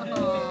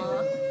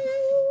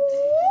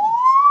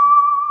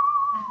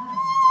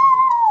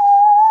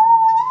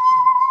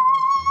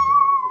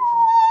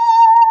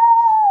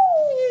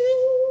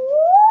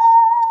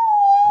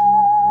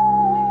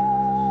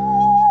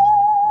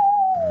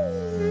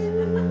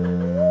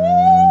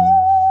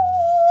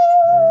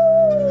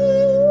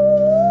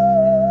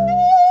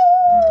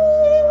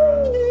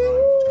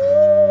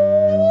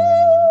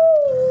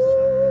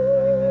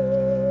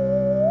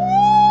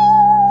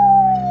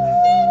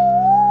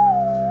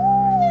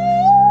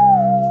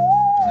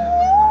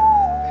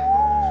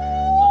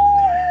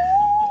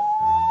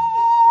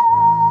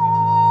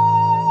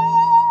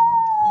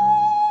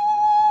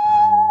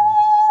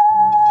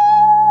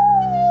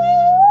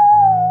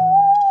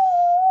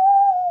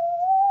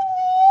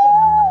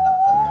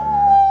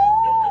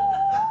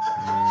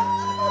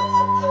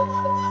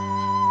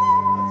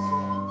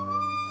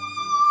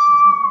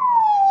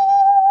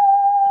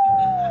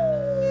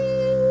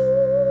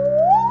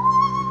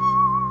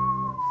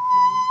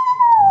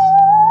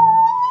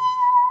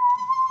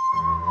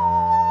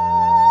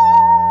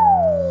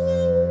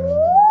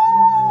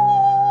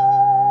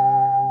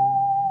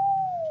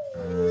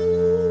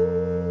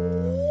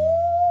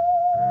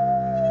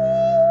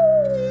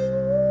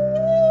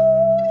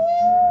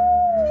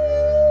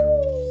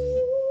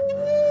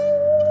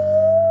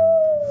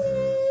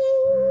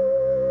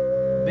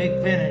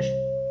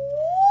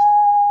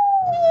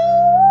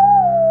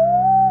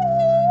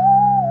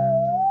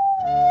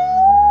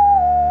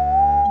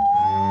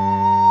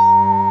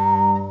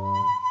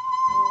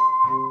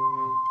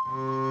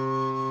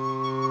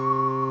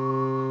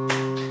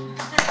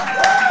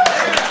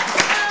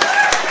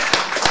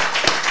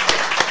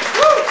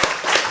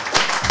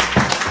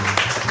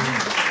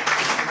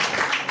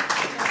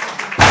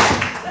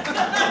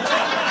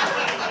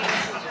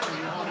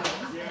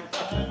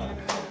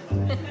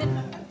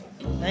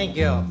 Thank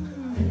you.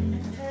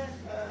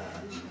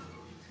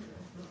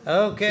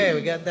 Okay,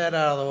 we got that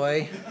out of the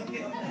way.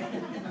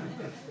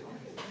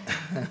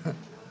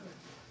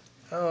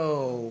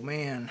 Oh,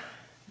 man.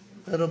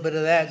 A little bit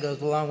of that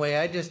goes a long way.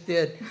 I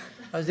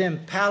was in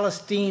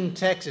Palestine,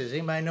 Texas.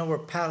 Anybody know where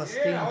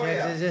Palestine,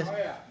 Texas is? Oh,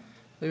 yeah.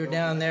 We were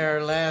down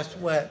there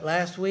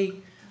last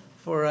week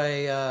for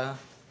a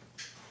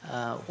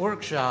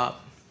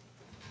workshop.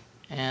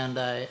 And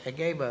I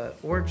gave a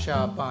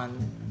workshop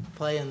on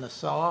playing the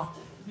saw.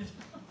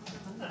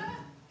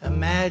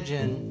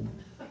 Imagine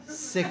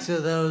 6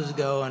 of those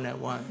going at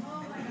once.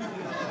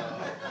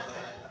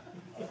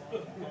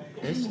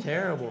 It's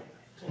terrible.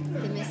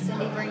 Did Miss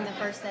Cindy bring the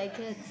first aid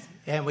kits?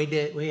 And we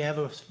did. We have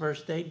a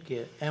first aid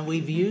kit, and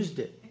we've used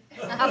it.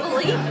 I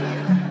believe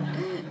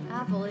it.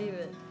 I believe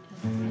it.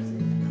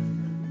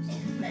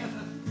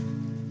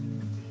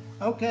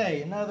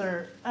 Okay,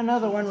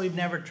 another one we've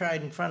never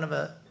tried in front of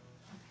a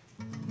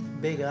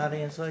big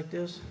audience like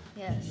this.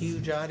 Yes.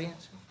 Huge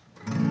audience.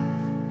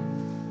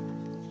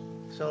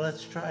 So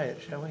let's try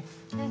it, shall we?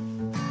 Okay.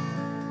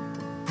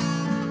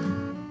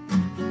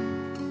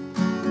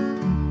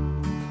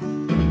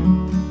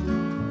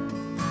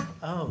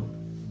 Oh,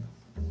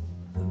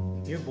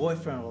 your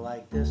boyfriend will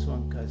like this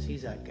one because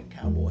he's like a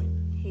cowboy.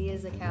 He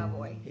is a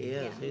cowboy. He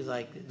is. Yeah. He's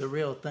like the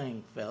real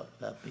thing,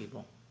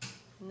 people.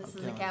 And this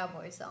is a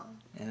cowboy song.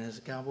 And it's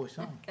a cowboy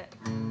song. Okay.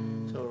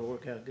 So it'll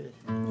work out good.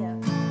 Yeah.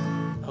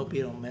 Hope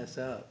you don't mess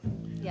up.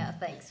 Yeah,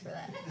 thanks for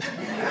that.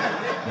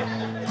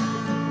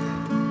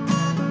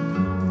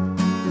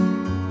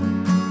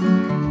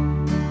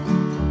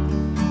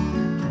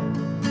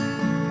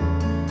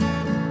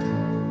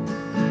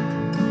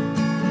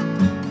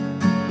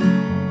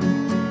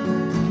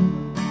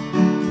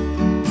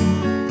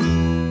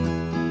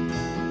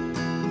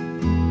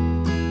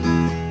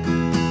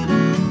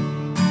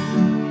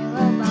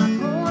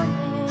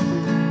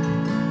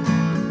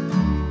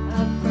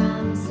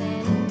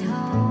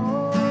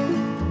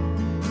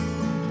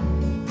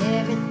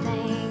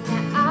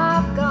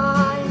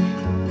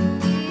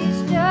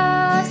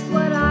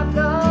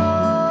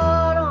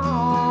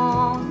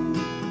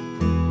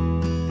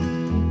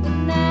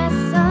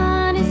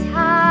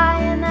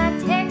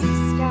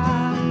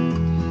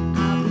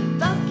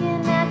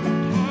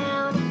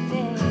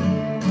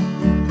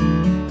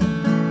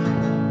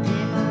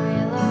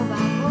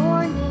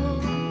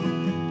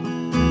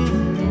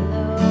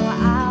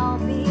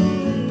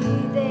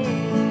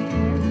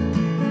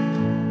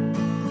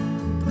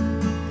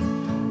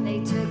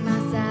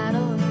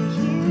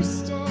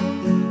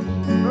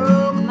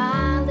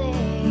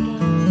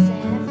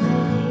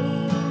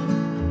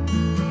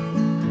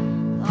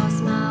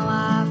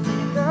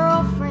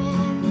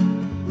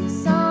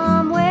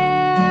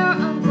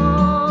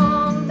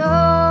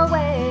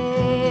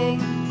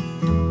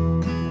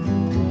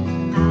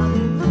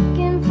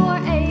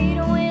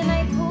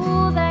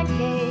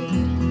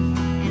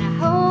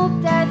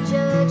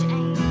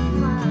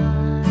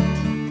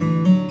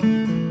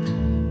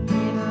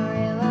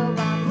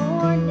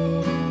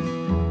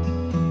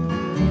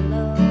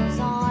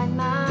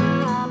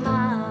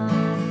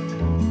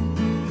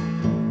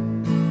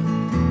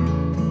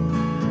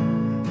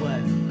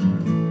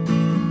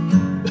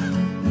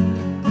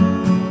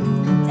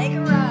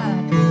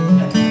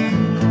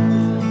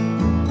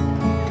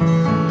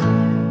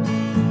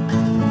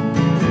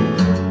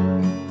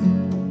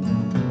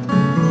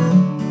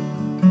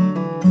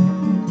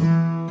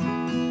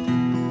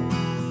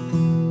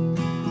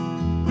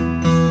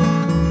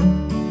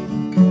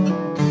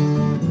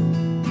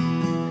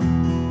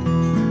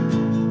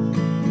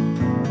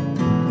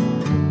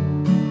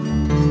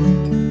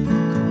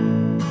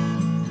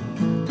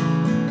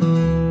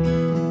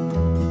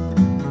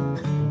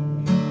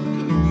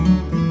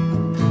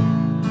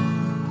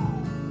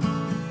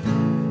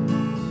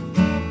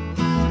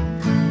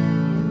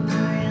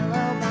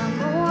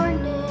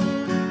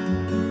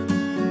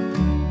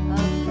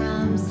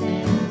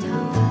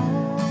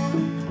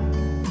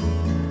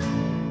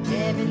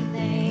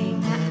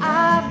 Everything that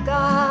I've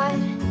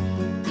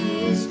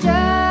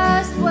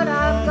got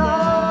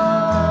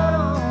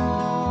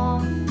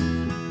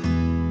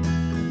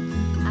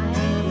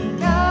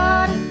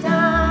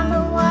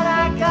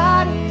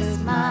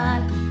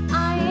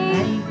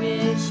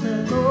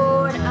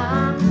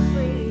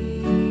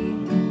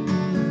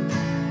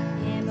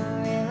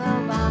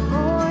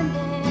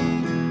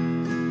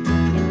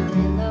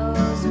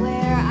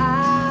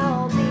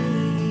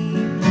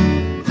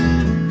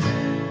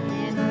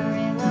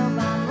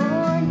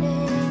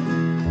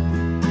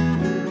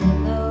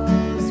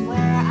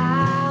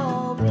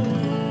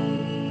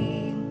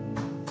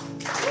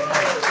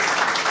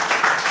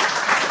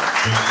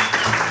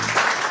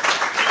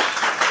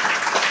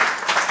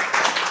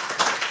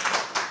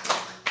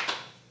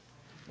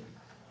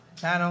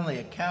not only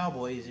a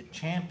cowboy, he's a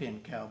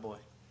champion cowboy.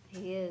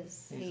 He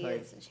is. He's He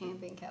like- is a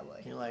champion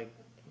cowboy. He like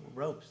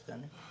ropes,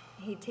 doesn't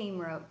he? He team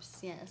ropes,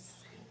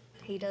 yes.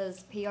 He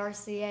does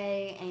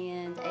PRCA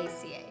and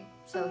ACA.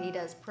 So he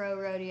does pro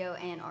rodeo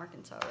and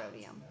Arkansas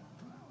rodeo.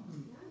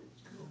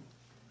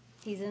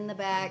 He's in the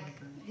back.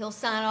 He'll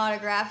sign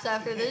autographs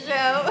after the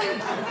show.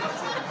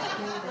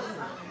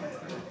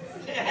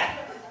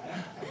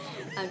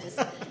 I'm just.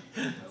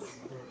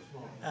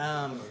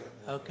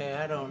 Okay,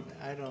 I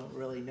don't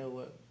really know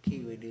what key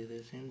we do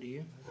this in. Do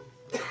you?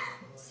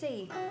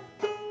 C.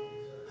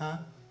 Huh?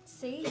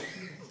 C.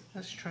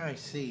 Let's try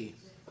C.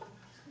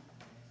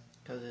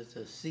 Because it's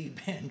a C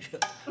banjo.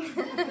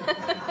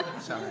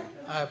 Sorry,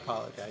 I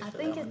apologize. I for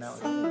think that one.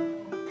 it's That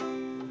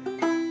was-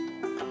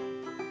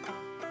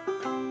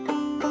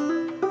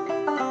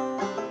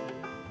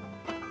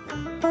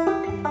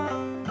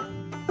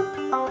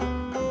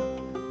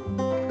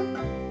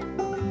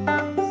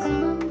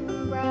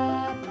 Some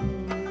bright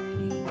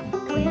morning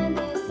when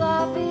this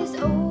life is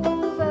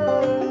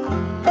over,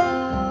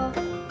 I'll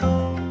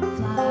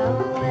fly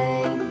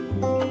away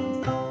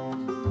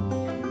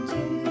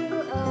to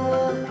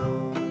a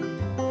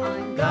home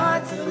on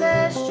God's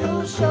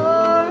celestial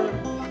shore.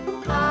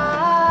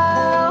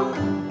 I'll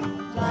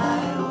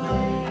fly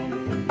away.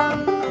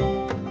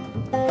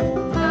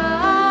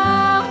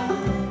 I'll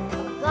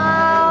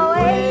fly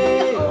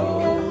away,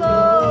 oh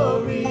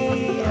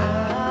glory.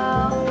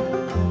 I'll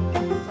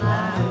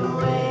fly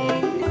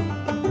away.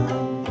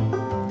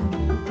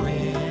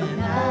 When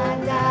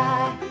I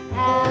die,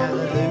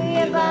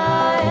 hallelujah,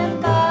 by and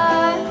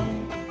by,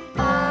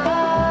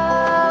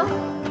 I'll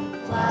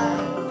fly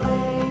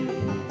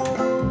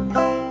away.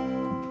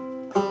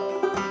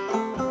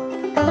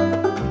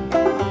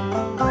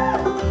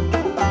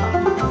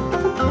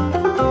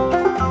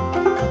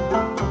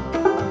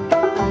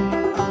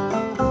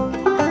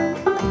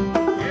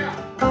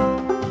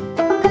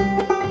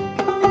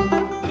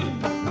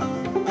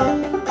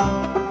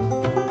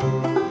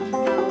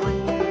 I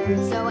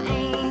wandered so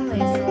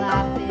aimless,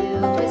 life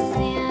filled with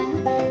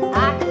sin.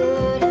 I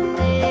couldn't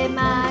let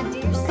my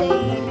dear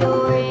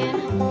Savior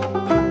in.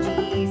 Then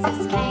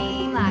Jesus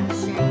came like a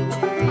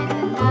stranger in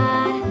the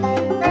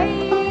night.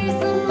 Praise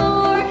the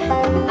Lord,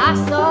 I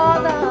saw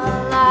the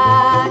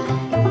light.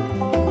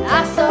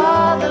 I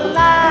saw the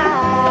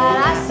light.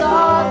 I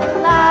saw the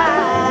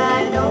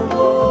light. No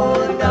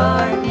more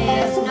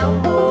darkness, no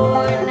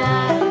more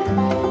night.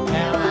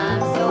 Now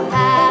I'm so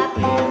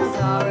happy, no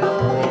sorrow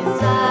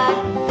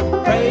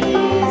inside.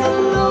 Praise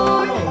the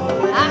Lord,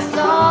 I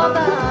saw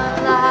the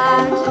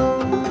light.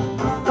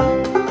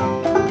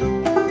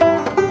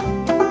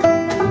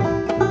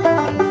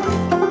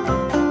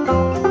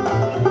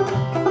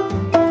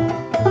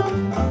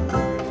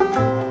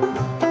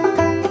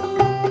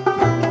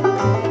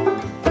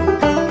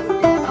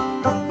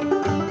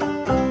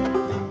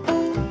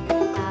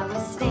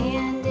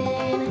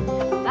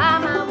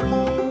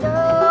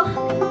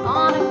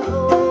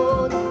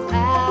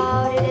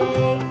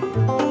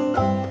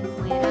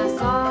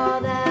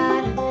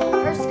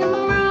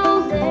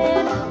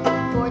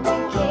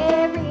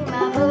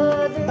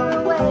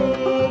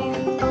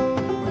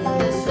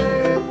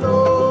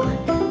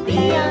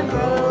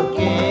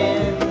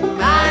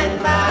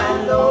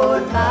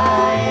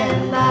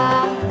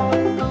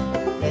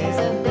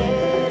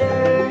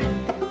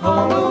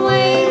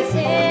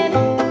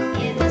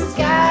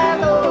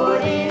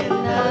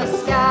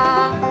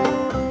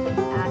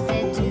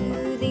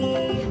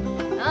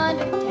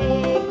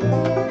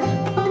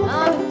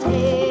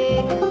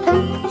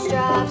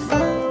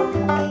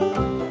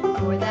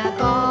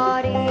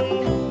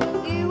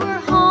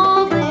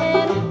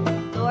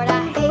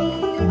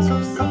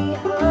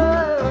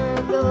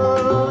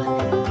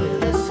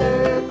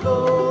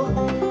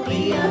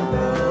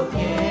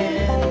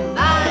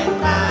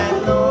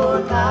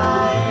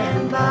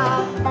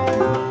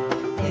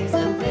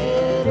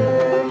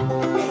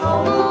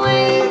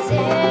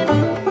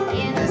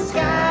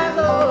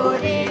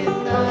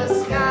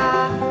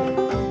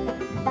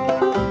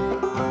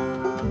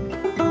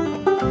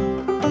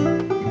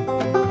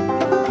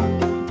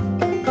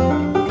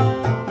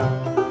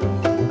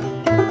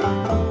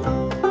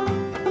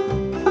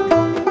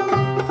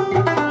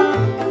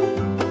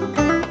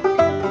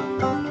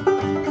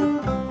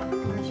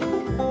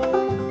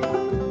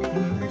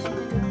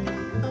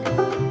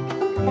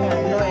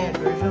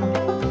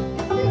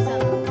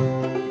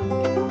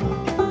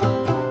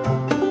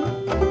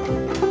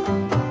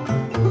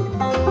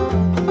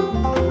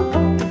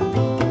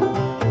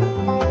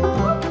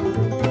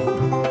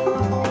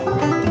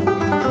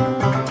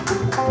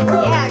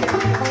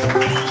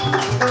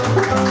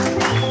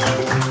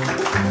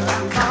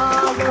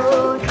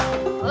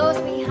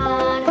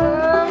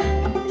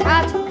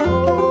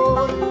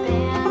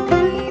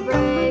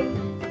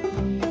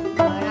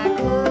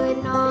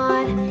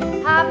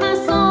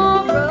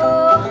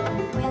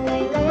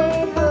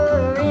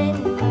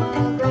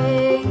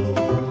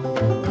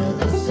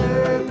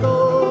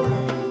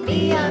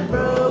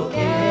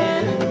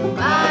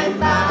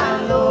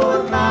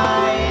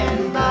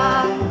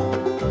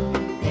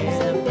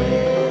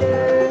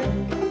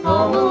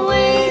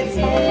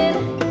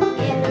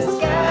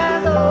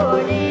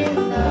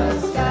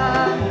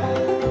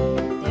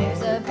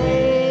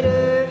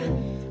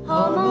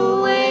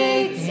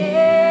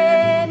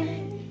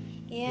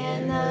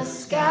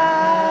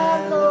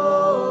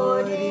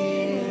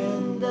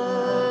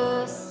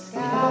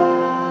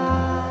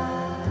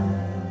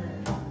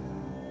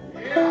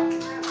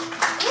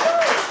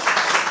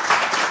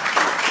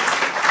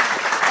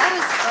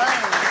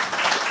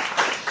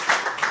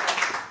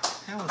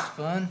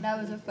 fun? That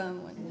was a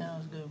fun one. That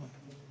was a good one.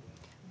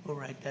 We'll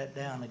write that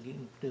down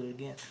again, do it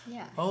again.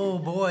 Yeah. Oh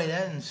boy,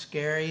 that's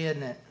scary,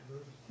 isn't it?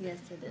 Yes,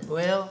 it is.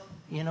 Well,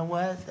 you know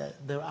what?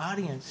 The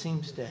audience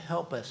seems to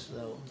help us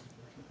though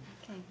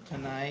Okay.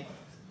 tonight.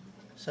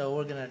 So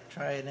we're gonna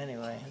try it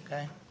anyway,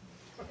 okay?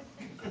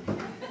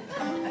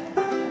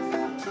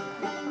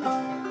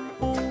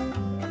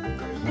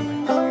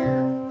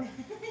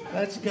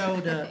 Let's go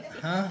to,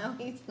 huh? No,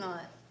 he's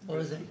not. What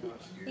was it?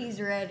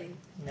 He's ready.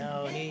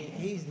 No,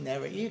 he's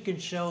never. You can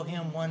show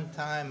him one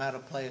time how to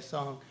play a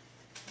song,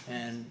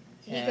 and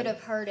He could have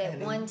heard it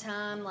and- one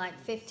time, like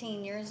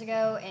 15 years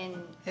ago, and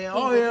Hey, he,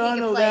 oh, he yeah, I could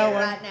know play that it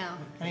one. right now.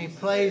 and he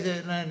plays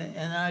it,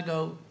 and I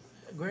go,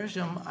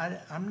 Gresham,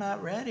 I'm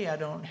not ready. I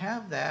don't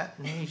have that.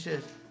 And he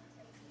says,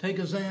 take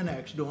a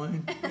Xanax,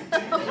 Duane.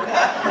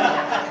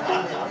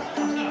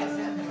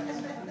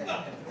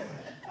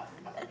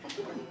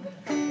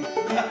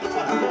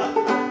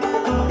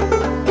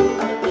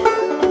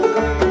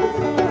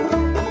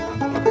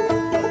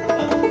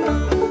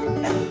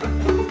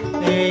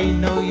 Ain't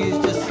no use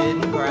to sit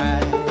and cry.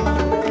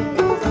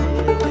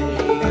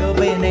 You'll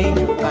be an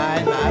angel by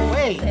and by.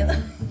 Wait.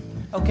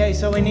 Okay,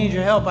 so we need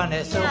your help on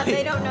this. So Yeah,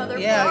 they don't know their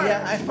yeah, part.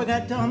 Yeah, I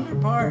forgot to tell them their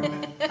part.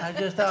 I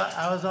just thought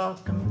I was all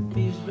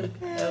confused, but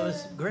it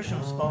was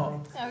Gresham's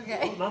fault.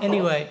 Okay.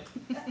 Anyway,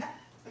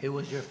 it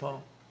was your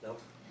fault.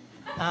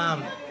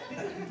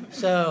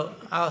 So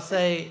I'll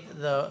say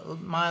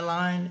my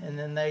line, and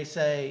then they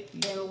say,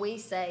 Then we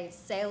say,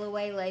 sail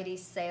away,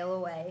 ladies, sail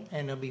away.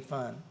 and it'll be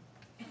fun.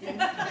 And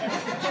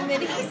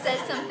then he says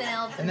something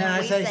else, And then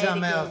I we say it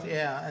something again. else,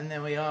 yeah, and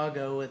then we all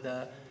go with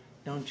the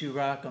 "Don't You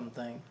Rock 'Em"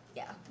 thing.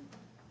 Yeah.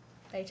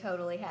 They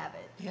totally have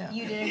it. Yeah.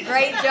 You did a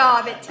great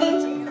job at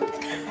teaching them.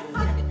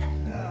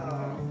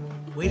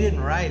 We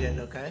didn't write it,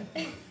 okay?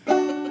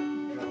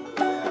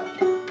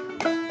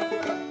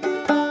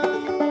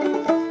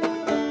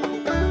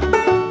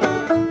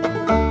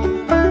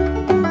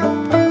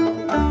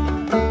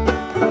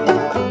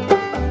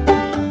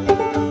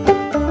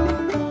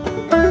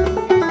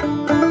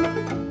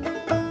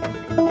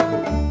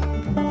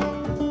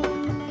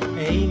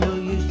 Ain't no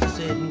use to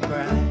sit and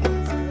cry.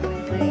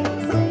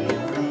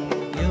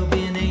 You'll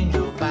be an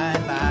angel by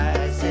and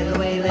by. Sail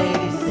away,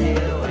 ladies,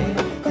 sail away.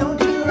 Don't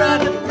you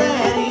rock 'em,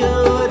 daddy,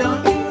 oh,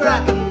 don't you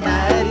rock 'em,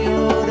 daddy,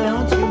 oh,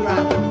 don't you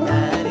rock 'em,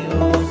 daddy,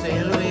 oh.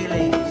 Sail away,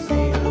 ladies,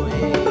 sail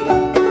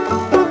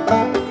away.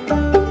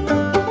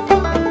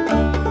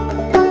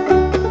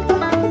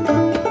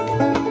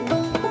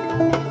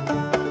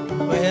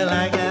 Well,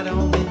 I got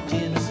home in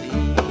Tennessee.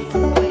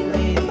 Sail away,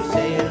 ladies,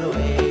 sail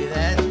away.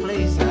 That's the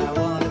place I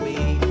want to be.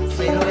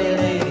 Sail away,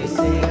 ladies,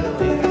 sail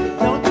away.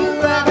 Don't you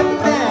rock 'em,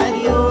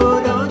 daddy,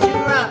 oh, don't you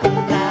rock 'em,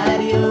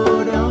 daddy,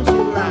 oh, don't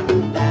you rock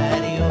 'em,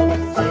 daddy,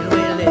 oh. Sail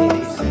away,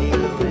 ladies,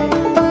 sail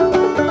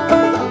away.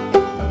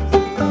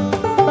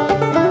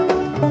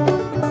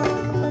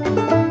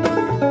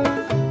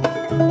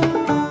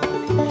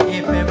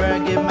 If ever I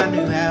get my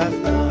new house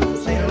done,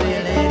 sail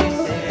away,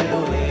 ladies,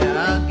 sail away.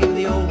 I'll give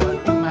the old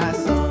one to my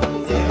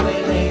son. Sail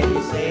away,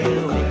 ladies,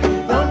 sail away.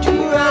 Don't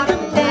you rock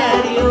 'em,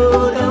 daddy,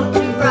 oh, don't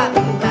you rock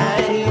 'em,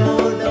 daddy,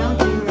 oh, don't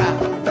you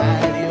rock 'em,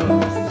 daddy,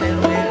 oh. Sail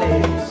away,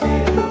 ladies,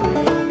 sail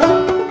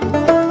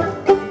away.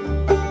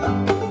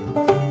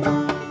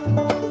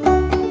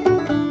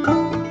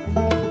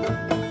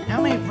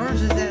 How many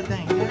verses that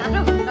thing got? I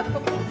don't know.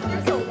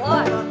 There's a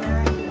lot on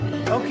there.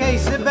 Okay,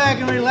 sit back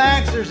and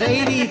relax. There's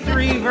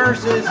 83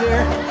 verses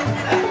here.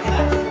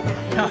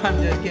 No,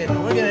 I'm just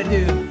kidding. We're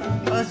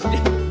gonna let's do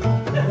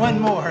one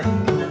more.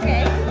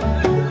 Okay.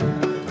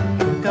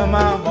 Come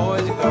on,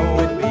 boys, go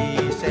with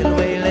me. Sail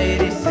away,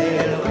 ladies,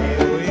 sail away.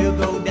 We'll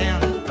go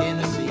down to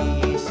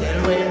Tennessee.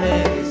 Sail away,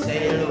 ladies,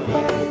 sail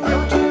away.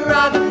 Don't you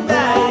rock 'em,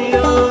 daddy,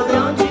 oh,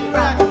 don't you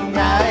rock 'em,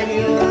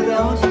 daddy, oh,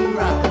 don't you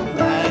rock 'em,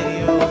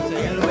 daddy, oh.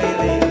 Sail away,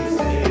 ladies,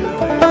 sail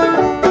away.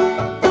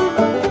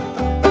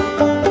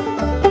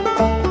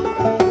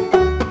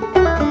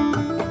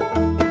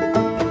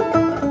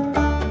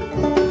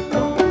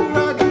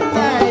 Rock 'em,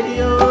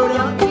 daddy, oh,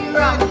 don't you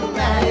rock 'em,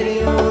 daddy,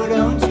 oh,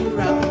 don't you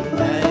rock 'em,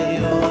 daddy,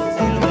 oh.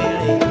 Sail away,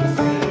 ladies,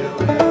 sail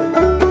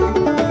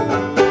away.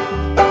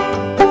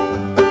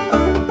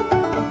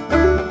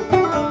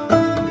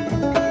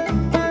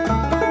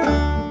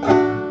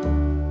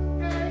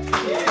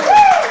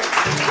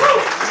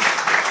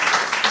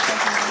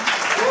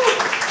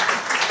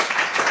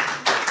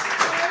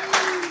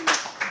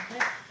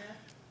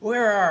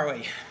 Where are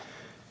we?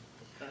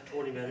 About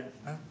 20 minutes.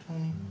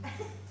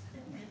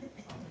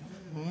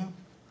 Yeah.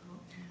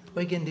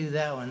 We can do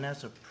that one.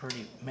 That's a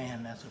pretty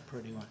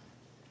one.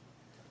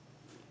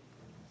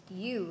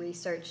 You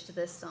researched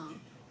this song,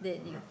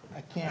 didn't you?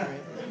 I can't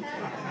read it.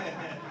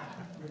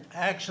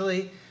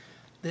 Actually,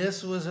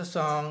 this was a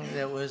song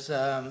that was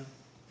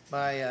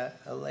by a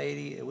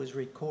lady. It was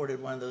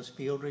recorded, one of those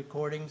field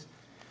recordings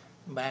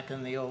back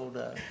in the old,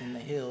 in the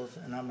hills,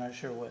 and I'm not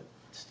sure what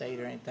state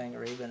or anything,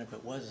 or even if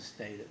it was a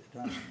state at the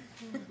time.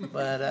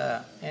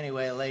 But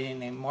anyway, a lady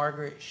named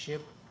Margaret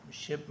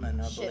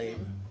Shipman, I believe,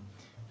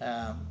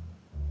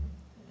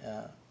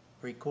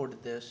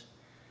 recorded this,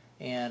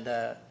 and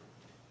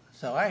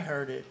so I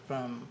heard it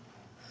from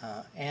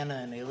Anna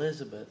and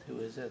Elizabeth, who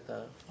was at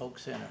the Folk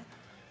Center,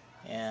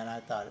 and I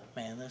thought,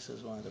 man, this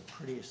is one of the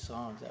prettiest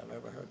songs I've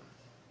ever heard.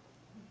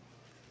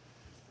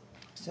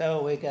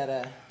 So we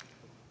gotta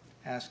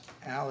ask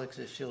Alex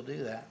if she'll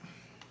do that,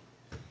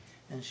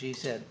 and she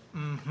said,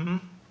 "Mm-hmm."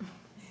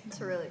 It's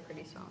a really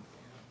pretty song.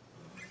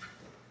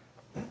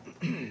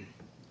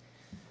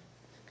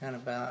 Kind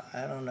of about,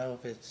 I don't know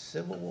if it's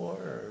Civil War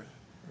or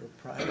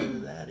prior to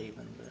that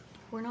even, but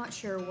We're not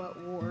sure what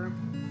war.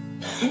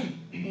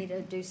 Need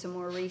to do some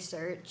more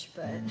research,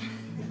 but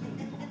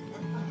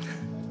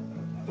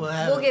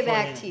we'll get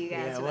back to you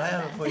guys. Yeah, we'll about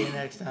have that. it for you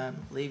next time.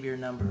 Leave your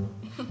number.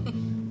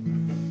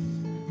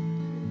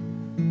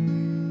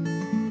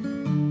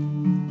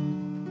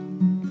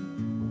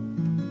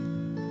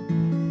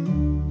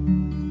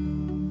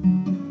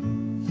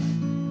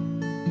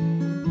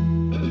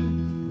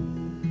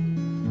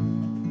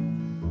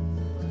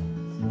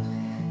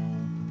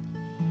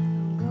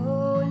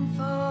 Going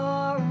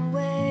far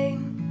away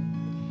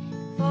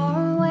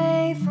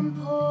from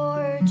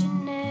poor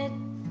Jeanette.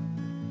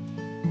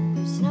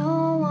 There's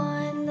no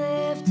one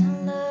left to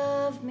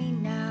love me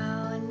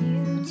now, and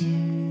you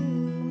too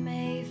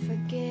may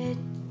forget.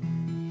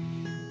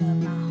 But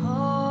my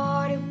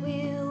heart, it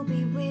will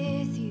be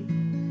with you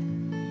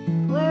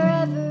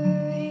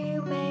wherever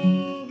you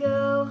may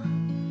go.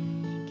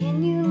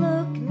 Can you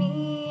look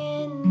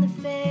me in the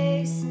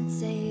face and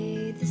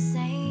say the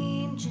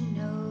same, you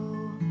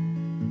know?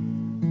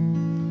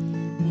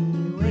 When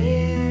you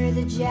wear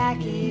the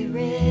jacket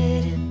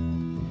red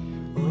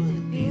or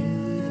the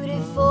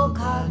beautiful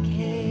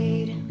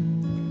cockade,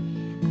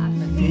 I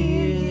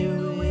fear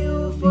you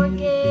will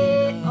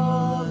forget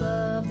all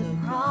of the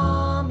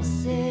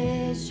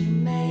promises you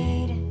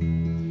made.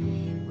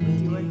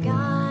 With your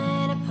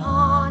gun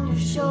upon your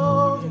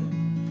shoulder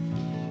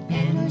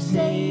and her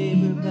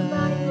saber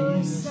by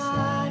your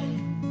side,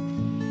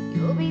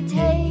 you'll be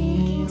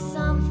taking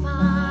some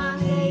fine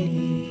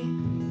lady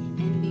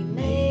and be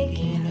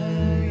making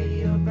her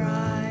your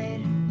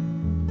bride.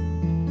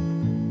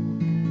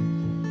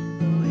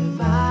 Oh,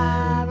 if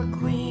I were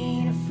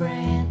Queen of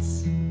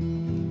France,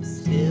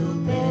 still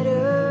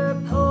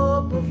better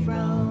Pope of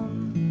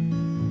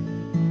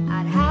Rome,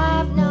 I'd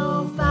have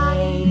no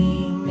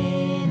fighting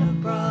men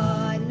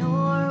abroad,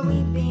 nor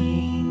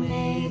weeping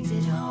maids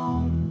at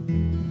home.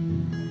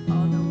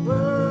 All the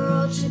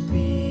world should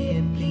be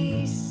at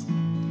peace,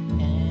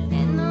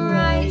 and the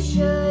right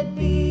should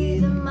be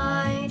the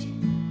might.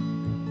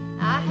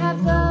 I'd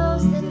have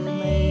those that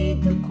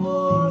made the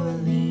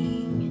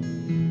quarreling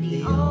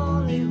the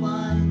only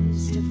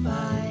ones to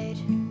fight.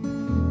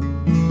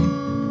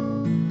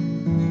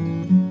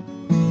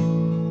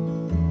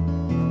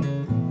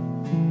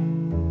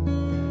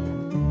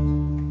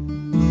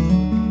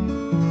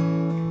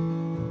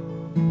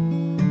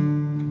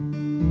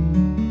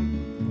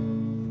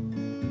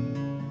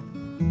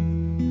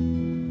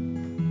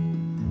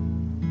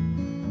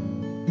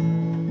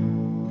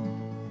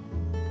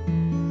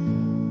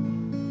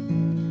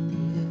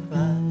 If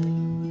I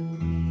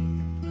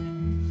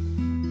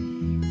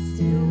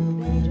still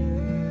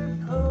better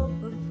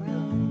Pope of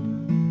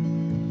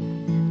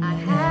Rome, I'd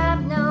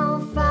have no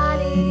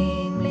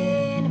fighting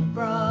men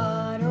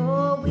abroad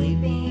or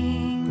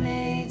weeping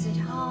maids at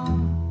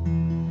home.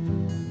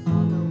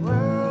 All the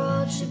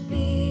world should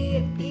be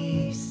at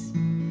peace,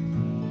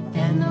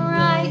 and the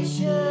right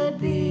should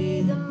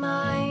be the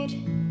might.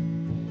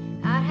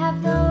 I'd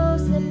have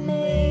those that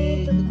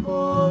made the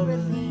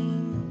quarreling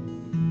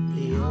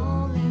the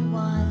only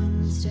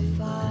ones to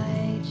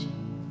fight.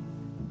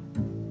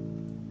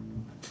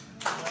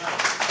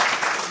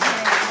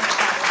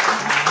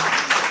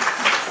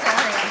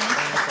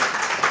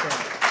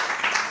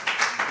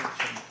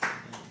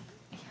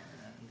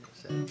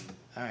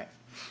 Sorry,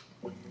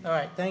 All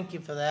right, thank you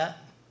for that.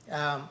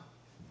 Yeah,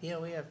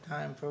 we have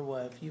time for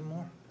what, a few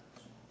more?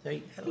 So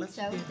let's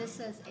So do, this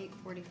says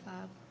 8:45.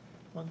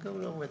 well, go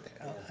over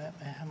there.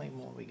 How many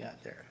more we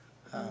got there?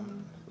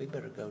 We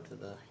better go to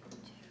the,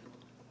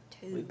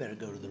 we better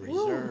go to the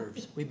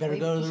reserves. We better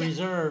go to the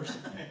reserves.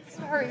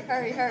 Hurry.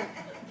 Where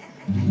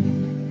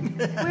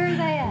are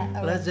they at?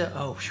 Oh, Let's, that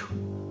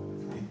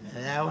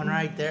one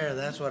right there,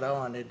 that's what I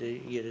wanted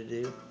you to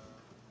do.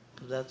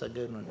 That's a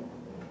good one.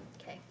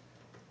 okay.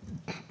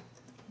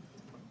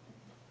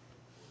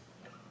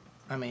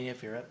 I mean,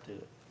 if you're up to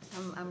it.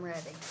 I'm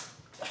ready.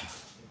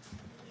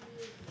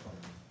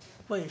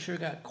 Well, you sure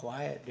got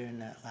quiet during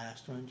that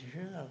last one. Did you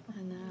hear that?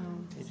 I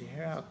know. Did you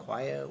hear how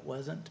quiet it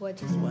wasn't?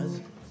 What'd you It say? was.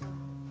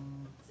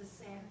 It's a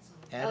sad song.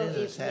 That is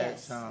a it- sad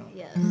yes, song.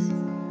 Yes.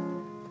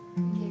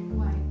 Keep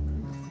quiet.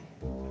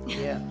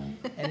 Yeah.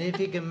 And if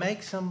you can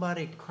make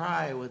somebody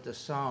cry with a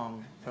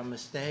song from a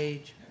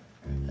stage,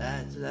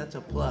 that's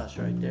a plus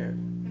right there.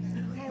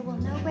 Okay, well,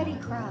 nobody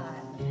cried.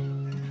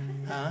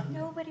 Huh?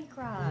 Nobody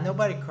cried.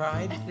 Nobody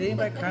cried? Did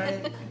anybody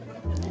cry?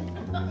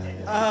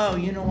 Oh,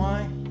 you know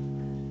why?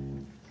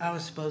 I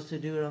was supposed to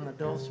do it on the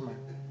dulcimer.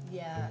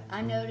 Yeah,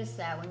 I noticed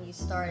that when you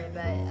started,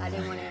 but I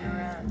didn't want to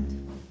interrupt.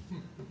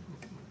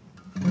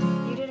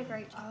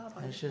 great job.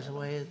 It's just the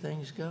way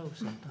things go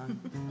sometimes.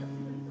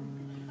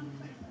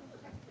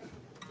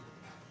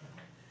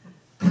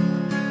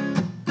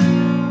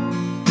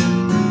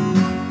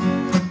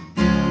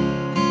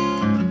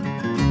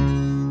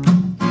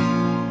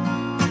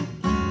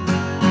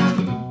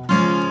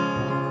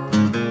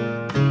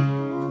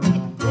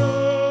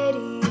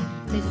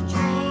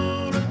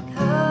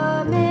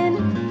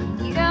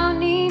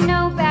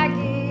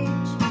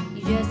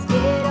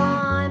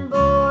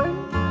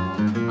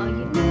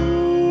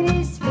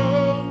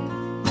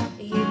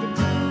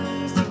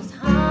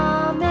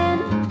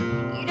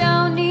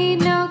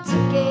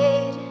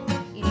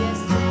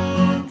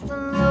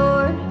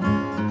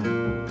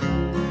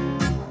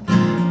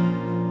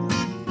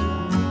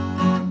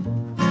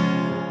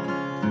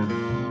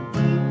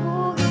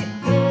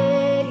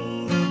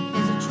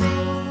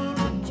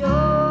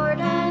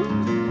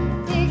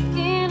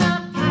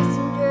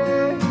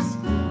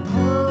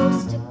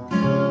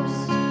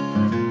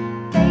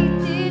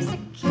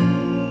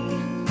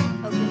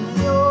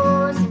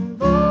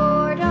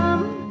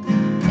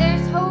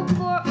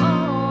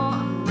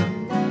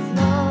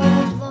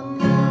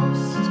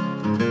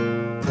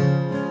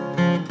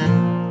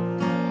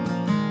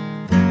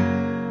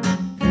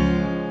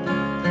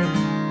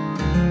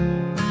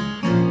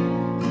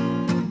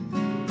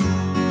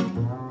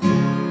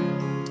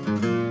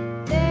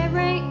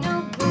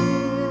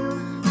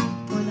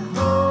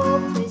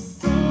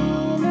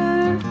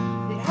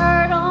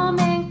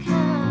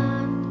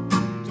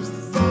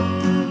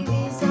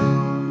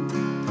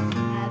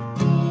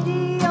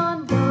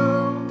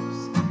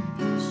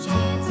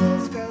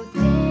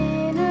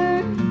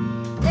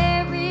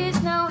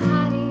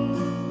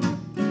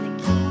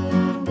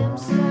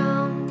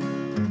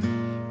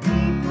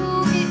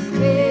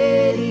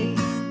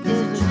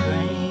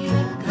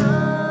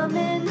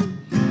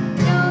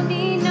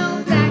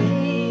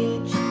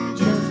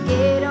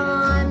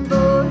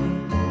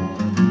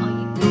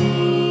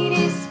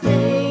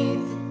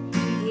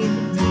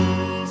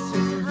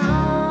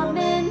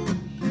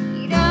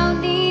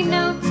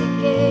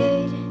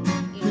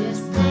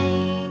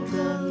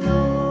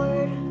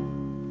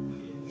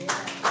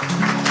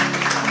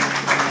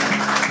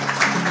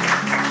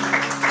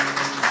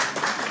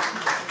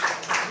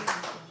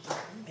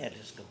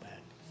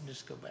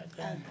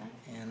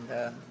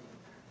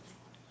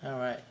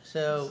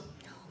 So,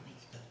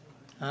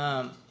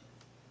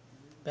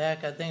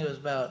 back, I think it was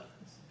about,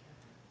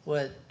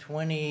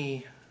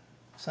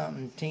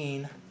 20-something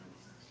teen,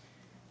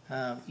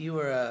 you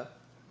were a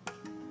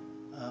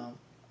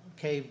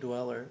cave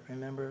dweller,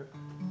 remember?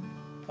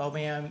 Oh,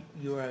 man,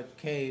 you were a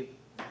cave.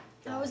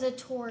 I was a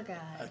tour guide.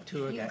 A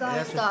tour guide. You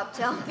gotta stop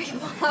telling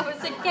people I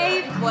was a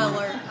cave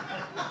dweller.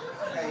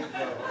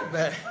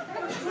 But,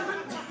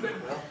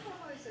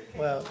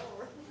 well,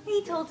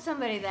 he told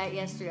somebody that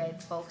yesterday at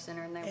the folk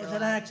center, and they it's were an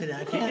like,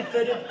 accident. I can't.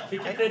 Did you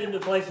fit into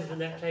places in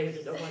that cave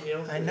that nobody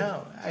else? I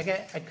know. I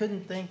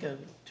couldn't think of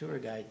tour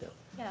guide though.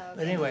 yeah, okay.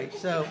 But anyway,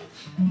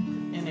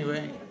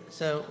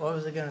 so what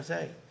was I gonna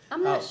say?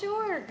 I'm not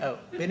sure. Oh,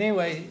 but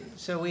anyway,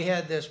 so we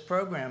had this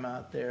program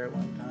out there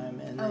one time,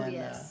 and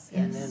then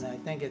and then I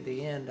think at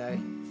the end I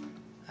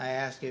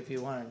asked if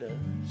you wanted to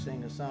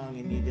sing a song,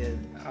 and you did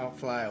 "I'll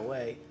Fly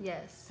Away."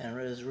 Yes. And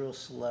it was real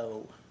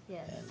slow.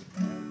 Yes.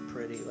 And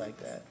pretty like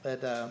that.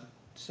 But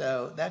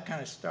so that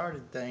kind of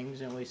started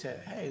things, and we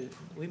said, hey,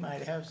 we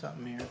might have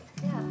something here.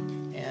 Yeah.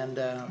 And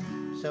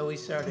so we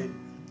started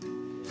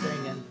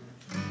singing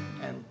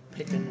and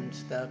picking and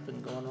stuff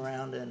and going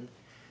around, and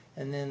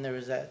then there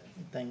was that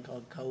thing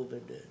called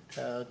COVID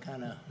that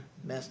kind of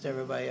messed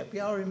everybody up.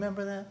 Y'all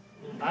remember that?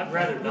 I'd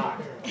rather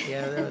not.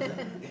 Yeah, there was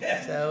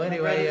so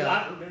anyway,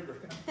 I remember.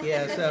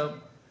 yeah,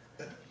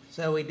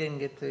 so we didn't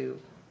get to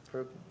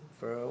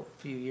for a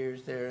few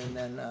years there, and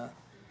then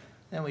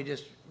we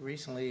just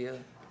recently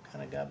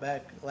kind of got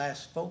back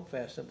last Folk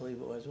Fest, I believe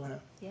it was, wasn't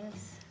it?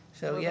 Yes.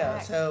 So We're yeah,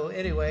 back. so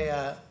anyway,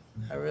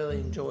 I really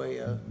enjoy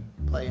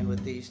playing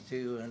with these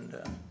two, and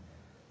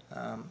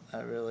I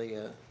really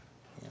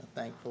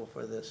thankful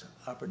for this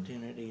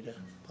opportunity to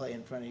play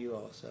in front of you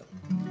all. So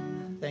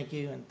thank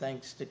you, and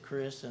thanks to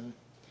Chris and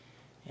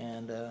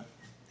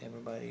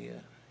everybody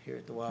here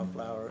at the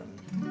Wildflower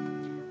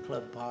and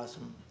Club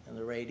Possum and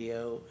the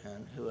radio,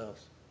 and who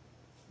else?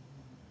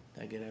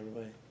 Did I get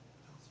everybody?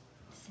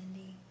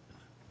 Cindy.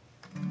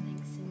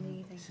 Thanks,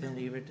 Cindy. Thanks,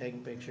 Cindy for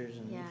taking pictures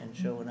and, Yeah. and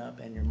showing up,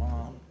 and your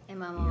mom. And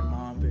my Your mom.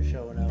 mom for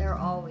showing up. They're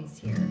always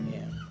here.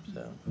 Yeah,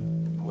 so,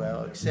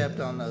 well, except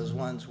on those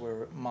ones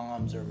where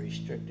moms are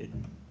restricted,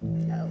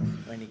 No.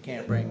 when you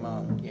can't bring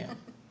mom, yeah.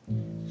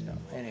 So,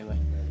 anyway,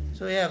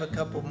 so we have a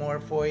couple more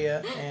for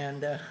you,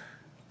 and,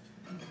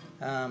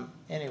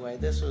 anyway,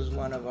 this was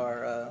one of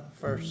our,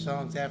 first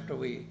songs after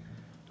we,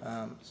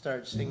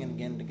 started singing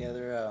again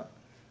together.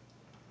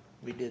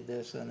 We did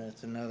this, and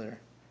it's another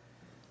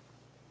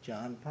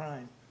John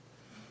Prine.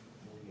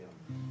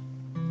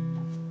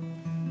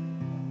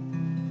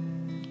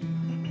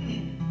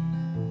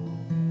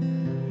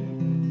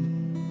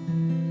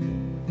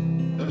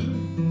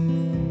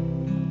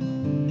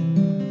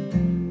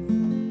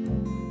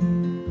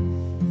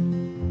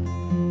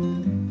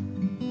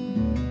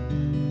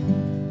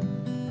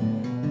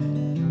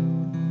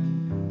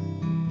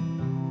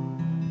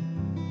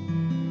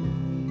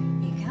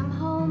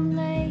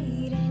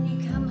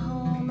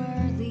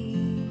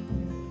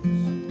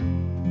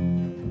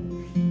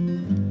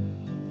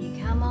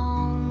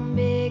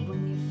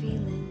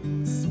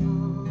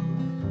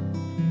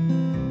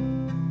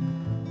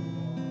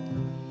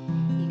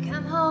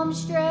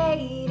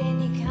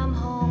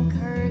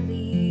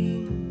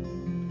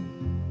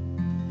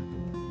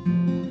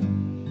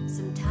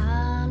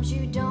 Sometimes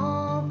you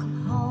don't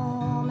come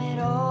home at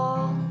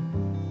all.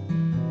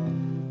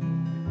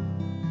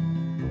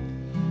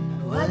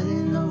 What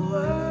in the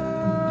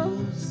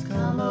world's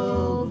come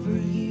over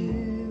you?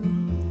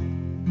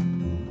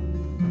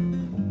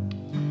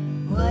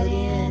 What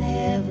in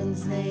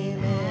heaven's name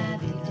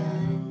have you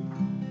done?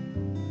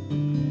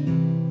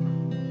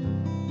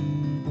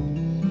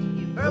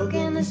 You've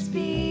broken the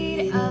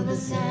speed of the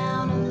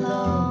sound of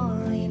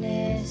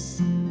loneliness.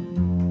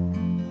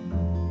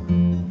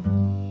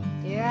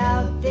 You're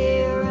out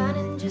there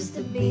running just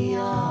to be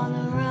on the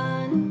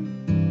run.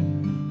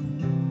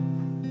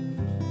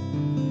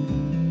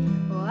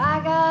 Well, I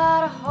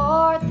got a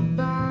heart that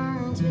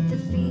burns with the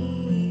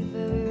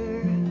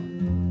fever,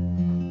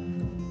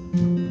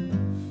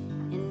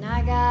 and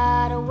I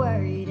got a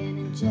worried and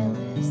a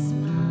jealous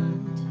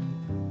mind.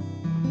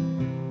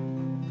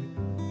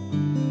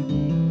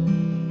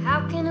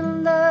 How can a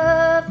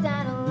love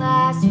that'll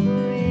last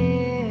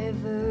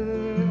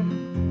forever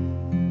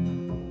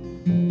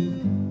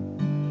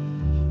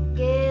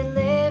get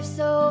left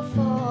so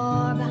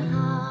far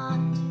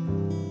behind?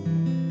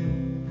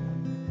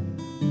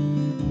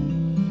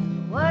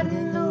 What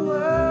in the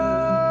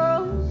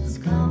world's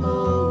come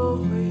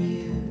over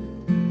you?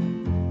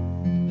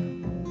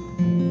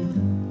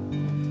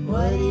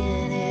 What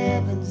in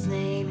heaven's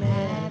name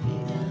have you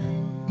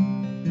done?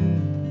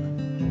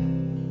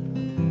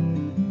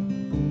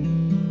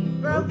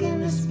 You've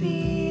broken the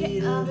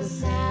speed of the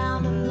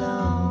sound of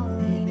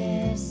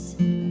loneliness.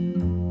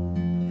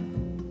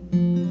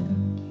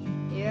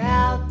 You're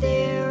out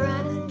there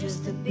running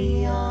just to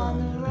be on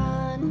the run.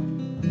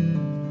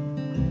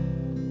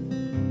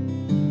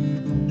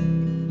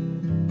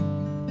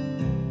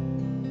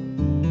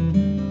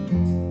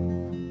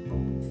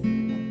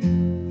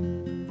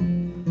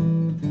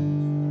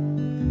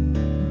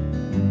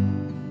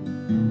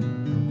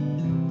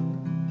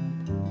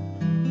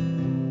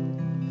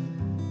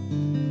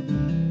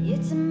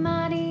 It's a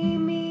mighty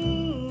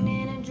mean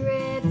and a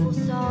dreadful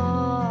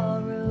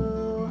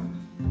sorrow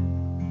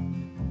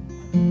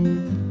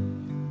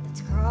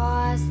that's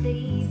crossed the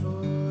evil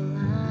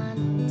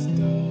line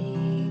today.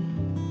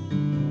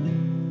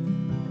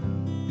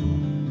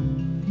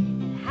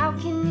 And how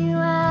can you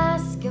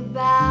ask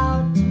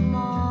about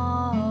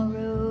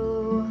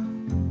tomorrow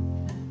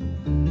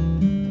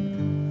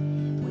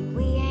when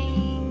we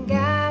ain't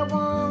got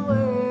one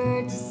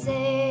word to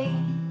say?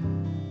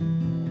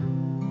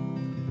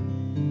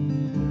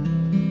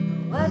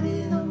 What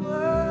in the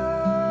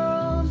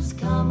world's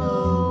come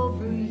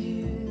over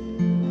you?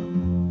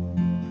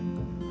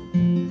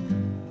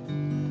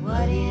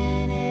 What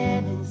in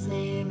heaven's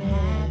name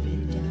have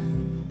you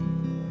done?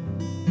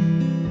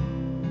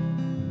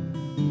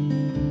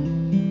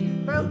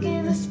 You've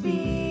broken the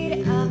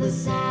speed of the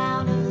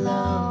sound of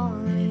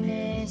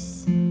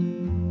loneliness.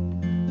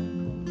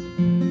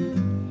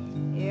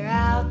 You're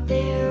out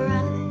there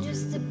running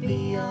just to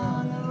be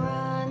on the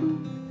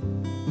run.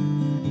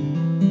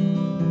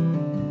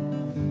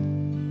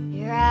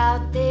 You're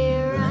out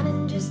there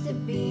running just to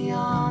be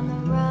on the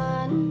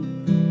run.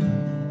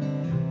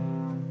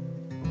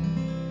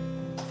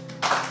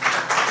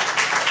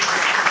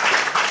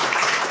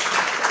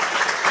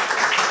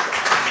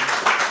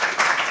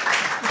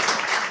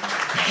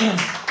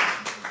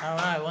 All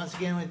right, once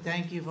again, we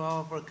thank you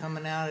all for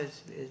coming out.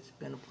 It's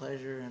been a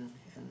pleasure and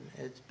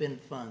it's been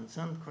fun.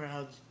 Some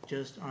crowds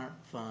just aren't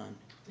fun.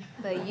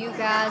 But you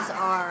guys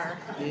are.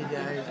 You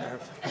guys are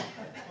fun.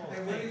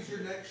 Hey, when is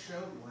your next show,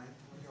 Duane?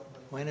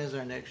 When is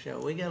our next show?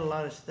 We got a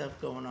lot of stuff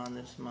going on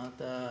this month.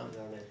 We're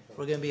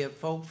going to be at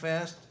Folk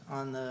Fest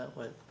on the,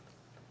 what,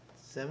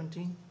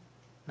 17th?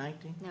 19th?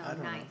 No, I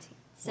don't know.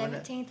 19th. When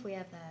 17th, we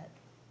have that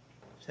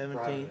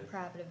 17th?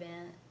 private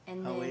event.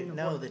 And Oh, wait, then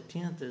no, the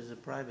 10th is a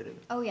private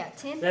event. Oh, yeah,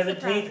 10th is the 17th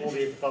private. will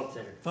be at the Folk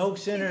Center. Folk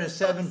Center is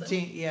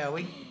 17th. Yeah,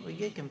 we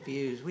get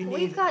confused. We We've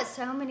need. got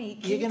so many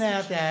You're kids. gonna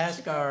have to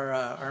ask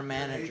our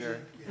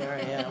manager. All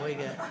right, yeah, we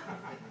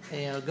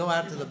got. Go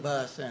out to the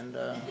bus and.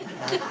 Are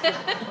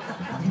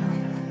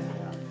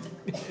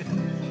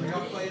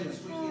y'all playing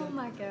this weekend? Oh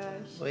my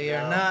gosh. We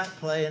are not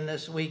playing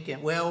this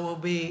weekend. Well, we'll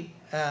be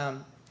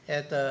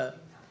at the.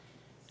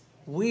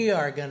 We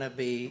are gonna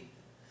be.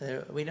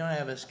 We don't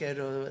have a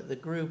schedule. The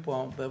group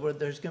won't, but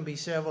there's gonna be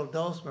several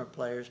dulcimer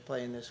players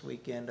playing this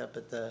weekend up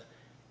at the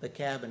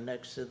cabin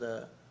next to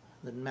the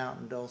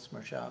Mountain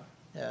Dulcimer Shop.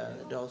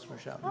 The Dulcimer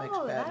Shop next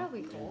Oh, patio. that'll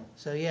be cool.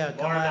 So yeah,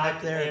 come Or on like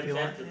up the there if Dams you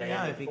want. after they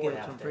Yeah, have if you the get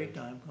courthouse some free days.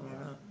 time, come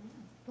on up.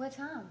 What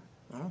time?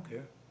 I don't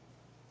care.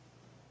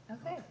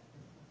 Okay.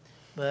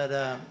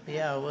 But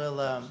yeah, we'll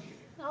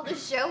I'll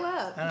just show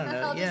up. I don't know.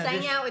 I'll Yeah, just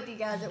hang just- out with you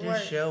guys at work.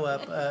 just show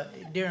up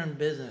during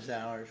business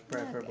hours,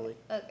 preferably.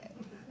 Okay.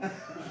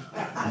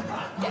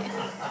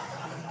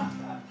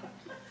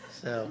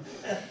 So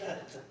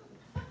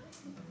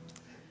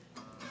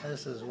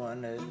this is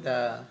one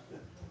that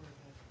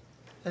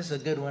this is a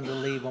good one to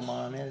leave them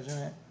on, isn't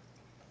it?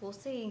 We'll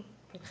see.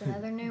 It's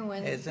another new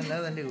one. It's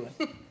another new one,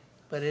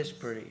 but it's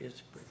pretty.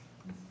 It's pretty.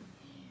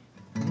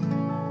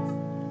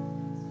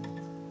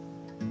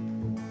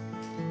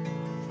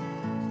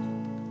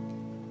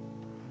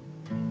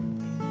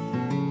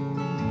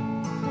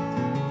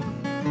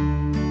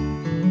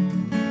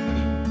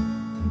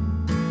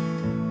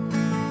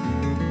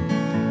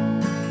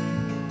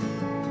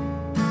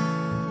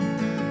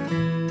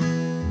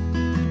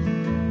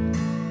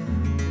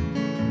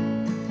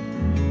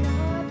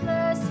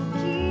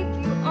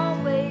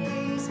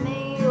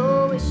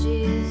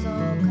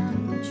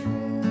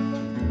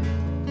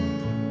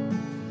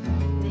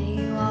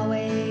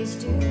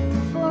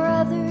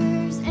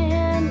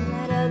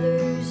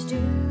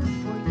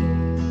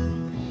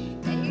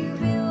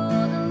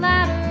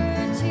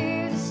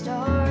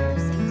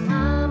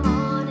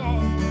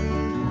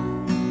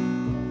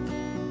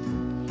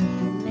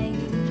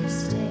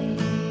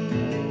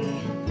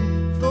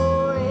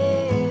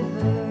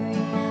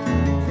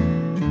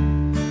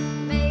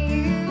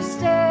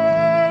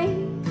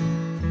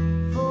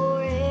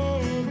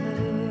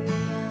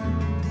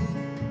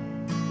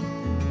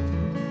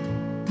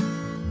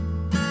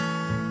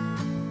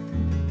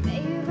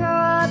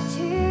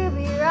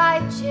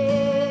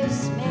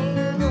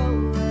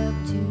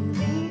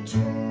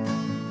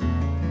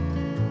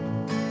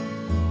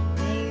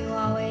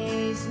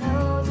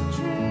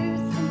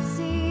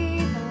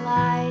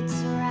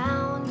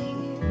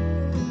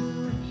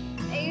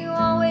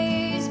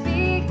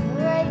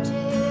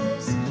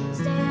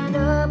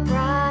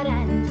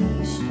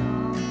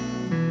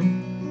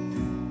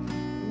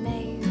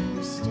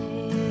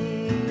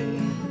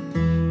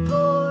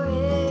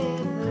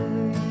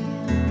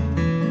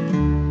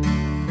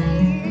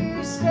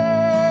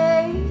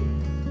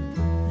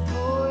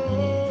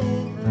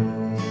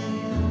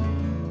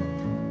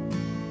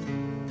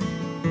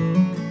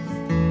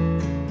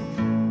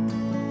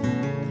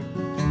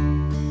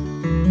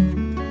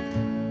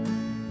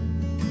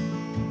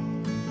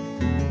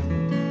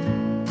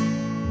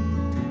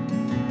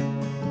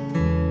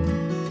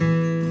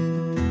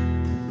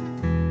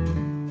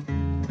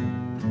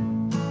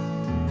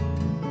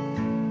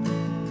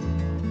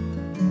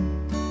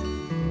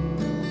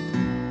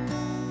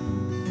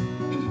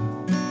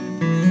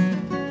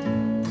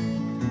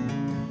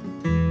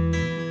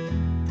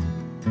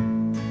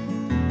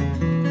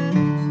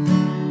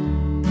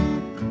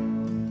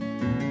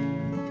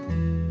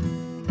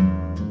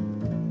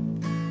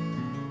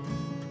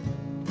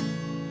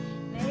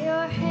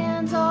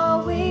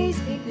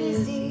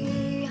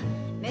 easy.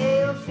 May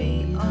your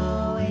feet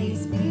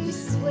always be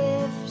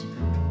swift.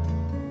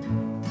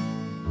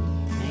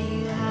 May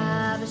you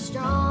have a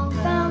strong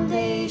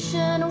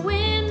foundation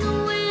when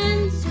the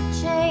winds are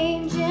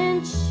change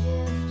and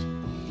shift.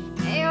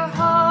 May your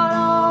heart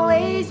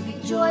always be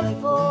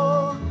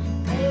joyful.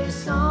 May your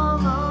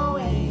song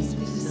always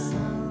be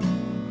sung.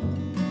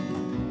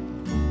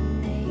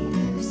 May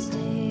you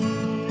stay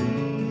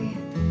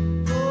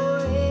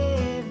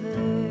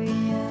forever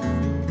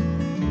young.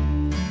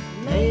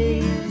 May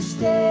you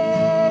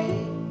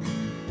stay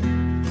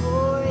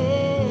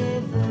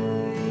forever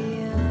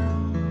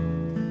young.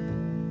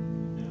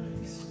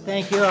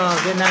 Thank you all.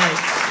 Good night.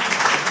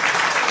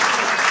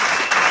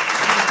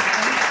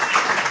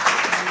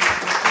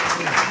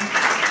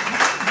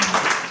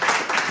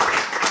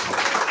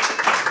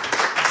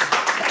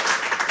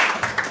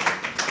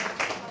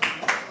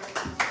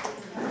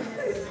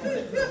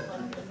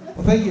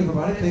 Well, thank you,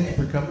 everybody. Thank you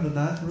for coming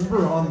tonight. Remember,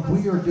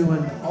 we are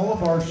doing all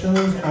of our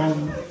shows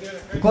on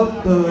the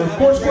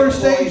Court Square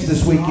stage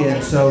this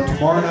weekend. So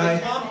tomorrow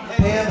night,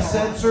 Pam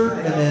Sensor,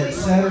 and then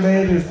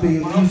Saturday there's be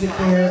music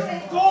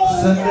there,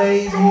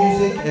 Sunday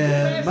music,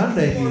 and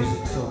Monday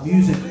music. So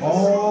music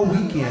all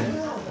weekend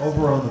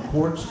over on the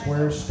Court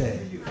Square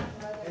stage.